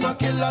them gonna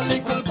kill a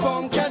little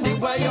punk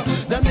anyway.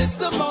 Them is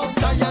the most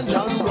high and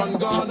done run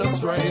gone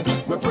astray.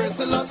 We pray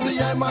Selassie,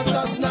 I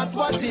matters not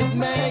what it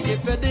may.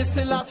 If it is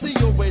Selassie,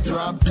 you will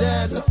drop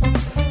dead.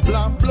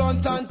 Black,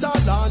 blunt and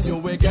talent, you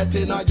will get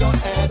in on your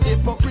head.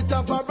 Hypocrite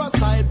and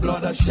parasite,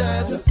 blood a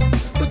shed.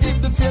 So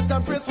give the faith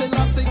and pray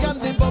Selassie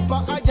and live up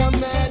I am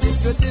mad.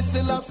 If it is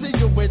Selassie,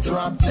 you will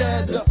drop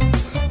dead.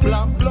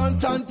 Black,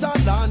 blunt and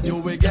talent, you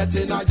will get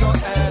in on your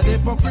head.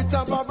 Hypocrite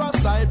and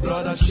parasite,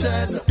 blood a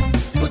shed.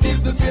 So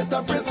give the faith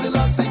of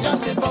Priscilla, see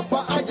and live up a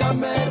higher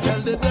man. Tell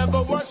the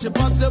devil worship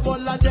us, the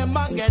whole of them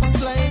a get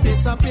slain.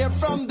 Disappear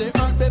from the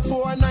earth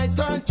before night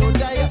turn to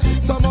day.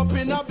 Some up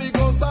in a big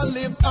house and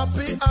live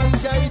happy and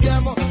gay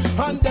them.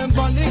 And them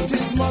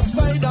vanities must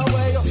fade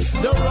away.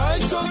 The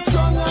righteous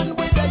strong and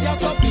with the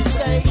yes of the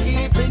stay.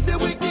 Keeping the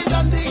wicked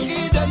and the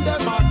heathen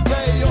them at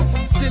bay.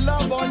 Still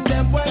upon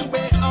them when we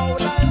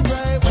out and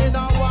pray. We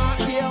now want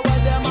hear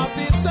what them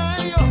happy say.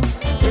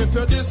 If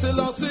you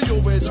distil see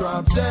you will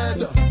drop dead.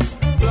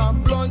 Black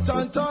blunt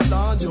and turn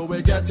on you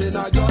will get in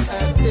on your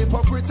head.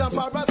 Hypocrite and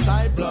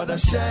parasite blood a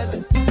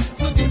shed.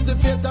 So give the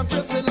faith and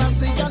Priscilla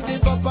and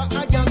live up a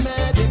higher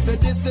man. If you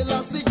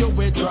distil see you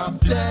will drop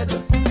dead.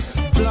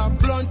 Black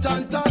blunt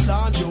and turn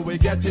on you will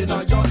get in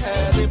on your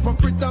head.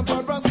 Hypocrite and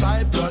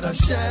parasite blood a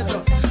shed.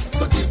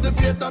 So give the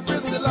faith and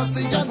Priscilla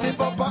and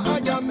live up a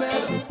higher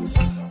man.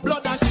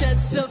 Blood a shed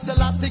still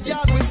Selassie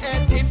God with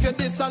head. If you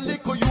dis a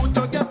little you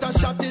to get a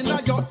shot in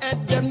on your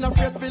head. Them not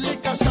afraid for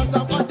lick a shot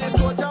up on this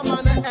soldier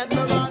man head. Me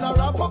rather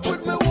wrap up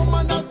with me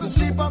woman not to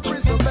sleep and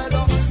prison bed.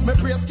 Me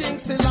praise King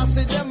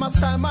Selassie them a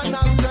style man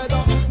and spread.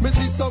 Me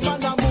see some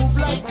man a move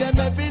like them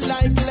heavy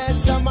like lead.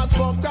 Some a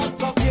smoke crack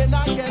cocaine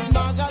and get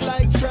maga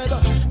like shred.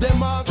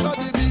 Them a cut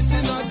the beast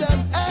in a them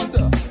head.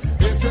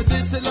 If you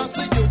dis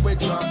Selassie you will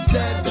drop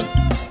dead.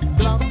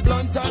 Black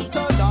blunt and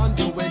turn on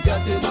you will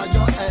get in on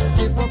your head.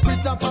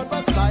 Hypocrite and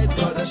parasite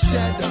blood a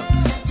shed.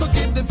 So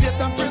keep the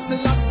faith and praise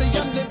Selassie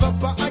and live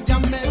up a higher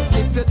man.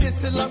 If you dis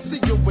Selassie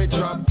you will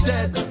drop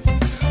dead.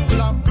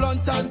 Black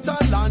blunt and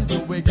turn on you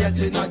will get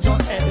in on your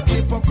head.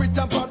 Hypocrite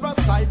and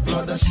parasite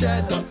blood a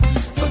shed.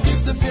 So keep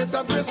the faith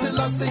and praise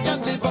Selassie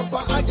and live up a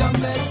higher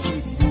man.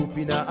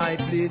 In a high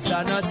place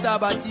and a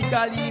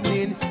sabbatical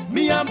evening.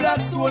 Me and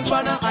black soul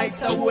pan a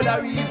heights a whole a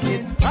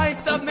reasoning.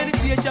 Heights of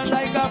meditation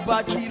like a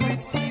pot filled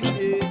with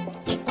seasoning.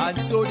 And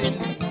suddenly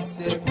he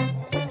said,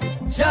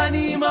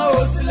 Johnny my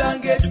hustle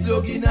and get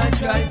slugging and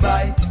drive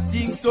by.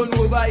 Things turn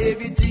over,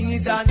 everything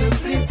is on the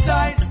flip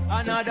side.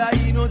 Another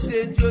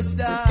innocent just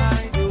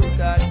died. Don't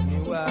ask me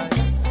why.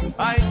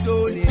 I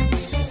told him,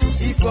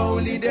 if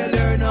only they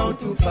learn how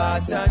to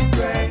fast and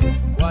pray.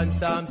 One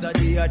Psalms a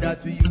day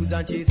that we use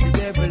and chase the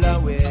devil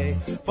away.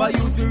 For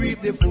you to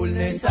reap the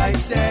fullness, I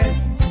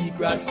said, seek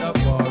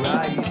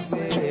Rastafari's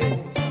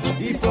way.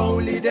 If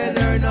only they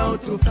learn how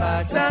to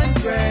fast and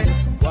pray.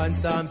 One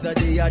Psalms a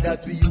day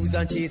that we use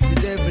and chase the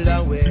devil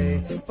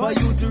away. For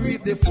you to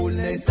reap the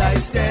fullness, I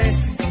said,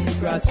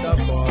 seek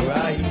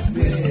Rastafari's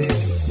way.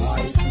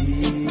 My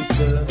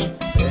people,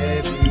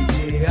 every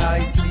day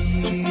I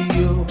see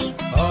you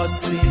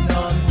hustling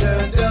on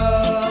the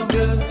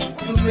double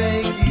to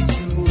make it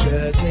through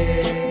the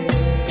day.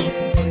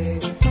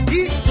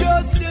 It's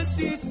just the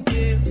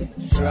system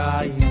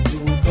trying to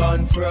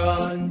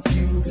confront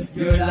you.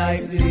 Your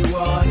life they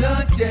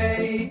wanna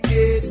take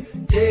it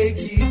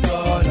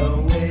all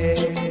away.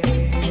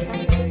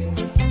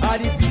 A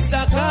the piece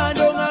of can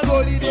down a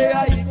gully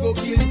there, he go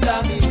kill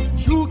Sammy.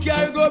 True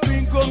carry go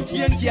bring come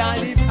chain,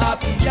 can't live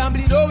happy.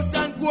 Gambling house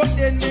and coke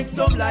then make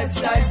some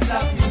lifestyle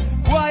slappy.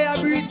 Boy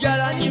a breed gal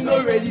and him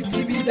no ready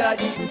to be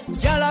daddy.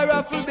 Gal a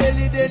ruffle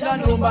belly dead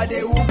and nobody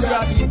who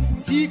grab him.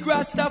 Seek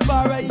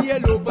Rastafari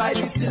yellow by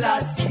the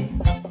Selassie.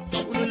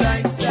 Who no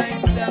like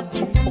slap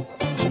me.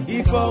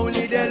 If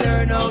only they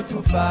learn how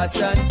to fast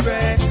and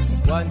pray.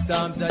 One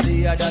Psalms a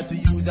day that we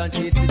use and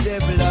chase the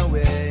devil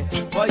away.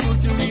 For you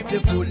to reap the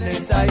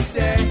fullness, I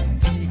say,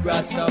 seek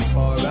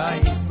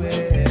Rastafari's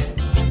way.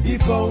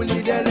 If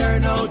only they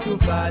learn how to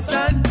fast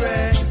and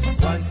pray.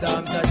 One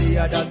Psalms a day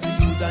that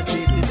we use and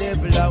chase the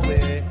devil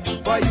away.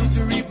 For you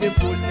to reap the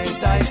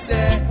fullness, I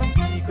say,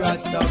 seek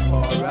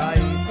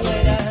Rastafari's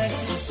way.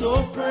 I'm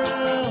so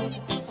proud,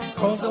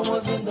 cause I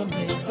was in the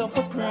midst of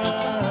a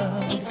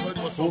crowd.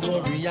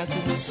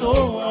 Overreacting is so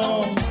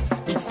wrong.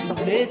 It's too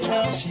late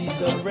now,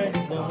 she's already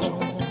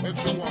gone.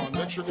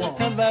 Let you go.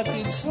 I'm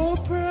acting so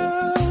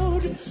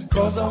proud,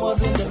 cause I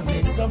was in the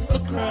midst of the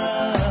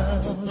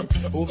crowd.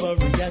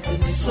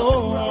 Overreacting is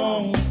so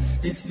wrong.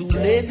 It's too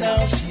late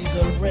now, she's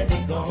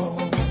already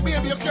gone.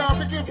 Baby, you can't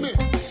forgive me.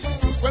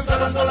 When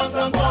galang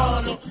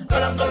gone.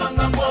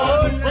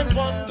 When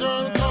one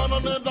girl gone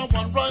and another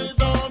one right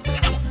down.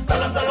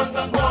 Galang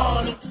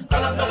gone.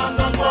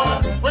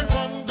 When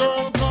one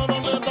girl gone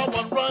and another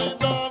one right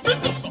down.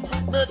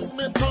 Make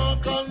me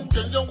talk and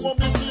tell you what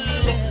me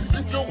feel.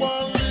 If you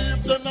want to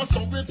leave, then I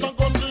saw it and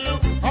go seal.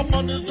 A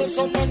man is just a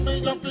man, me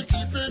have to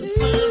keep it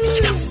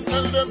real.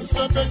 Tell them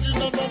say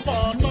begging on the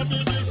part of the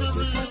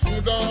delivery.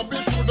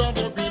 Shoulda,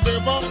 but we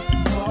never.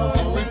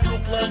 It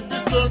look like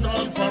this girl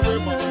gone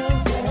forever.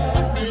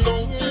 We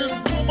love this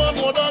woman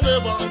more than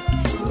ever.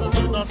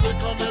 In a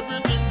second,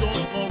 everything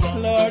just go wrong.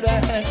 Lord, I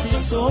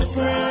acted so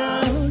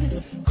proud,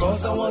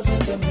 cause I was in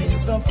the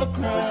midst of a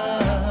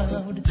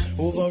crowd.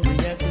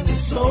 Overreacting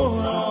is so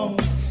wrong.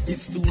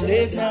 It's too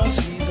late now,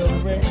 she's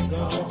already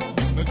gone.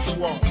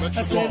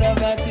 I said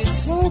I've acted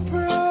so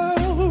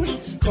proud,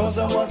 cause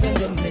I was in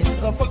the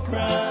midst of a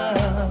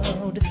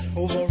crowd.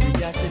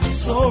 Overreacting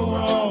is so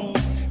wrong.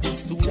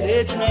 It's too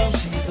late now,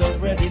 she's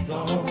already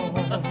gone.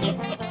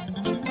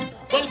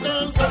 Well,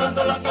 girls,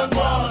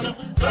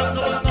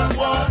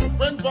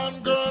 When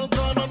one girl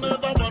gone,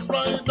 another one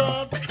ride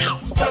on.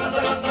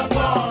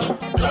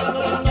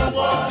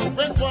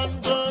 When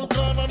one girl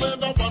gone,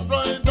 another one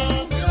ride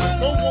on.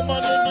 No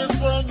woman in this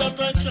world that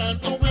I can't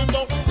do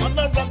without. And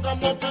I rock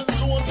 'em up in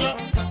soldier.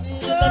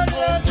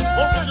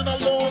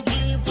 Original OG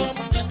from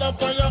in the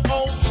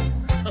firehouse.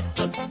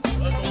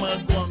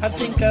 I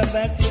think I'm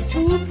acting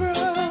too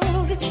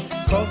proud,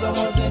 cause I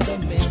was in the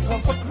midst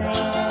of a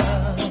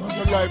crowd.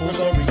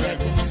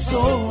 Overreacting is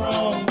so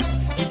wrong.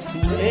 It's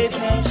too late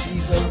now,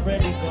 she's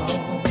already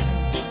gone.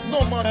 No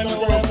man, I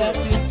know I'm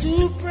acting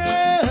too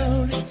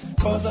proud,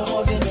 cause I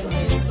was in the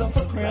midst of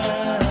a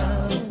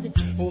crowd.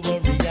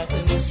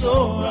 Overreacting is so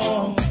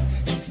wrong.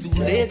 It's too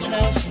late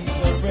now, she's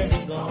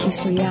already gone.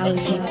 It's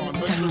reality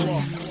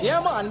time.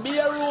 Yeah man, be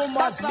a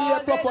rumors, be a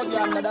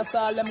propaganda, that's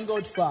all them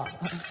good for.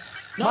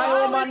 My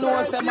woman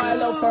knows that my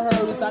love for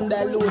her is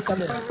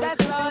undiluted.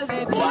 That's all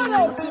they do. One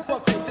out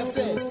hypocrite, they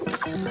say.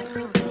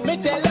 Me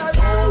tell her,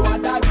 oh, what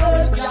a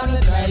girl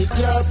can take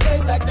your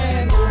place. I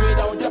can't do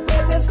without your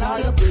presence, now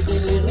your pretty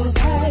little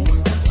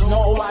face. No,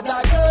 what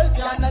a girl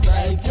can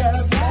take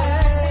your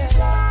place.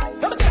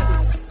 Come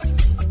on,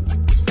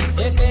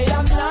 they say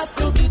I'm not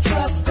to be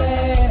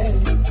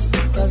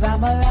trusted, cause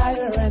I'm a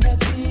liar and a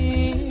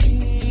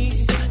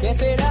cheat. They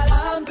say that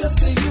I'm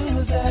just a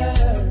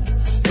user,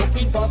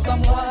 looking for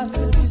someone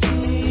to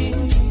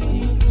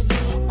deceive.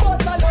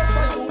 But my love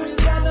for you is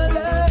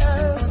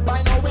endless.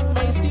 By now it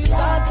may seem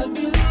hard to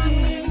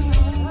believe,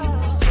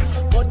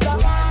 but I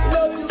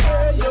love you,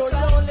 girl. You're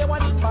the only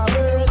one in my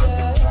world.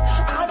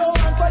 I don't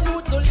want for you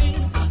to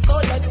leave, so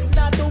let's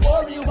not to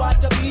worry what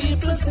the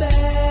people say.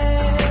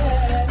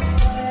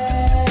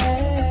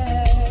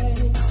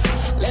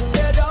 Let's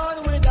get on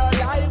with our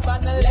life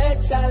and let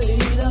you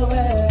lead the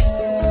way.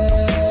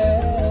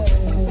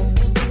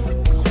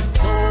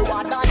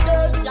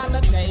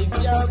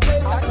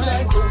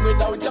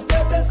 Without your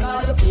presence,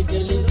 now your pretty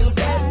little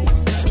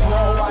face. No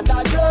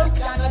other girl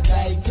can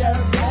take your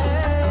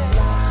place.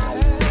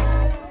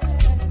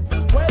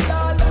 Well,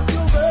 all of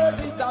you words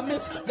is a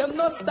miss. Them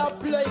not stop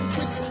playing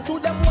tricks. To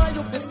them why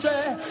you be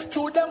stray.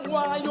 To them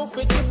why you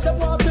fit. Them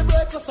want to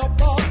break us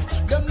apart.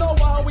 Them know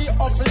why we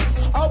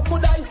uplift. How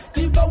could I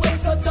give away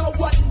such a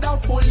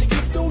wonderful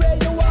gift? The way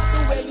you walk,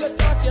 the way you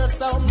talk, you're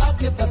so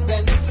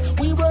magnificent.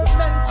 We were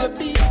meant to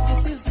be.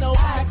 This is no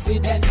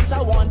accident.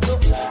 I want to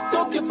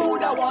cook your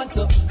food. I want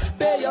to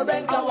pay your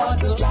rent. I want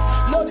to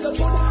love you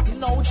good.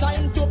 No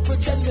time to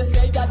pretend. You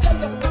say you're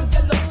jealous, them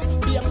jealous.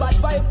 Be a bad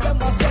vibe,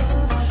 them a send.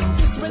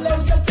 This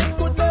relationship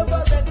could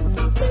never end.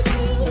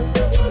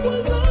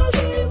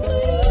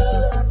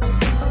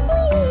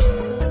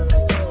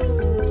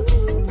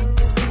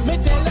 Me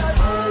tell her,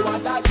 oh,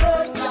 what a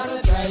girl can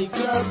take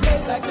your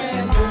place. I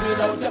can't do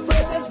without your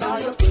presence. Now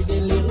you feel the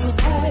little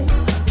face.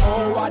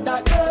 Oh, what a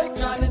girl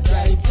can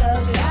take your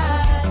place.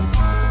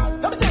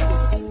 Let me take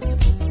this.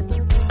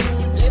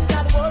 Let's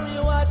not worry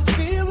what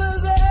people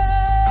say.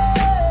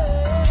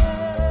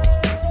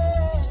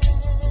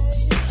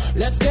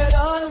 Let's get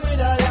on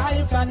with our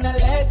life and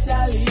let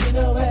you lead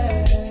the way.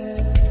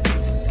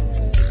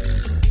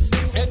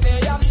 They say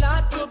I'm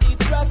not to be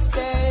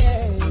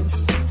trusted,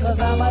 cause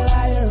I'm a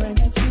liar and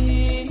a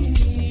cheat.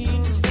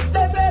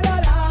 They say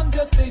that I'm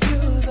just a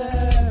user,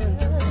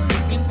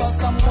 looking for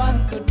someone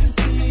to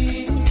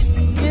deceive.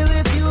 You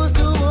refuse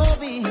to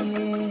obey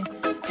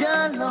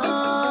your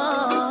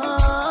law,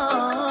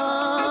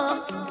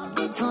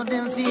 so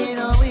them fade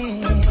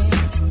away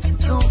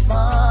so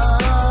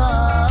fast.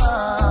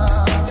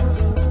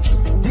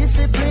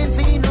 Discipline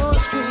feel no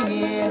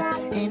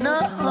stray in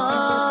our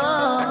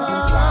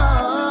heart,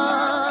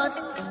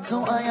 so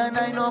I and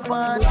I no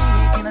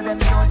partake in them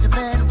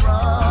judgment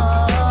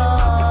wrong.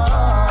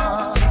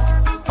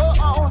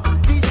 Oh,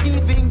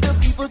 deceiving the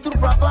people through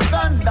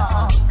propaganda.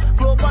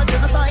 Global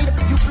genocide,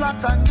 you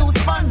plot and you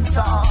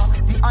sponsor.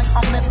 The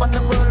IMF and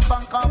the World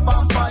Bank are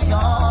on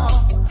fire.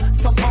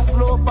 Somehow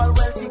global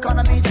wealth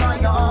economy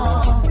giant.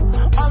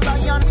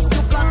 Alliance,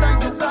 you plot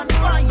and you can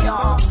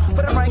fire.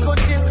 For the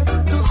microchip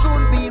to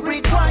soon be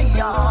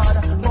required.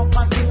 For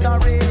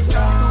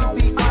consideration to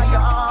be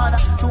hired.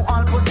 To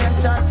all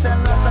potential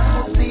sellers that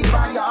could be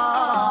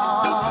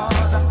fired.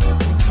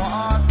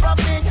 For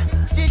profit,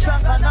 the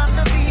dragon and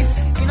the beast.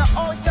 In an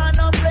ocean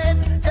of blame,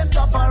 them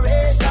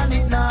operation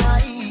is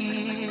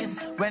nice.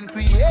 When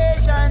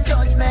creation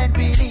judgment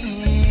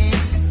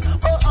release,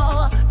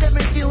 oh, them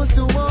refuse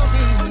to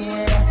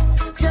obey.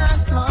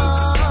 Just burn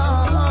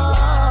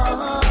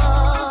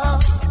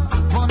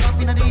up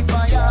in the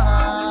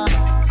fire,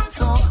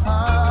 so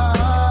hard.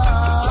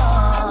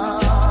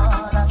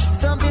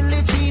 Something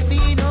live deep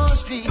in no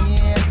street,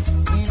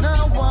 in a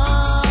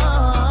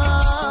walk.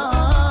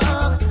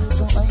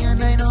 So I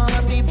and I know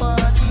how people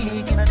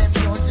taking them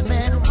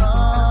judgment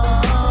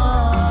wrong.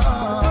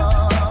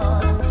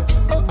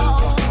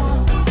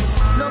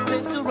 No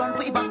place to run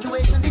for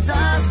evacuation. This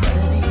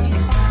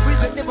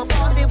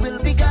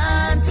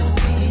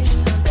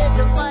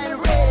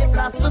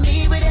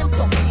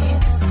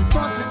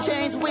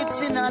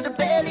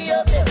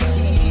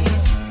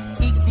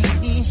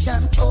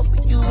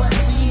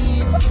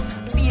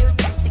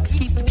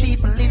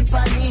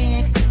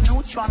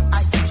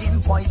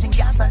oxygen, poison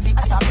gas and the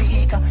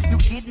atomic. You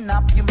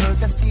kidnap, you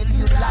murder, still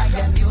you lie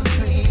and you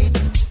treat.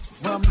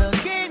 From the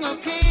King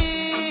of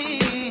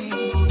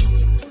Kings,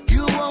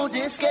 you won't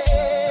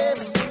escape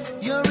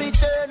your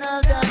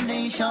eternal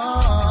damnation.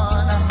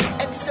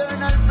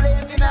 External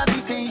flames in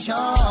habitation.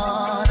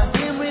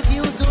 Him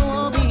refuse to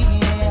obey.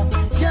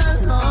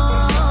 Just Lord,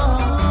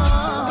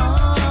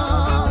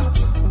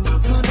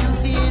 so you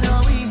feel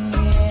away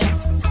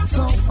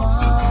so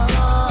far.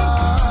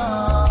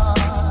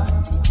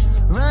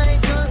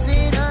 Righteous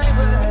in thy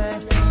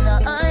word, in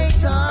thy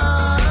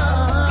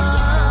tongue.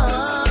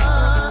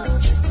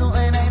 So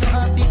when I'm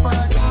happy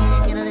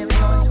partaking of them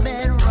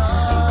judgment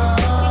wrong.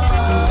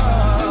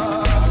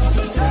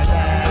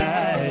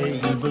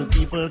 Evil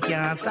people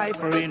can't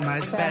cipher in my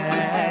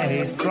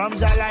space. From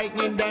the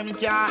lightning, them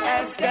can't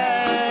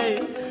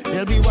escape.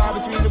 There'll be war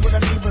between the good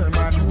and evil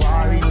man.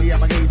 War in the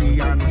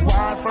Armageddon.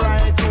 War for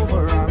right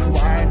over and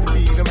war to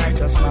be the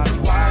righteous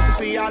man. War to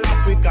free all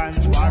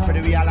Africans. War for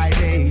the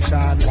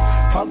realization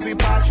of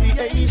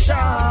repatriation.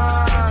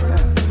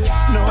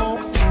 No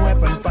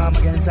weapon formed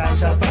against I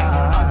shall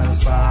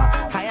prosper.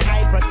 I and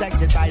I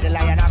protected by the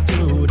Lion of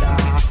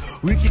Judah.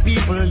 Wicked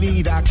people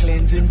need a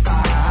cleansing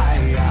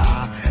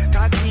fire.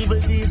 Cause evil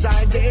deeds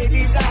are their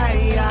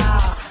desire.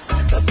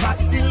 The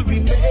fact still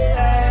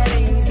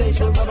remains. They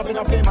shall run up in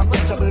a flame,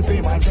 unquenchable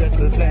flame, and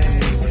dreadful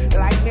flames.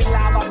 Lightning,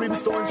 lava,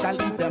 brimstone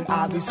shall eat them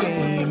all the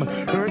same.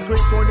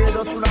 Earthquake,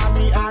 tornado,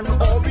 tsunami, and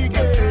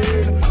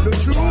hurricane. The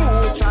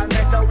truth shall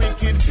make the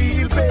wicked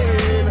feel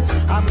pain.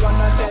 I'm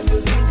gonna tell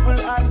you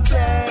simple and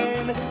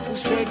plain.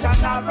 Straight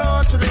and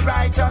narrow to the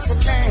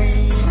righteous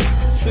lane.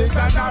 Straight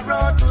and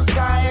narrow to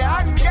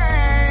Zion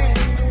gain.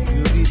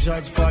 You'll be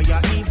judged for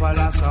your evil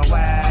as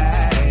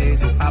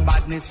ways. If a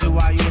badness you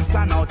are, you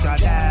plan out your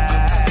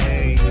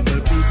day.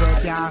 Evil people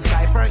can't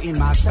cipher in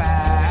my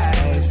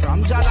space.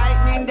 From the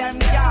lightning, them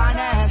can't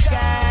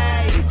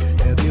escape.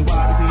 There'll be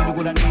war between the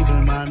good and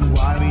evil man.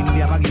 War in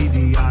the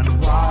Armageddon.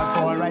 War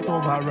for right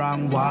over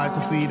wrong. War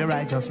to free the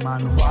righteous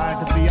man. War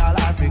to free all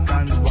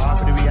Africans. War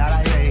for the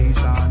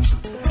realization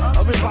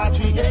of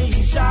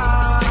repatriation.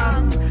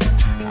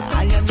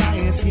 I and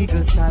I seek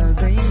a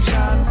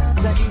salvation.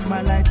 That is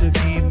my life to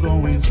keep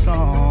going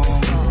strong.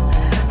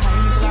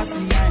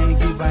 I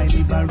give my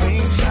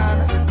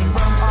liberation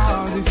from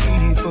all these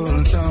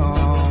evil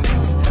tongues.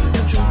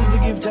 The truth is the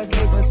gift I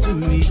gave us to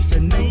reach the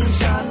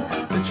nation.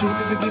 The truth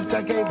is the gift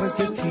I gave us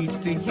to teach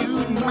the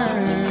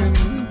human.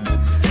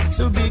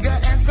 So bigger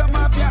hands come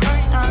up your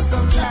eye and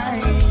some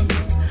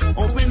light.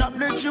 Open up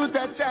the truth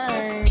at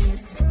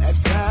times.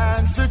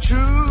 Advance the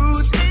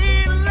truth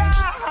in life.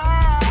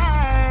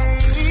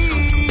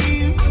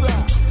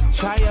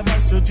 Try your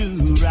best to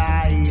do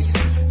right.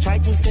 Try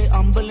to stay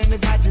humble in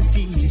His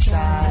Majesty's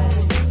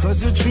sight. Cause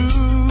the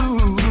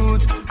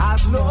truth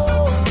has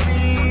no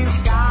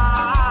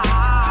disguise.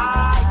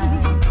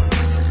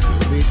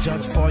 You'll be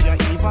judged for your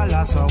evil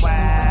as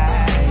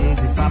always.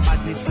 If a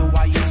madness you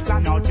are, you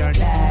plan out your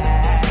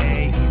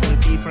day. Evil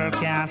people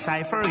can't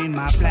cipher in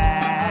my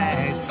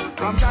place.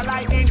 From the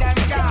lightning, them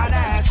can't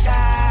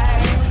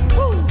escape.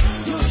 Woo.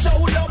 You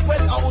showed up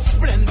when I was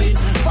splendid.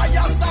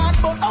 Fire start,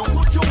 but how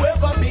could you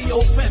ever be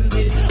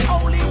offended?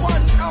 Only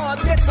one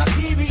heart get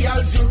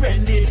material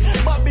surrendered.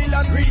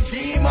 Babylon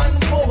regime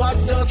and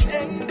powers just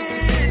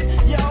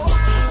ended. Yo,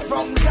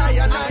 from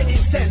Zion I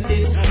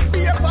descended.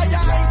 Be a fire,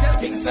 I tell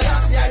King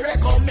Selassie I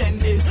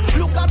recommend it.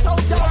 Look at how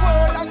your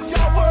world and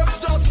your works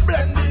just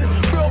blended.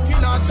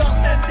 Broken hearts are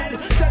mended.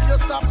 Tell you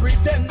stop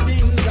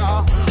pretending,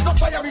 yeah. The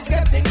fire is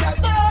getting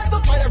better. The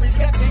fire is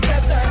getting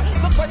better.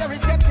 The fire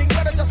is getting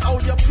better. Just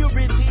hold your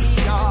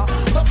purity, yeah.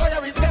 The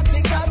fire is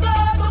getting better.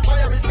 The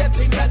fire is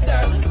getting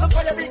better. The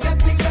fire is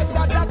getting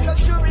better. That's a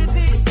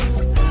surety.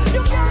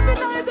 You can't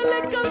deny the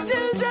little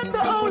children the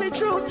holy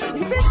truth.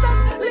 If it's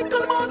not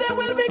little more, they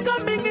will be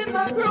coming in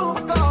the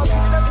room. Cause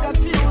them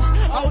confused.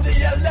 How the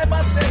hell them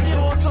a stay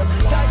mute?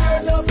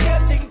 Tired of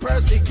getting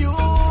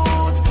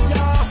persecuted.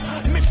 Yeah,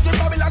 Mr.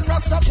 Babylon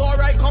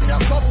Rastafari come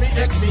here so we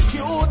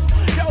execute.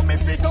 Yo, me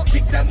fi go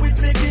kick them with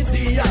me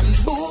Gideon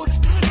boot.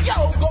 Yo,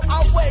 go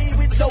away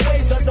with your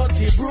ways, the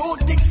dirty brood.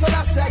 King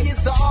Selassie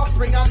is the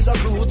offspring and the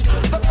root.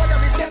 The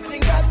fire is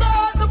getting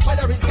better. The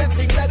fire is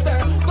getting better.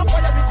 The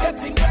fire is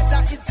getting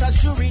better. It's a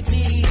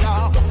surety.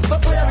 Yeah. The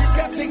fire is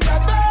getting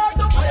better.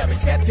 The fire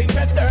is getting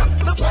better.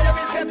 The fire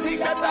is getting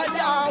better.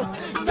 Yeah.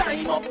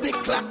 Time up the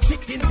clock,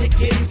 ticking,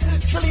 ticking.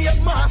 Slave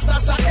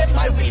masters are them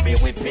I will be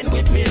whipping.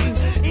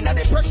 Inna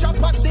the pressure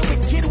pot, the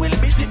wicked will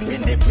be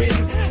dipping.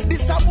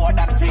 This a more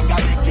than finger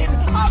licking.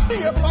 A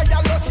beer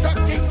fire, lush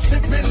king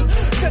sipping.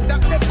 Said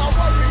that them a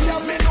warrior,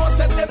 me know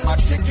said them a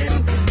chicken.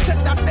 Said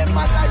that them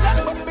a lion,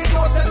 but me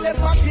know said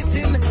them a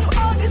kitten.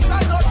 All this a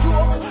no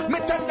joke, me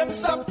tell them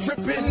stop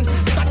tripping.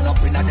 Stand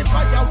up inna the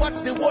fire, watch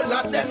the whole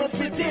of them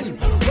fitting.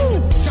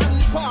 John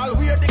Paul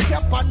wear the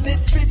cap and it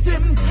fit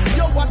him.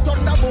 You a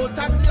thunderbolt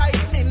and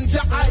lightning,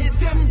 ja I hit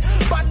him.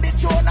 Bandit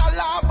Jonah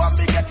lava,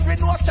 me get free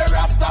no say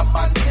Rasta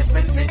man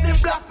tipping. Me the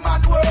black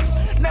man work,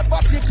 never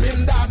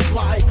tipping. That's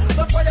why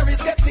the fire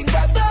is getting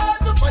better.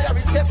 The fire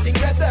is getting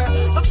better.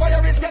 The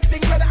fire is getting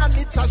getting better and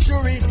it's a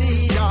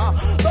surety.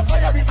 The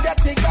fire is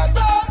getting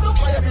better. The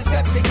fire is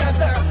getting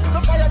better.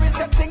 The fire is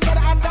getting better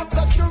and that's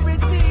a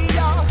surety.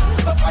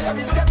 The fire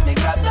is getting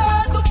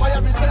better. The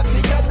fire is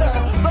getting better.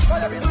 The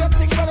fire is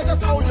getting better.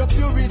 Just hold your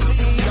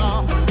purity.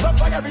 The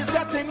fire is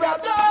getting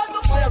better.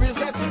 The fire is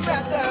getting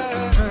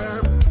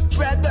better.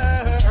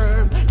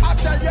 Better. I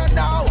tell you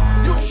now,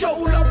 you show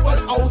love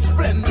well how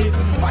splendid.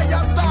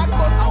 Fire start,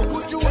 but how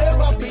could you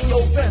ever be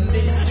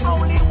offended?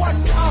 Only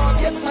one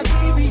target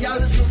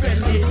materials you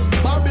ready.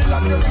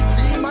 Babylon the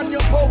regime and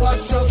your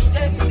power's just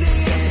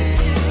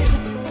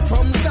ended.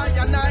 From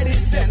Zion I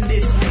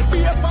descended.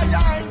 Be a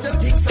fire angel,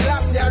 King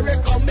Selassie I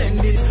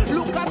recommend it.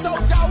 Look at how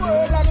your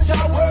world and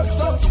your work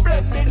so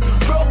splendid.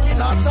 Broken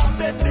hearts are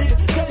mended.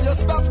 Can you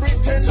stop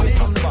pretending?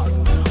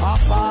 A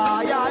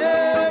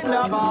fire in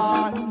the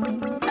barn.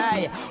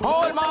 Hey,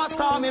 old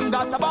master him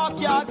got a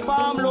backyard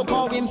farm. Look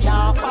how him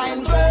can't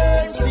find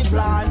grains to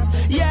plant.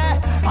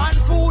 Yeah, and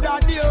food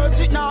at the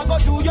earth it now go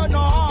do you no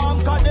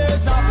harm. Cause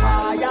there's a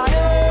fire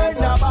in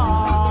the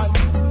barn.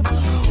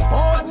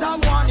 Old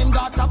time one him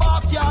got a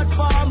backyard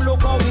farm.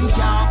 Look how him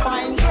can't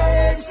find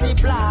grains to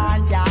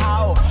plant.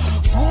 Yeah,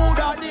 food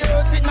at the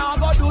earth it now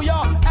go do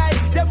you. Hey,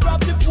 they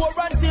rob the poor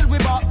until we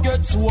back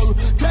get sore.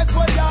 Take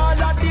away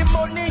all of the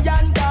money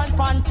and dance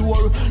on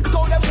tour. Look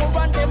how them move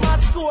and them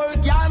a score.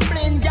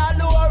 Gambling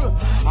galore.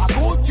 A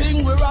good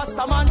thing we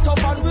Rasta man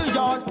tough and we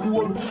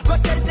hardcore. Go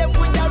tell them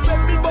we a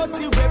rebel but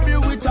we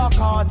rebel with a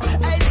cause.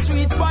 Hey,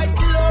 street fight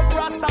love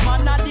Rasta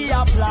man and the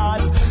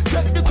applause.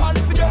 Check the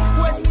confident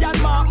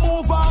question mark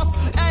move off.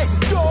 Hey,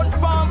 don't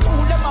farm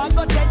fool them and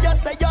go tell you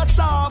say you're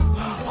soft.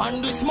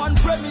 On this man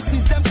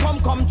premises them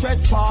come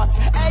trespass.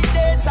 Hey,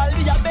 they shall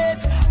be a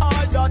base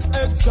all that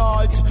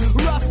exalt.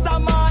 Rasta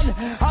man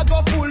I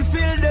go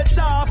fulfill the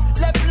task.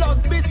 Let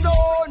blood be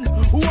sown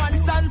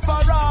once and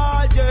for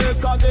all. Yeah,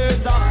 cause there's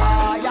a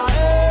fire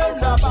in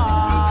the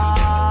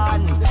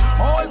barn.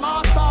 Old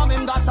master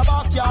him got a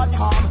backyard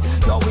farm.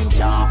 So him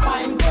can't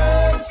find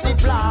grains to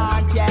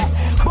plant, yeah.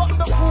 But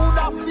the food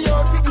of the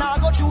earth it now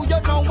go do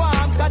you no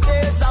harm. Cause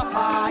there's a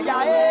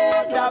fire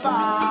in the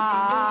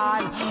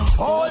barn.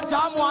 Old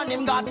time one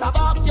him got a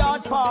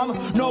backyard farm.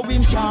 No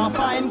him can't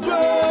find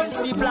grains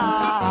to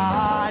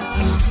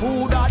plant.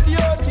 Food of the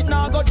earth it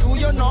now go do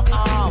you no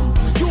harm.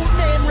 You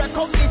name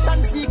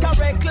recognition seek a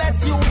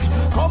reckless youth.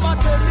 Come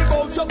and tell me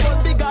about your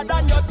gun bigger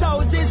than your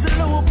trousers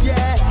loop,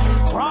 yeah.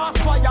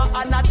 Crossfire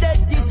and a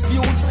dead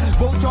dispute.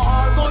 But your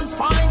all guns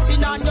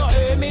pointing and you're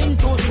aiming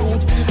to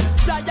shoot.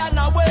 Zion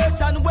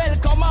await and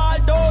welcome all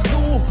those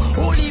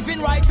who live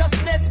in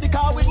righteousness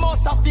because we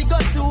must have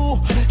figure too.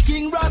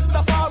 King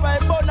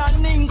Rastafari born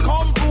and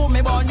income through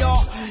me born your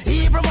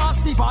evil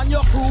massive and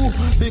your crew.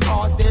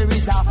 Because there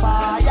is a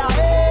fire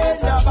in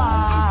the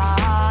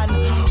barn.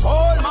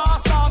 Old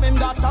master him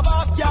got a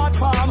backyard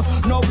farm.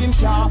 Now him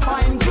can't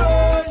find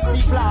grains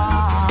to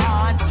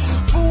plant.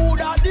 Food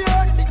at the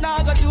earth it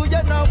now go do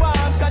you no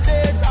harm. Cause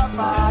there's a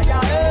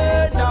fire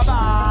in the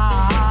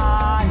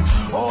barn.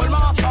 Old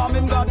master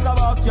him got a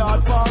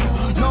backyard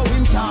farm. Now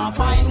him can't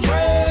find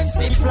grains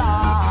to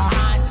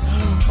plant.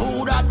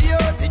 Food at the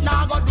earth it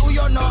now go do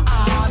you no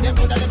harm. Them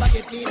coulda never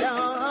get me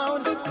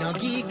down. No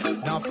geek,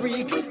 no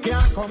freak,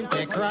 can't come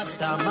take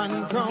Rasta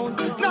man crown.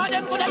 No,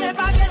 them coulda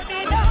never get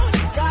me down.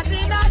 Cause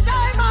in a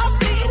time of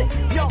need,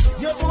 yo,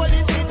 your soul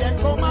is with them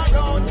come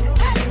around.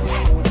 Hey,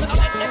 hey, so don't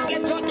make them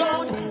get you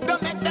down.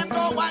 Don't make them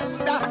go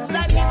wonder.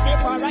 Like it's the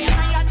pariah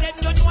and then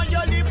you know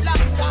you live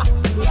longer.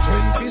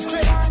 Strength is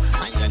strength,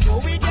 and you know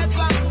we get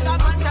stronger.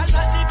 Man shall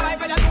not live by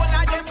but that's one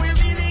of them we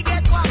really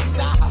get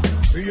stronger.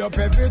 Free up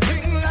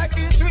everything like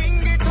the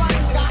swing it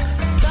wanga.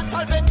 That's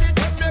all that it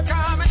is me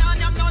coming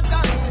on I'm not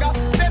younger.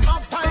 Them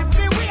have time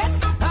to wait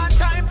and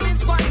time to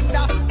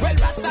squander. Well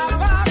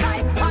Rastafari,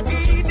 I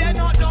give them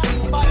no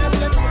number.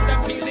 Them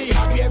them feel the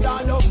hard way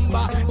down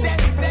number.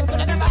 Them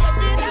coulda never get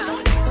me down.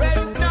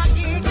 Well no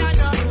geek and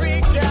no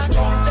freak can't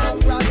come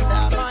take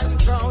Rasta man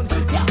crown.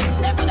 Yeah,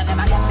 them coulda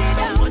never get me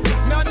down.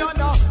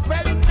 No.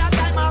 Well in that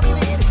time of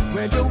need,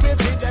 well you will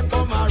see them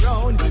come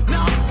around.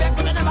 No, them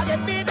coulda never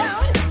get me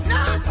down.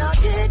 No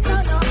geek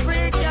and no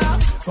freak yeah.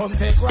 Come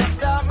take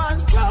Rasta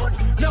man crown.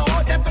 No,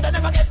 them coulda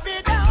never get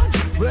me down.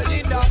 Well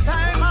in that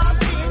time of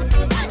need,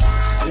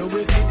 you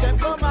will see them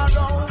come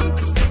around.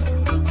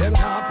 Them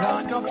not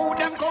plant no food,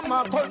 them come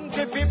a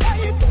country fi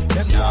fight.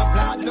 Them not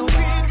plant no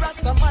weed,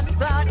 Rasta man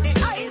plant the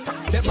ice.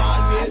 Them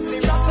always see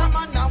Rasta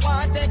man a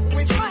want take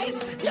with spice.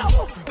 Yo,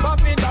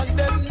 Babylon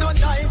them no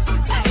nice.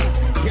 Hey,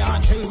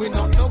 can't tell we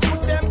not no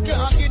good, them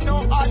can't give no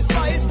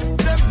advice.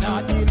 Them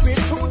not deal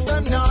with truth,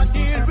 them not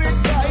deal with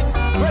right.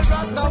 Well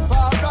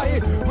Rastafari,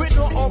 we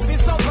know how we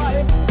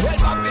survive. Well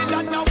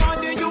Babylon now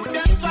want the youth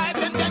them strive.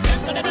 Them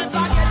coulda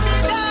never get me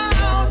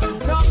down.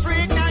 No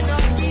freak and no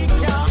geek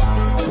yeah.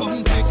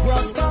 Come take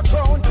Rasta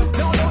crown.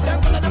 No, them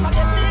coulda never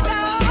get me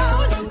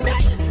down.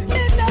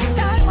 In the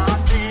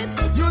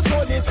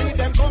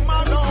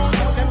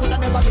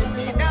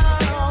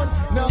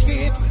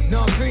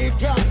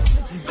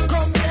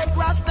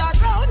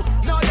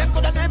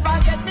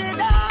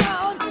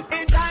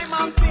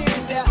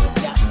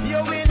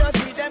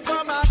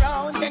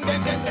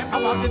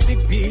have the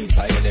big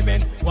pizza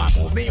element. Want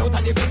move me out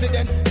of the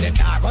president, then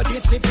I go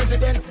this the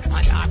president,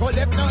 and I go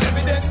left no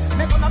evidence.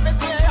 Me come up and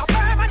say you're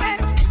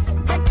permanent.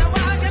 Take no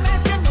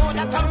argument, you know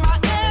that I'm my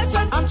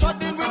essence. I'm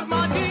trotting with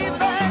my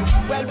defense.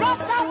 Well,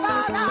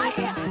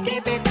 Rastafari,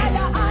 keep it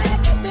high,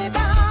 keep it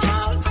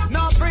down.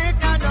 No freak,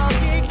 no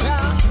geek,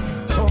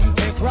 come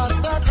take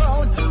Rasta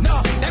throne. No,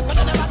 them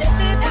gonna never get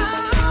me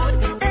down.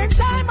 In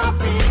time of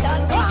need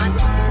and want,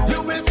 you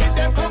will see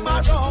them come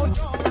around.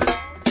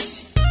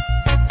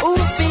 Who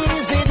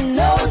feels it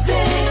knows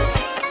it.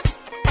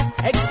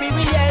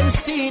 Experience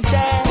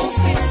teachers.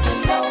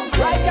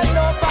 Right and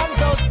no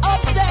fans out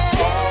upset.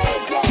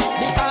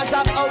 Because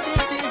of how the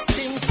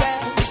system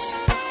set.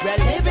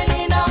 We're living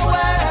in a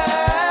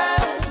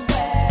world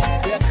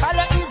where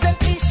color is an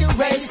issue,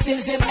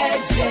 racism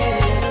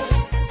exists.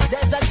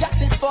 There's a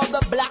justice for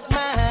the black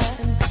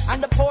man, and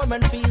the poor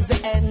man feels the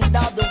end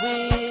of the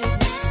way.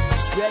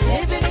 We're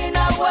living in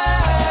a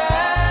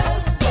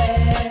world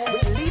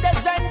where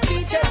leaders and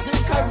teachers who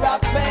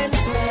corrupt and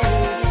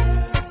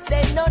twist.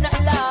 They know not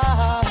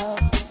love.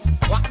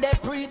 What they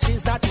preach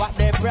is not what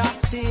they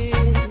practice.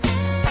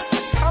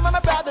 Come on, my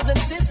brothers and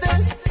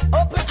sisters,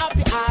 open up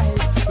your eyes.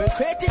 We're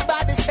created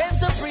by the same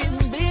supreme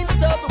being,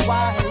 so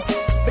wise.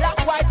 Black,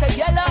 white, or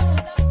yellow,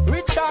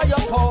 rich or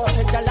your poor.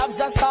 Jah loves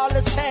us all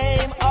the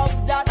same.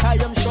 Of that I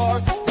am sure.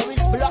 There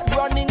is blood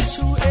running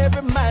through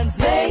every man's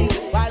vein.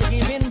 While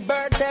giving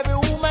birth, every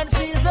woman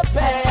feels the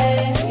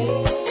pain.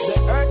 The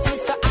earth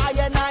is so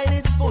high and high in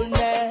its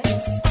fullness.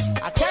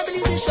 I can't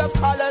believe the shop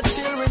color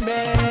still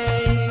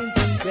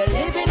remains. We're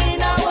living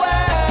in a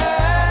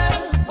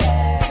world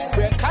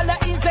where color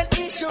is an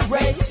issue,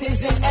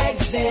 racism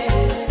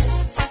exists.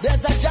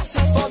 There's a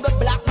justice for the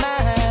black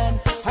man,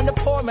 and the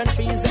poor man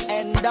feels the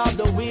end of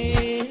the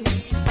way.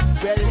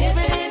 We're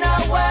living in a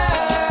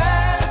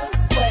world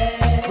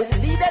with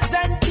leaders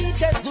and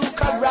teachers who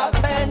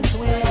corrupt and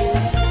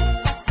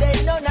twist.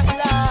 They know not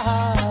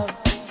love.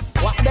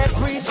 What they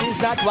preach is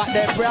not what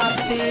they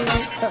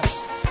practice.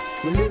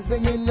 We're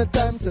living in the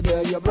time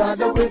today, your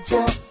brother with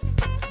you.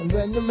 And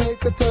when you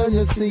make a turn,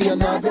 you see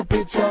another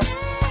picture.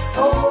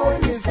 Oh,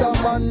 Mr.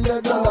 Man,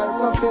 that the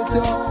life of it,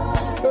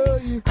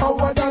 hey, how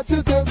I got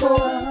you to go.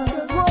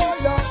 Oh,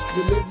 yeah.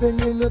 You're living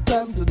in the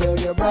time today,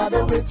 your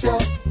brother with you.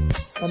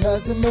 And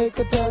as you make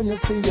a turn, you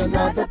see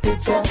another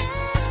picture.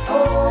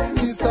 Oh,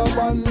 Mr.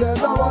 Man, that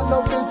the one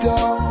of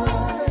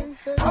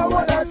it, how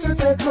I got you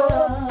to go.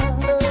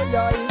 Hey,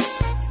 yeah.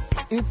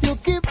 If you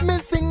keep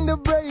missing the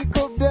break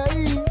of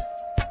day,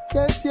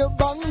 yes, you're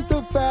bound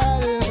to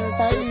fail.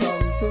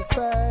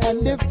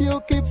 And if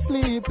you keep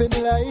sleeping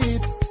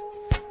late,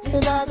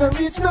 you're not gonna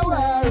reach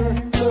nowhere.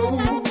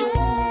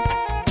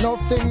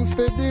 Nothing's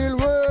to deal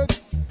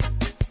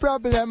with,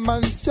 problem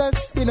and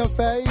stress in a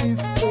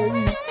face.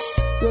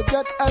 You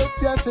get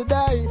help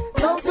yesterday,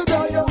 now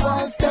today you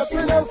want step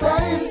in a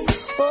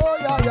face. Oh,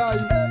 yeah, yeah.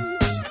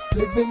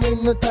 Living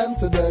in the time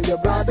today, your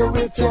brother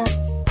with you.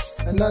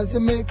 And as you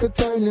make a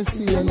turn, you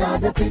see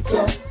another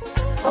picture.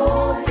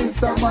 Oh,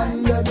 it's a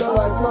man that the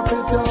life of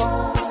it,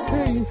 yeah.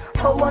 Hey,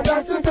 how I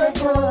got to take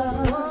her.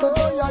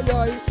 Oh, yeah,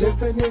 yeah.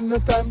 Living in the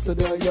time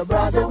today, your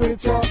brother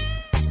with you.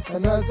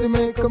 And as you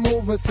make a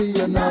move, you see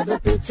another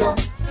picture.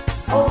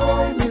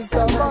 Oh,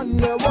 Mr. Man,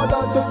 yeah, what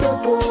got to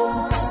take her.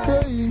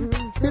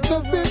 Hey, it's a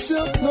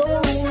vicious no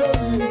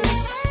way.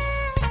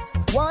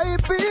 Why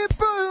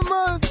people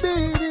must be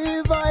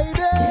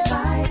divided.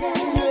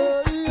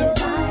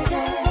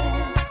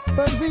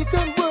 But we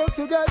can work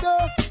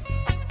together.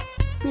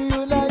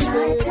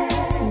 United.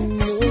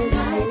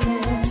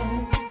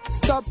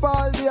 Stop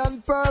all the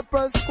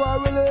on-purpose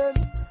quarreling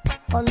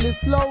and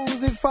this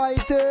lousy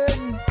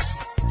fighting.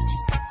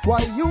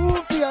 While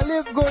you feel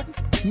live good,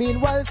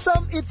 meanwhile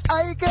some it's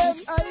I can.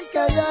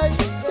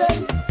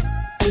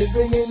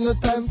 Living in the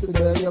time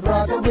today, your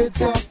brother with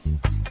you.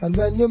 And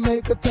when you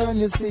make a turn,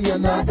 you see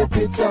another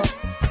picture.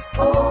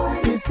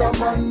 Oh, Mr.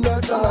 Man,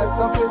 that's the life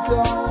of it.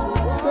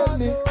 Tell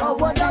me, I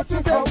want that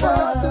to take.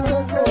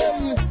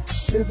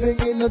 Living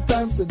in a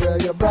time today,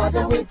 your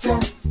brother with you.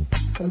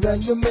 And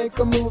when you make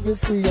a move, you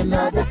see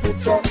another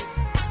picture.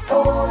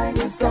 Oh,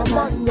 Mr.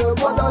 Man,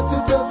 what don't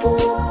you do?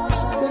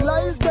 The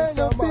lies kind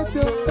of fit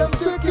you, them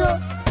trick you.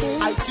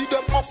 I see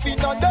them muffin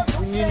and them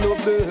ringing a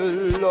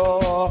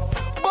bell.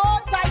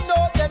 But I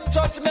know them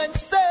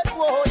judgments said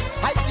word.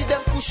 I see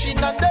them pushing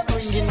and them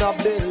ringing a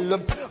bell.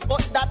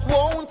 But that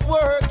won't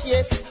work,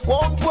 yes,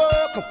 won't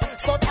work.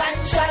 So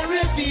time shall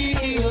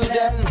reveal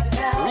them.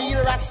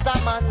 Real Rasta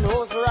man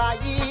knows right,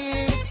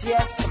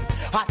 yes.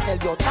 I tell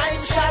you,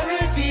 time shall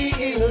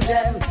reveal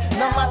them.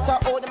 No matter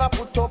how them a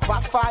put up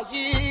a fight,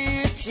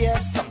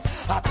 yes.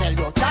 I tell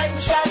you, time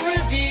shall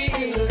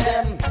reveal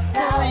them.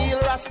 Real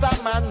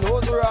Rasta man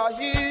knows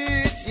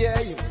right,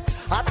 yeah.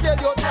 I tell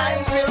you,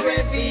 time will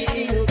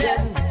reveal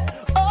them.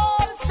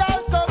 All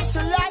shall come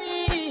to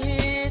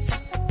light.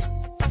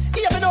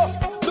 Hear me now,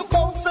 the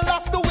counsel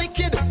of the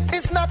wicked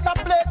is not a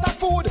plate of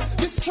food.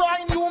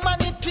 Destroying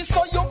humanity,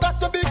 so you got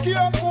to be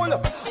careful. A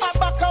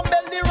back and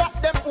belly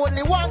rat them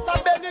only want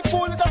a belly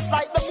full, just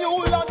like the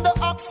mule and the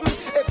oxen.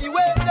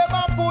 Everywhere them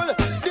a pull,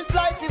 this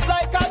life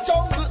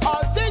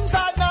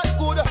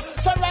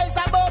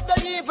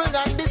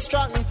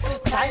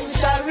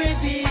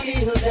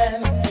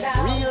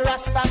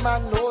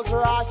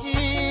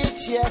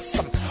yes.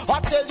 I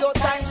tell you,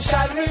 time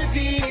shall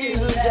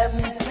reveal them.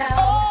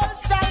 All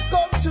shall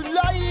come to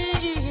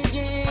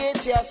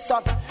light, yes.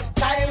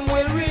 Time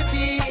will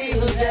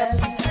reveal them.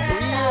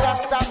 Real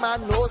Rastaman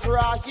knows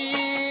right,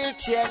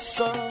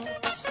 yes.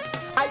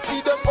 I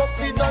see them up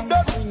and the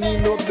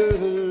ringing of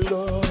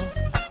bell.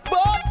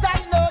 But I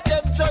know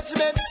them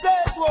judgment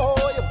said, whoa,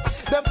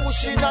 them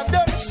pushing and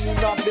the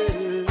ringing of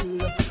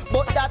bell.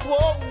 But that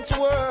won't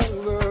work.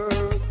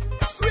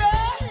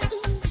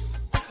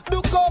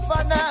 The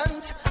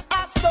covenant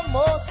of the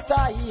Most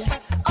High,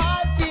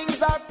 all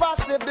things are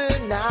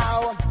possible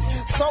now.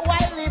 So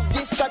I live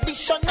this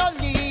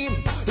traditionally,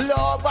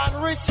 love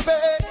and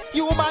respect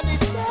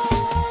humanity.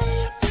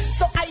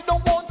 So I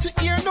don't want to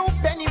hear no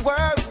penny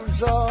words.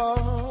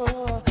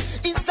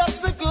 It's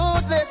just the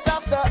goodness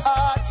of the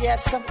heart,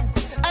 yes.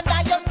 And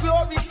I am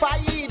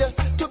glorified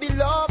to be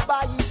loved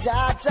by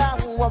Jaja.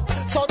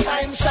 So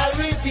time shall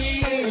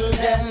reveal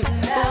them.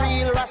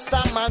 Real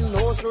Rastaman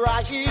knows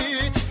right.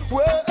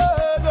 Well,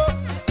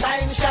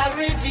 time shall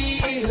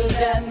reveal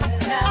them.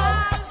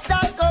 All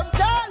shall come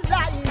to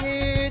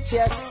light,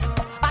 yes.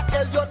 I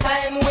tell you,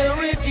 time will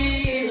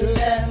reveal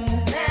them.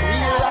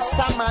 Real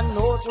Rastaman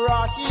knows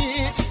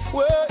right.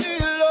 Well,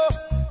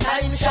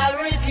 time shall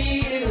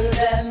reveal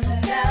them.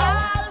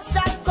 All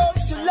shall come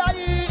to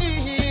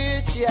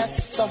light,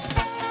 yes.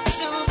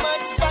 Too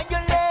much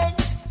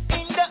violence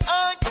in the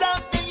hearts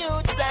of the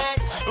youth and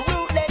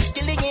ruthless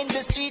killing in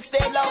the streets,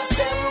 they lost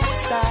their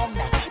roots and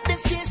the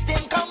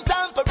system come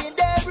tampering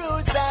their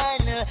roots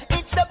and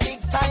it's the big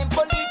time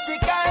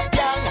political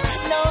gang.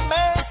 No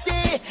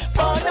mercy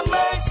for the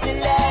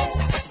merciless.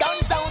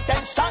 Guns out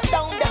and shot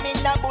down them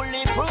in a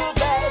bulletproof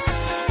vest.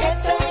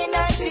 Ghetto in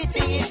a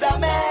city is a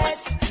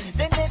mess.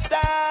 Then the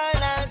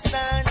sun has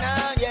done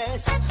now,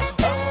 yes.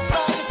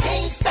 From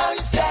Kingston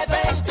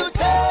 7 to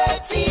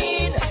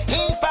 13,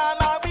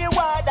 infirmary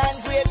ward and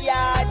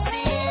graveyard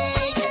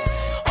scene.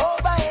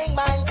 Over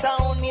Hangman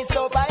Town is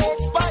overhead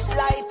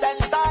spotlight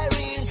and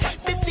sirens.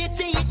 The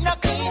city is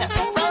not clean.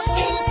 From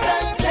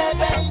Kingston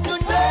 7 to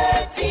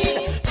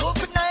 13,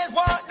 juveniles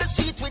walk the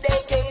streets with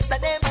AKs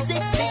and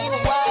M16.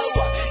 Wow,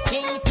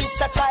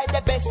 Kingfisher tried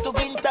their best to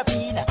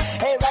intervene.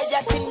 A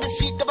riot in the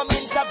street,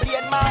 government a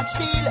brain mark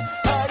seal.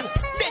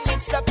 Then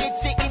it's the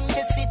pity in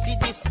the city,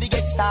 this big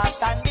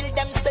stars and build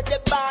them set the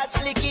bars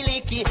licky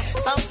licky.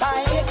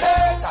 Sometimes it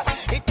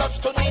hurts, it touch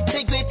to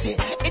nitty gritty.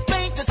 It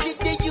pain to see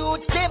the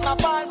youths, them a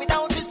fall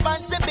without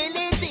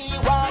responsibility.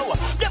 Wow,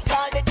 them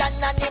call it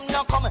and him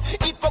no come.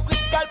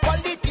 Hypocritical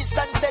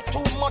politicians say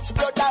too much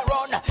blood a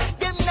run.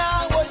 Them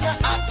now want your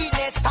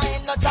happiness,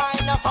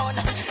 time no fun.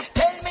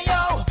 Tell me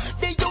how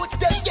the youths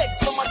them get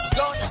so much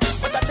gun.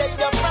 But I tell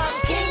you from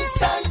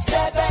Kingston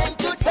 7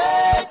 to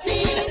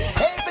 13,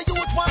 every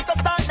youth want to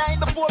start 9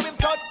 before him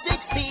touch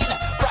 16.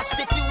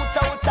 Prostitute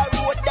out a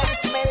road, them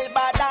smell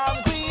bad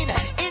and green.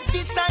 Is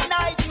this a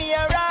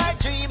nightmare or a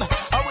dream?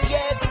 Oh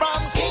yes,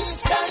 from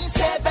Kingston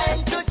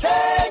 7 to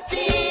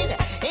 13,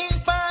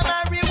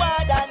 infirmary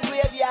ward and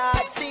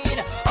graveyard scene.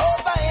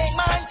 Over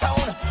Hangman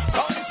Town,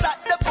 guns at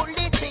the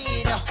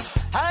bulletin.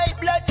 High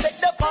blood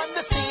set up on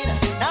the scene.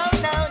 Now,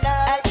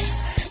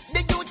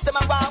 the youths them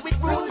a war with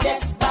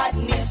ruthless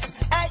badness.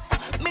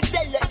 Me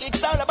tell you,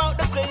 it's all about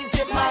the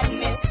crazy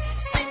madness.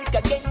 Sink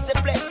against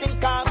the blessing,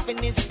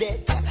 coffin is dead.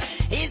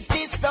 Is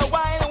this the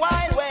wild,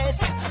 wild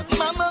west?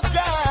 Mama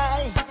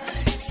cry,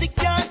 she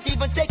can't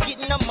even take it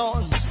no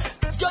more.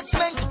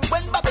 Judgment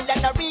when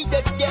Babylon a read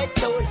the dead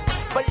toll.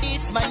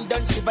 Policeman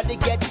done shiver the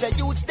ghetto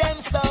youths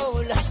them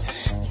soul.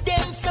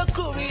 Them so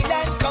cool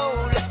and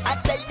cold. I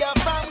tell you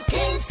from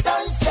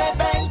Kingston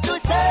 7 to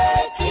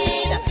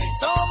 13,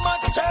 so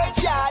much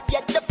churchyard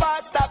yet the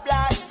pastor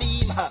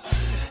blaspheme.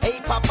 Hey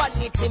Papa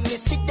Nitty, me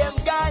see them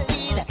gone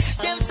lean.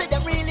 Them say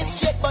them really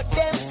straight but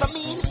them so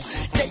mean.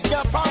 Tell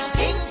you from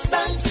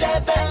Kingston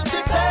 7 to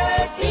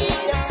 13,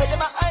 them say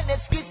them are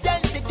honest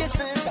Christian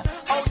citizens.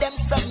 How them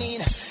so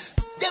mean.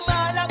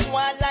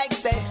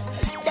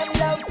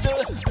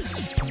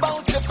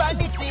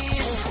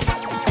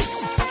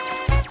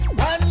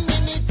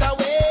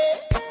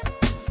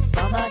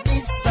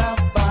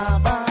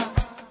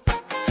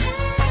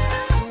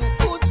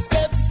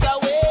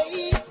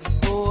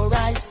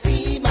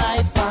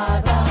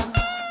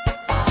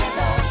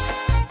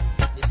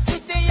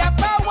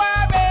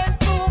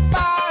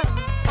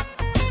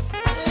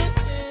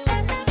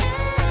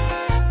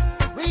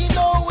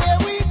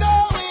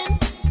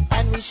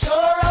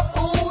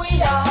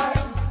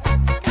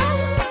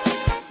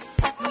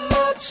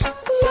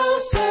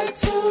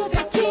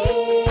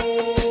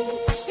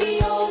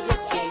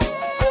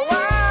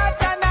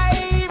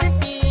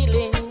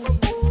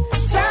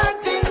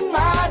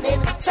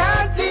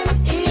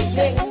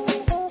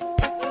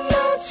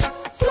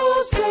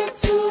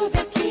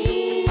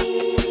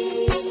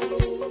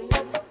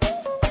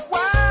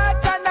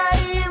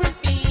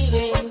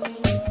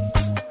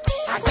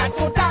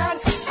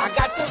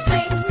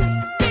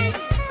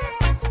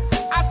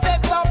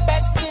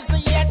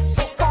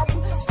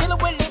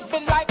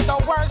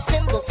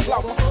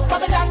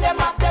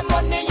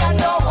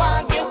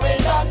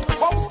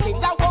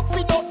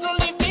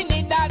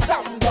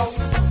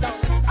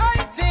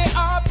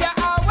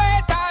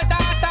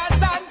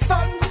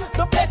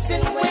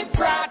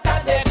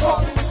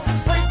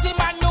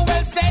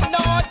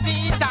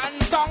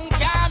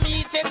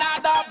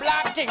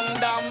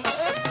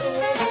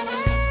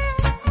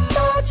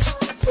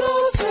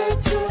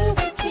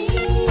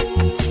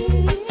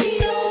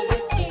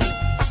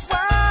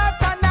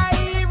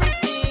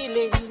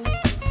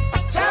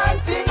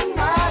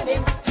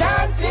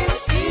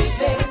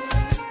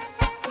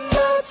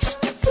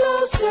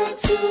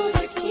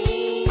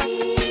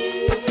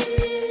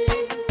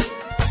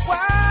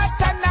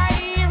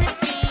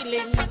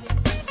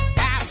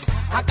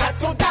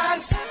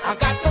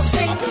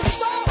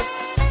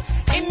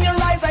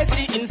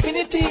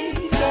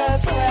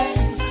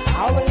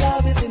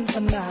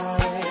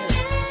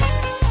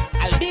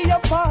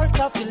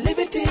 of your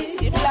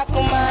liberty, black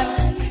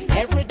woman,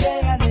 every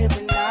day and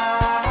every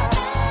night.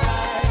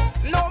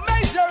 No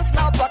measures,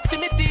 no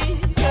proximity,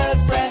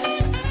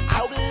 girlfriend,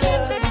 I will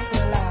love you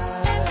for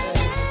life.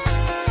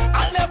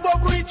 I'll never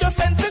greet your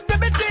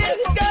sensitivity,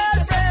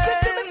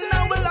 girlfriend, I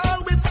will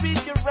always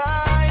treat you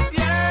right,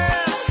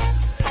 yeah.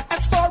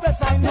 As far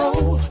as I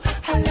know,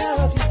 I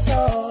love you so.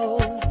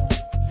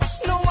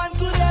 No one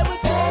could ever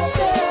change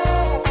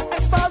that.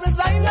 As far as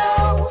I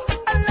know,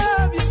 I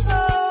love you so.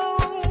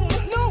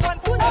 No one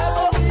could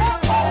ever be the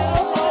same.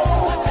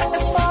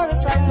 As far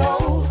as I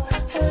know,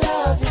 I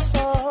love you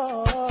so.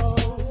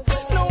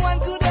 No one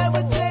could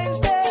ever change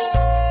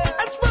that.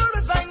 As far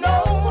as I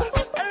know,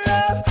 I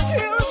love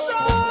you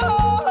so.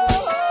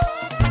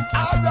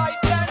 Alright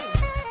then,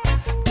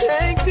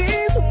 take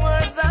these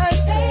words I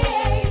say.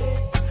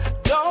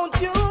 Don't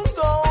you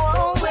go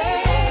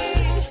away.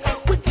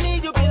 With me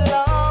you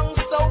belong,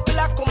 so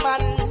black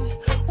woman.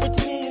 With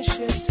me you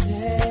should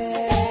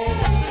stay.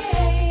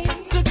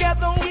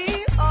 Together we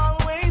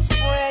always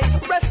pray.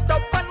 Rest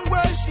up and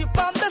worship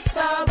on the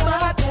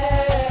Sabbath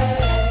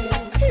day.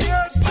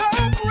 You're so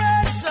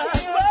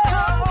precious.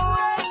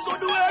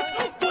 Good work,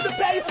 good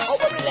pay. Our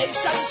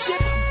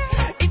relationship,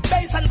 it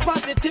based on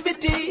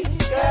positivity.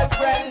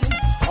 Girlfriend,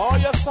 oh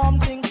you're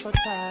something so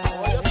tight.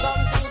 Oh you're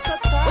something so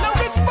tight. No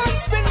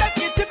response with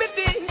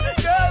negativity.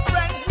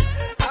 Girlfriend,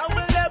 I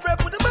will never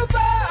put them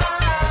aside.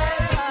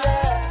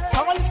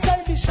 I'm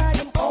selfish, I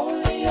am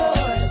only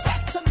yours.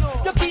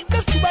 You keep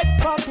the sweat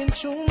pumping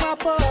through my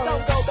pores.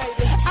 Don't go,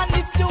 baby. And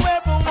if you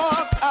ever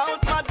walk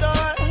out my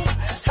door,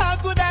 how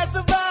could I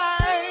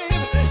survive?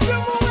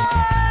 You're my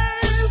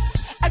wife.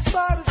 As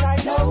far as I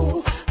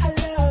know, I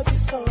love you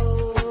so.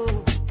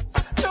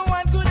 No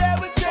one could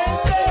ever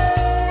change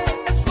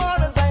that. As far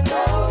as I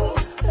know,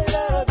 I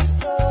love you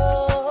so.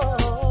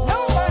 No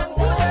one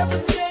could ever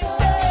change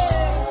that.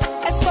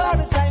 As far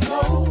as I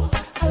know,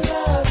 I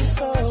love you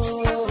so.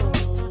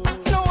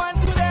 No one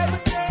could ever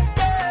change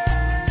that.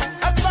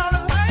 As far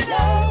as I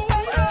know, I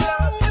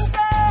love you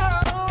so.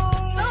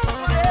 No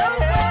one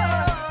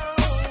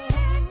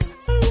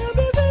love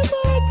is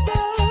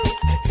immortal.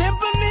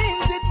 Simple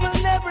means it will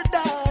never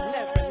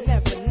die.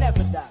 Never,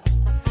 never die.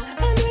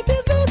 And it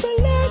is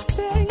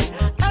everlasting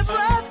as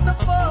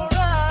Rastafari.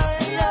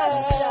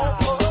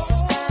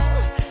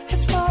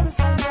 As far as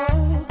I know,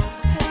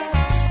 I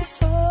love you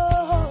so.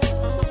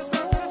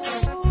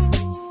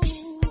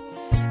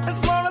 As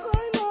far as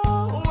I know,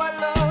 I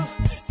love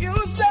you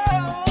so.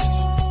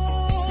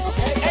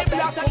 Hey,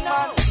 black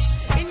woman,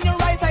 in your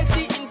eyes I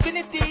see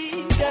infinity,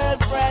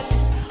 girlfriend.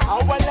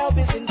 Our love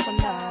is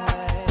infinite.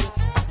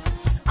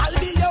 I'll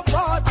be your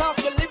part of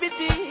your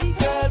liberty,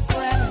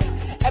 girlfriend,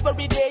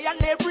 every day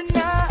and every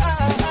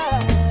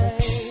night.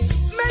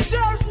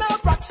 Measures no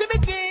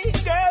proximity,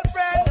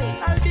 girlfriend.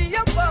 I'll be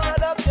your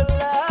part of your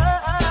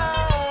life.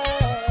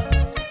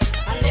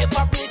 I'll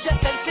never breach your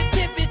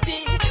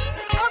sensitivity.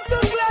 I'm so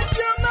glad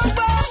you're my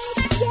wife.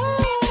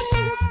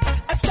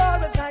 As far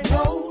as I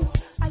know,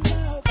 I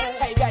love you.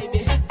 Hey,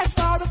 baby. As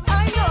far as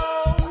I know,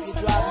 you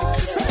drive me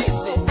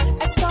crazy.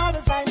 As far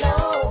as I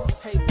know,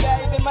 hey,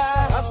 baby, my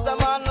Rasta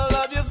man, I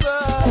love you so.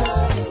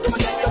 Come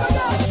again, come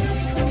again.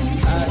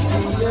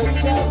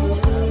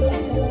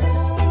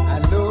 I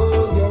know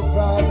your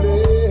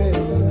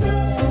problem.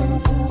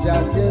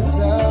 Jack is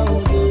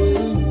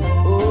sounding.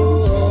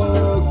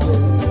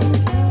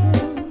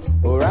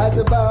 Oh, right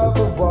above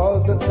the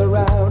walls that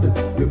surround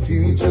your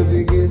future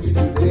begins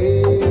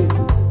today.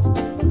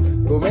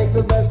 Go make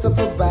the best of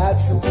a bad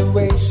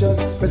situation.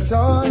 Press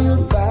on,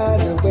 you'll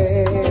find a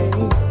way.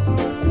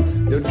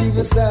 Don't give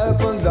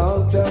yourself a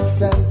long-term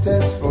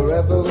sentence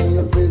forever in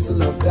your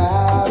prison of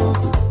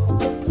doubt.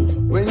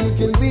 When you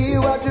can be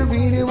what you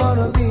really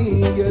wanna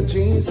be, your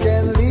dreams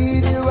can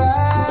lead you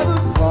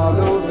out.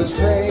 Follow the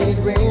trade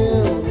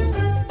winds,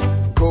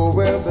 go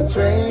where the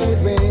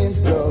trade winds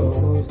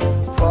blow.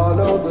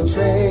 Follow the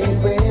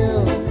trade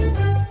winds,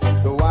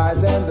 the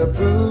wise and the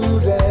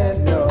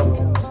prudent know.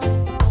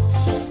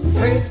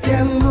 Faith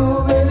can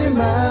move any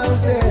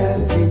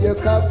mountain, fill your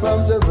cup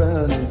from the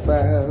running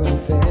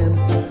fountain.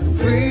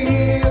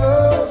 Free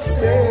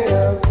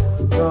yourself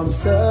from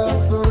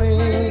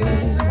suffering.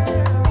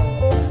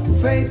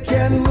 Faith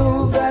can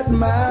move that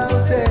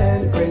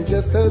mountain, quench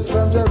your thirst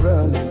from the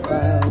running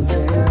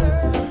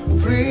fountain.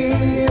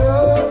 Free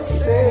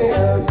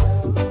yourself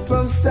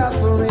from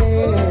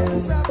suffering.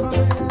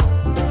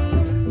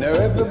 Now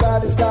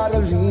everybody's got a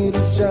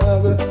little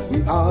struggle,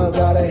 we all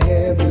got a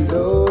heavy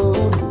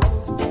load.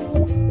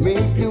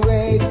 Make your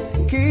way,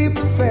 keep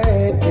the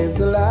faith, give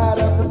the light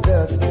up the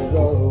dusty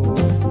road.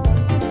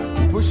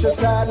 Push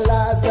aside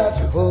lies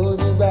that hold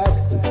you back,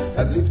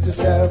 uplift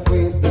yourself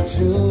with the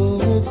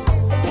truth.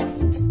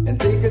 And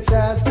take a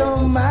chance, no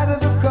matter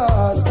the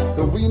cost,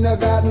 but we not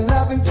got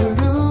nothing to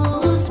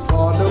lose.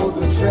 Follow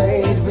the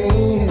trade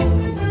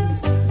winds,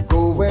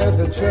 go where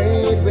the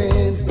trade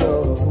winds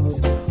blow.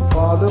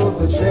 Follow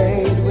the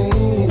trade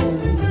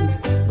winds,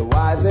 the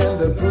wise and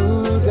the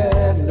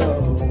prudent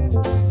know.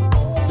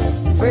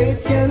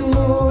 Faith can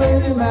move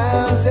any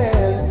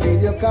mountain,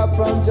 fill your cup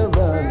from the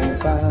running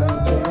fountain.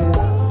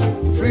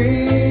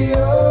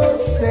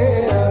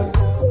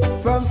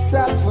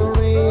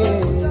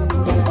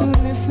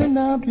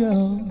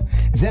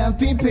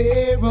 Gotta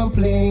prepare a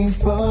place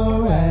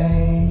for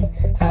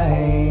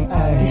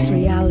This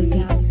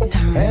reality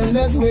time. and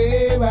that's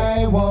where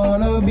I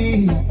wanna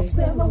be.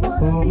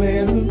 Oh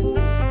well,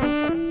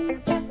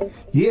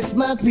 yes,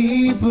 my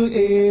people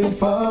is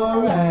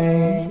for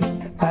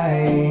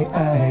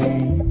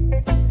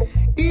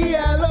He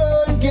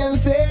alone can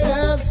set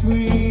us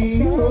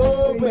free.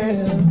 Oh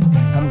well,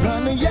 I'm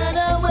gonna get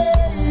away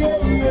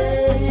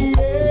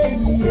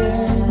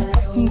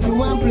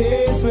to a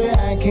place where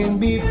I can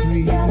be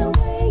free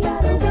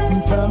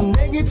from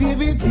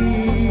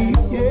negativity.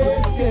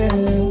 Yes, yes.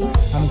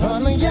 I'm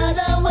gonna get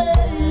away.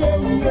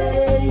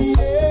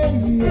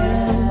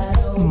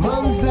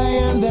 Mount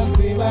Zion, that's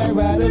where I'd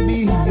rather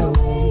be.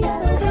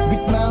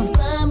 With my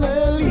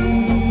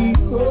family.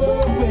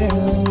 Oh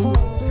well.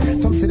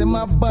 Some say them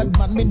a bad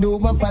man, me know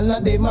my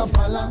fella, they my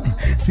fella.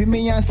 See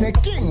me and say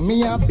king,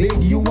 me a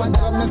beg you and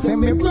I say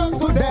me broke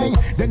today.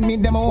 Then me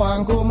them a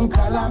want come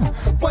color.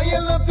 Why you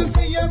love to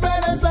see your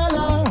brothers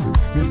along?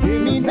 You see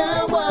me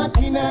now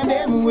walking on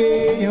them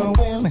way. Oh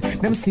well,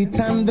 them sit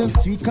on the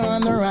street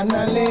corner and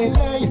a lay.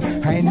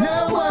 I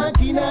now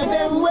walking on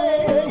them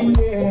way.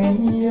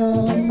 Yeah.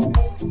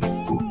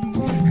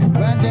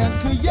 Rather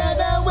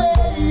together way.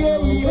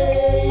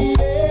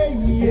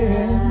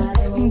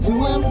 To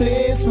a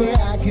place where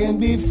I can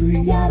be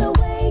free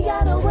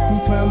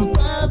from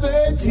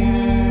poverty.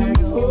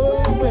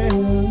 Oh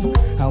well,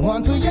 I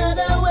want to get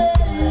away.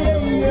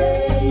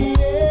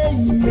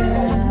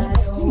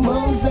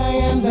 Mount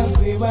Zion, that's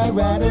where I'd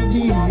rather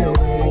be.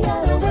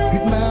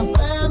 With my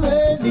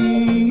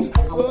family.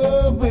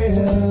 Oh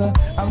well,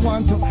 I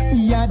want to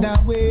get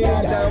away.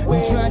 Try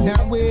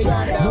that way.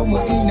 No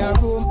more in a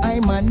room,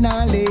 I'm a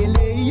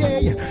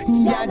nalele.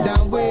 Get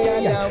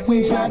away.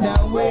 We try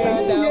that way.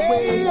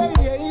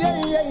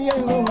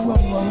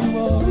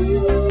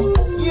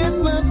 Yes,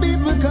 my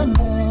people, come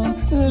on.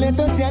 Let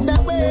us get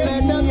away.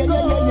 Let us go.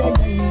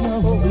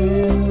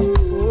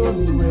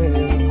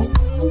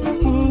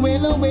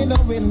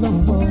 Well.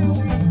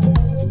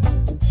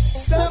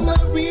 Some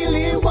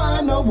really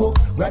wanna walk,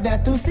 rather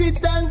to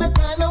sit on the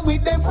corner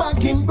with them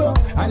fucking bro,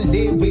 and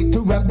they wait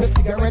to rub the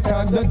cigarette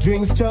and the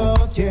drinks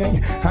choke. Yeah,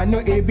 I know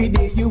every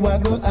day you are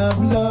gonna have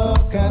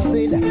luck. I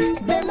said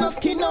them not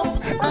skin up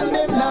and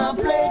them not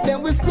play.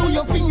 Them will screw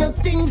your finger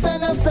things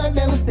and I saw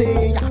them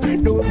stay.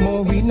 No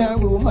more in a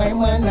room,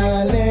 I'm an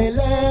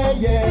lele.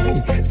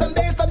 Yeah,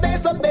 someday,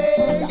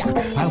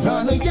 I'm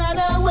gonna get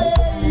away.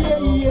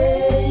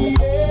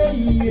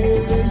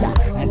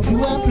 And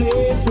to a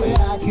place where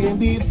I can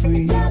be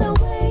free from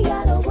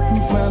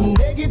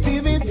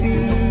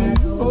negativity.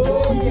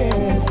 Oh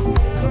yes,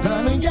 I'm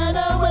gonna get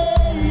away.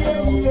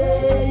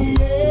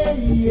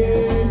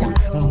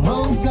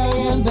 Mount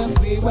Zion, that's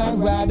where I'd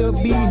rather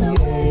be.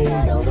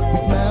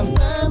 With my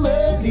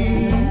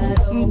family,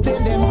 tell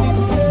them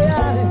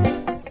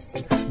this.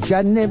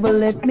 Jah never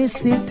let me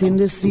sit in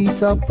the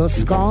seat of the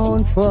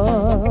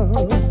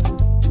scornful,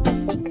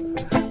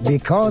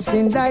 because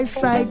in thy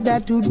sight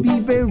that would be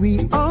very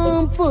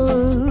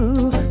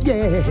harmful.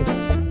 Yeah.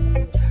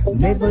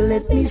 Never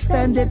let me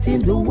stand it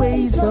in the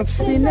ways of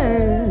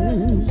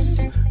sinners.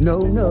 No.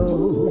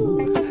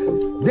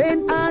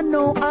 Then I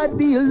know I'd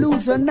be a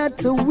loser,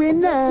 not a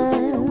winner.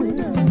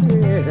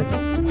 Yeah.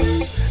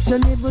 So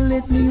never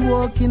let me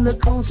walk in the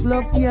counsel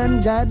of the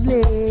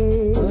ungodly,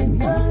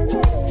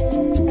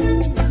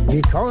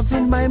 because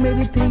in my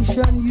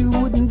meditation you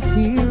wouldn't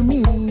hear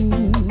me.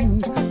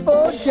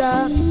 Oh,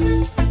 Jah,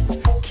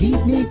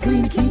 keep me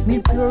clean, keep me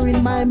pure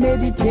in my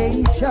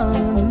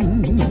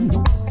meditation,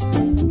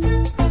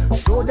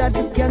 so that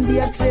it can be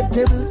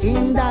acceptable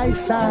in thy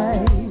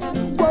sight.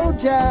 Oh,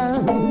 Jah,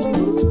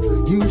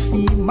 you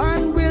see,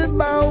 man will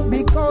bow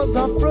because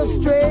of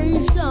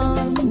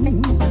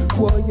frustration.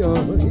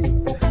 Oh,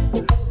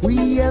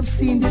 we have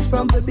seen this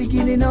from the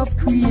beginning of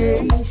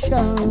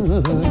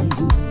creation.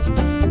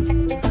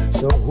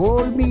 So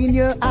hold me in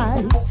your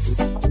eyes,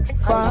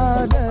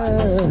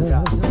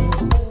 Father.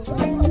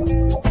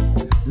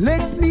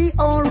 Let me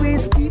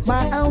always keep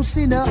my house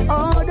in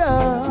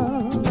order.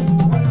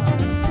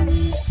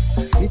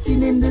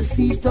 Sitting in the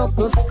seat of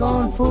the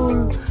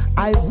scornful,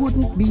 I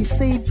wouldn't be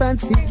safe and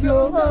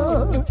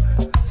secure.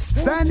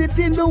 Stand it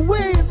in the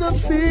ways of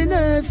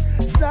sinners,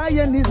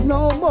 Zion is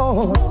no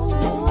more.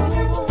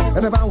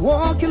 And if I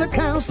walk in the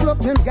counsel of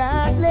the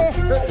ungodly,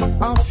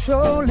 I'll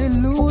surely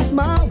lose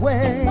my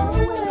way.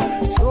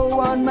 So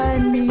on my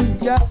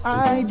knees, Jah,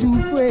 I do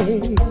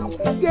pray.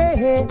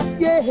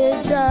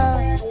 Yeah,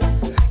 Jah.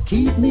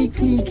 Keep me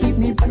clean, keep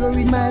me pure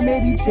in my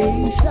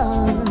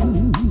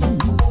meditation,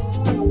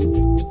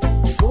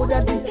 so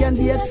that it can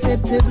be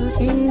acceptable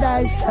in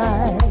thy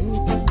sight.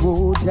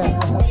 Oh, Jah.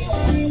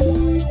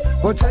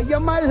 Oh, Jah, you're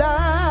my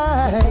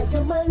light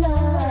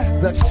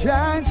that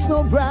shines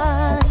so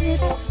bright.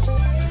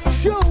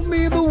 Show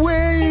me the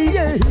way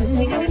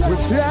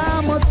which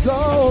I must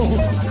go.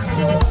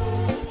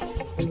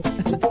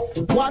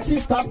 What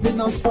is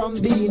stopping us from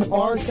being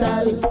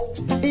ourselves?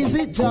 Is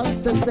it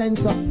just a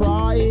sense of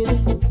pride?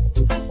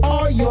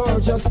 Or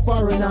you're just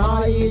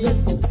paranoid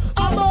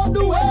about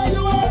the way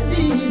you are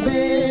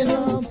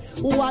living?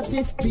 What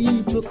if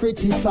people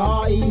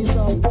criticize?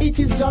 It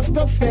is just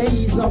a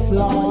phase of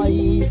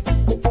life.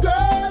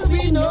 Girl,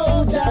 we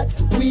know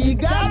that we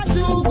got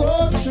to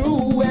go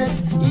through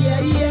it. Yeah,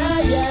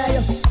 yeah,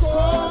 yeah.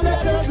 Come,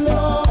 let us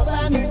love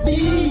and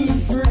be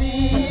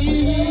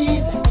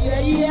free. Yeah,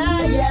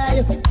 yeah,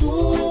 yeah.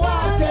 Do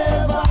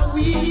whatever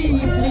we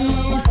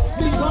please,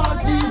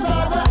 because these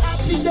are the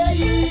happy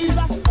days.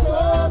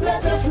 Come,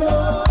 let us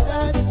love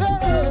and be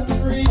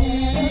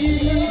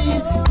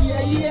free.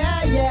 Yeah,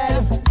 yeah,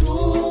 yeah.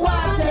 Do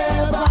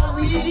whatever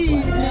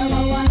we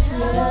please.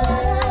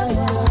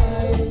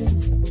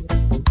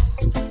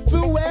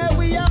 The way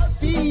we are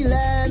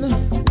feeling,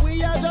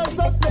 we are just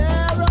a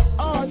pair of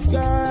hearts,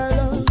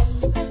 girl,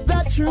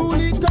 that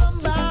truly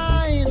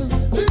combine.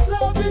 This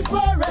love is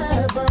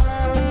forever.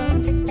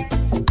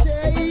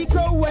 Take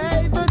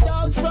away the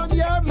doubts from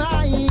your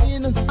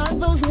mind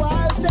and those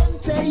wild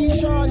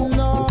temptations.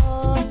 No,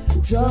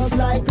 just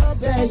like a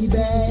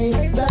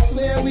baby, that's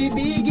where we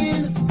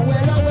begin. Well,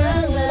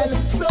 well, well.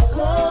 So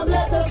come,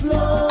 let us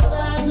love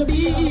and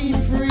be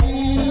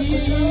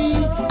free.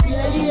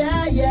 Yeah,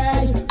 yeah,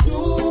 yeah.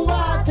 Do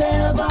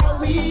whatever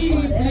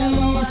we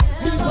please,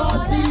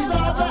 because these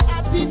are the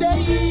happy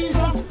days.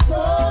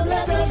 Come,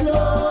 let us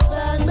love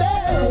and be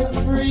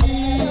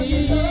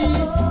free.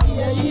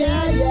 Yeah,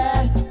 yeah,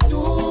 yeah.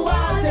 Do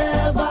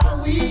whatever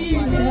we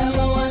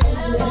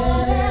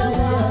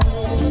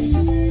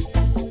please.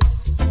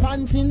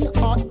 Panting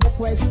out the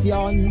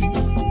question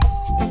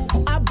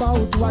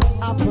about what's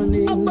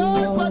happening.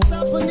 About what's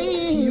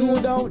happening. You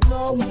don't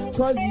know,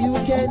 cause you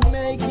can't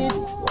make it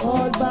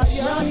all by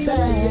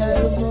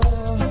yourself.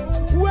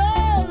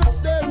 Well,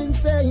 they're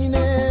insane.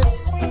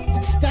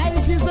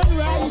 Styles is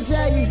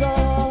unrighteous.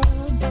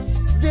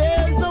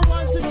 There's no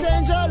one to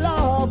change your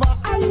love.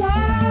 I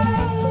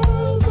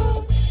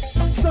love.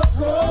 So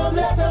come,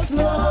 let us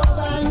love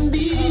and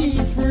be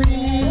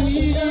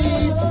free.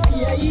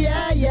 Yeah,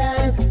 yeah,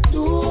 yeah.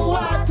 Do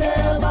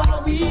whatever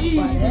we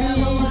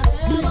please,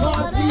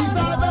 because these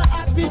are the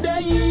happy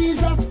days.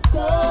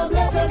 Come,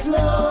 let us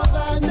love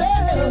and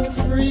be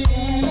free.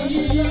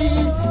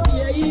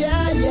 Yeah,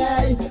 yeah,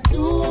 yeah.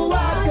 Do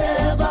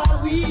whatever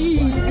we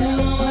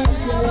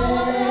please.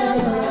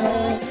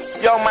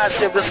 Yo,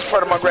 massive, this is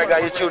Freddie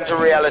McGregor. You tune to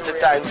Reality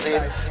Time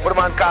Scene with a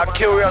man called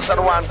Kurious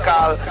and one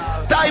called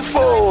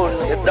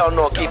Taiyefoon. You don't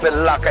know, keep it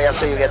locked, I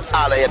say you get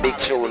all of your big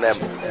tune them.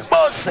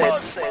 Boss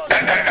it.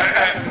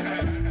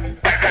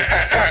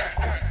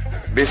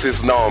 This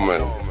is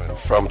Norman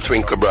from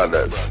Twinkle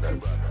Brothers.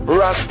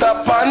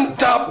 Rasta on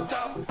top,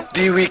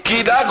 the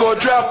wicked I go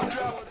drop.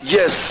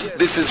 Yes,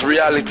 this is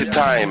Reality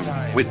Time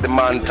with the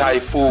man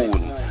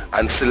Taiyefoon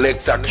and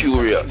Selector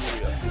Kurious.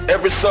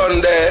 Every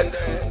Sunday,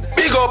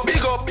 big up,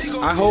 big up, big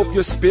up. I hope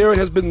your spirit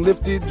has been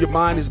lifted, your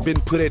mind has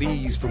been put at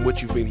ease from what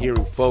you've been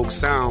hearing, folks.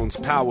 Sounds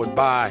powered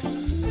by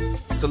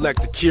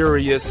Selector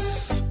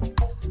Kurious,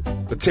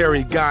 the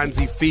Terry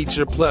Ganzie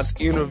feature plus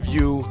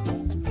interview.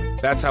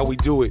 That's how we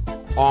do it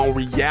on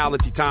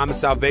Reality Time, the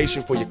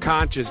salvation for your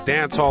conscious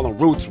dancehall and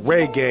roots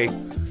reggae.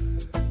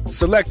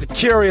 Selector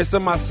Kurious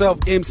and myself,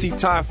 MC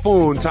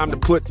Taiyefoon. Time to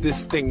put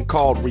this thing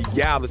called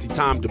Reality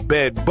Time to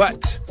bed.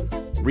 But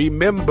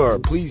remember,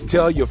 please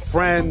tell your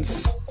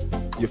friends,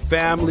 your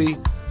family,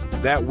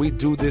 that we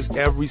do this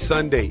every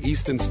Sunday,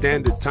 Eastern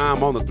Standard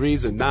Time on the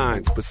 3s and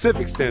 9s,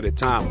 Pacific Standard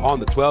Time on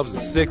the 12s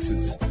and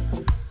 6s.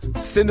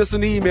 Send us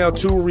an email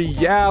to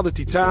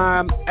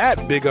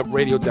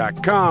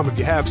realitytime@bigupradio.com if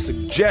you have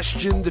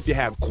suggestions, if you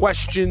have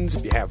questions,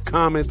 if you have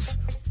comments,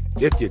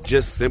 if you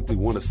just simply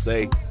want to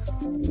say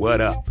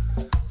what up.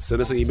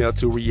 Send us an email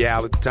to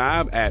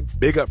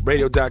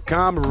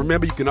realitytime@bigupradio.com. And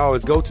remember, you can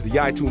always go to the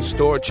iTunes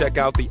store, check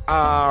out the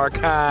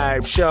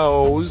archive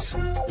shows.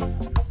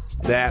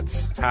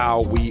 That's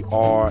how we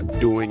are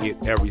doing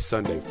it every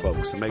Sunday,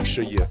 folks. So make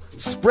sure you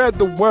spread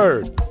the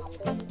word.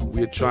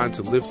 We are trying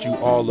to lift you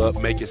all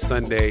up, make your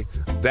Sunday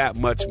that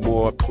much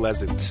more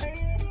pleasant.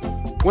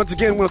 Once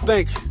again, I want to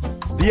thank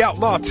the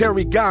Outlaw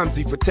Terry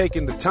Ganzie for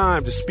taking the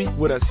time to speak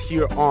with us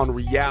here on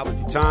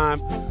Reality Time.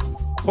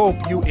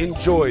 Hope you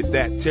enjoyed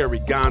that Terry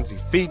Ganzie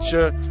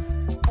feature.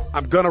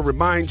 I'm going to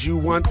remind you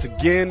once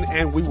again,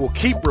 and we will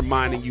keep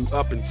reminding you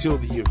up until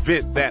the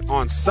event, that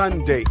on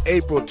Sunday,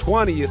 April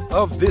 20th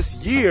of this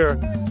year,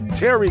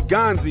 Terry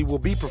Ganzie will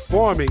be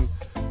performing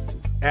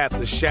at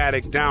the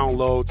Shattuck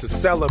Download to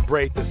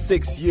celebrate the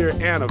 6-year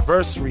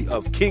anniversary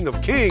of King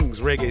of Kings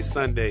Reggae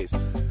Sundays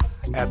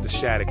at the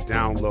Shattuck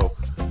Download.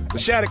 The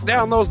Shattuck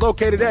Download is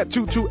located at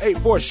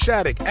 2284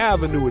 Shattuck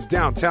Avenue in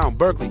downtown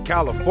Berkeley,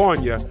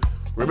 California.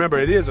 Remember,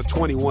 it is a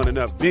 21 and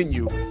up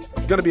venue.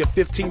 It's going to be a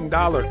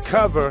 $15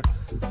 cover.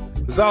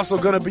 There's also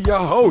going to be a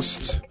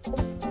host.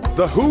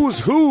 The who's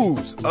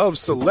who's of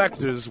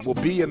selectors will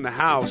be in the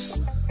house,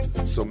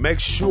 so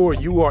make sure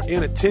you are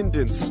in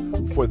attendance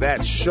for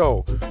that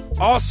show.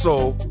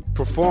 Also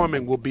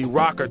performing will be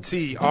Rocker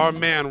T, our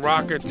man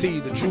Rocker T,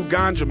 the true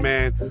ganja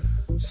man.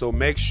 So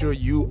make sure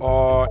you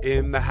are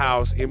in the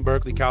house in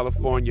Berkeley,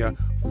 California,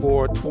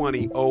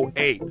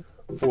 4/20/08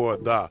 for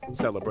the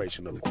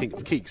celebration of the King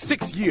of Kings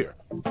 6-year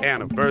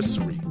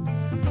anniversary.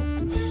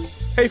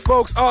 Hey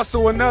folks,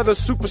 also another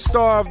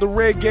superstar of the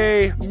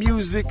reggae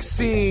music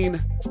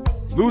scene,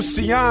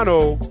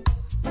 Luciano,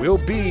 will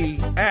be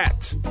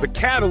at the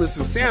Catalyst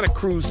in Santa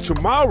Cruz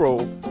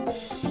tomorrow.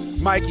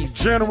 Mikey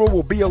General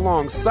will be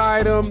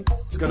alongside him.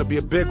 It's going to be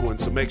a big one,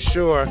 so make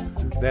sure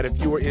that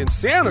if you are in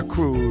Santa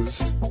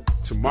Cruz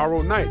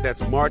tomorrow night,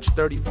 that's March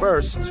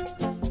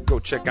 31st, go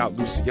check out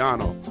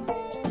Luciano.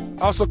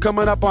 Also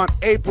coming up on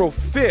April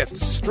 5th,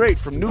 straight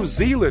from New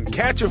Zealand,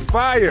 Catch a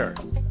Fire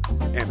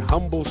and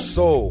Humble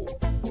Soul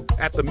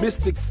at the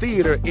Mystic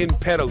Theater in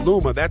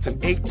Petaluma. That's an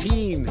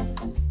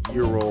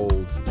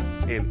 18-year-old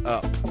and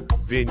up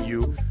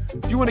venue.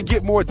 If you want to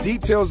get more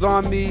details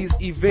on these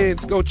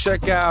events, go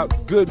check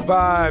out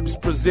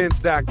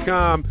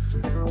goodvibespresents.com.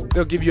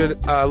 They'll give you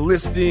a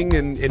listing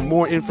and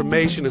more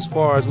information as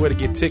far as where to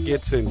get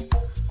tickets and,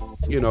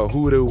 you know,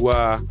 who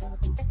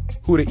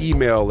to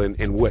email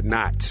and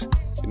whatnot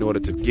in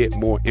order to get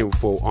more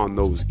info on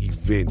those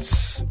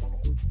events.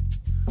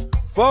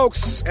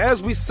 Folks,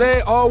 as we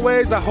say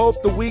always, I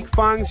hope the week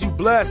finds you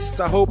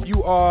blessed. I hope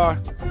you are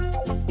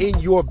in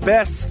your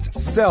best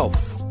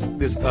self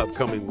this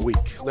upcoming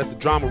week. Let the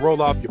drama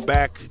roll off your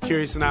back.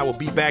 Kurious and I will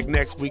be back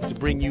next week to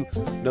bring you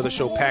another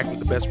show packed with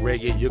the best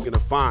reggae you're going to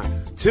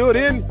find. Till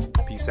then,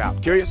 peace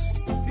out. Kurious?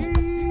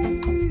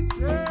 Peace.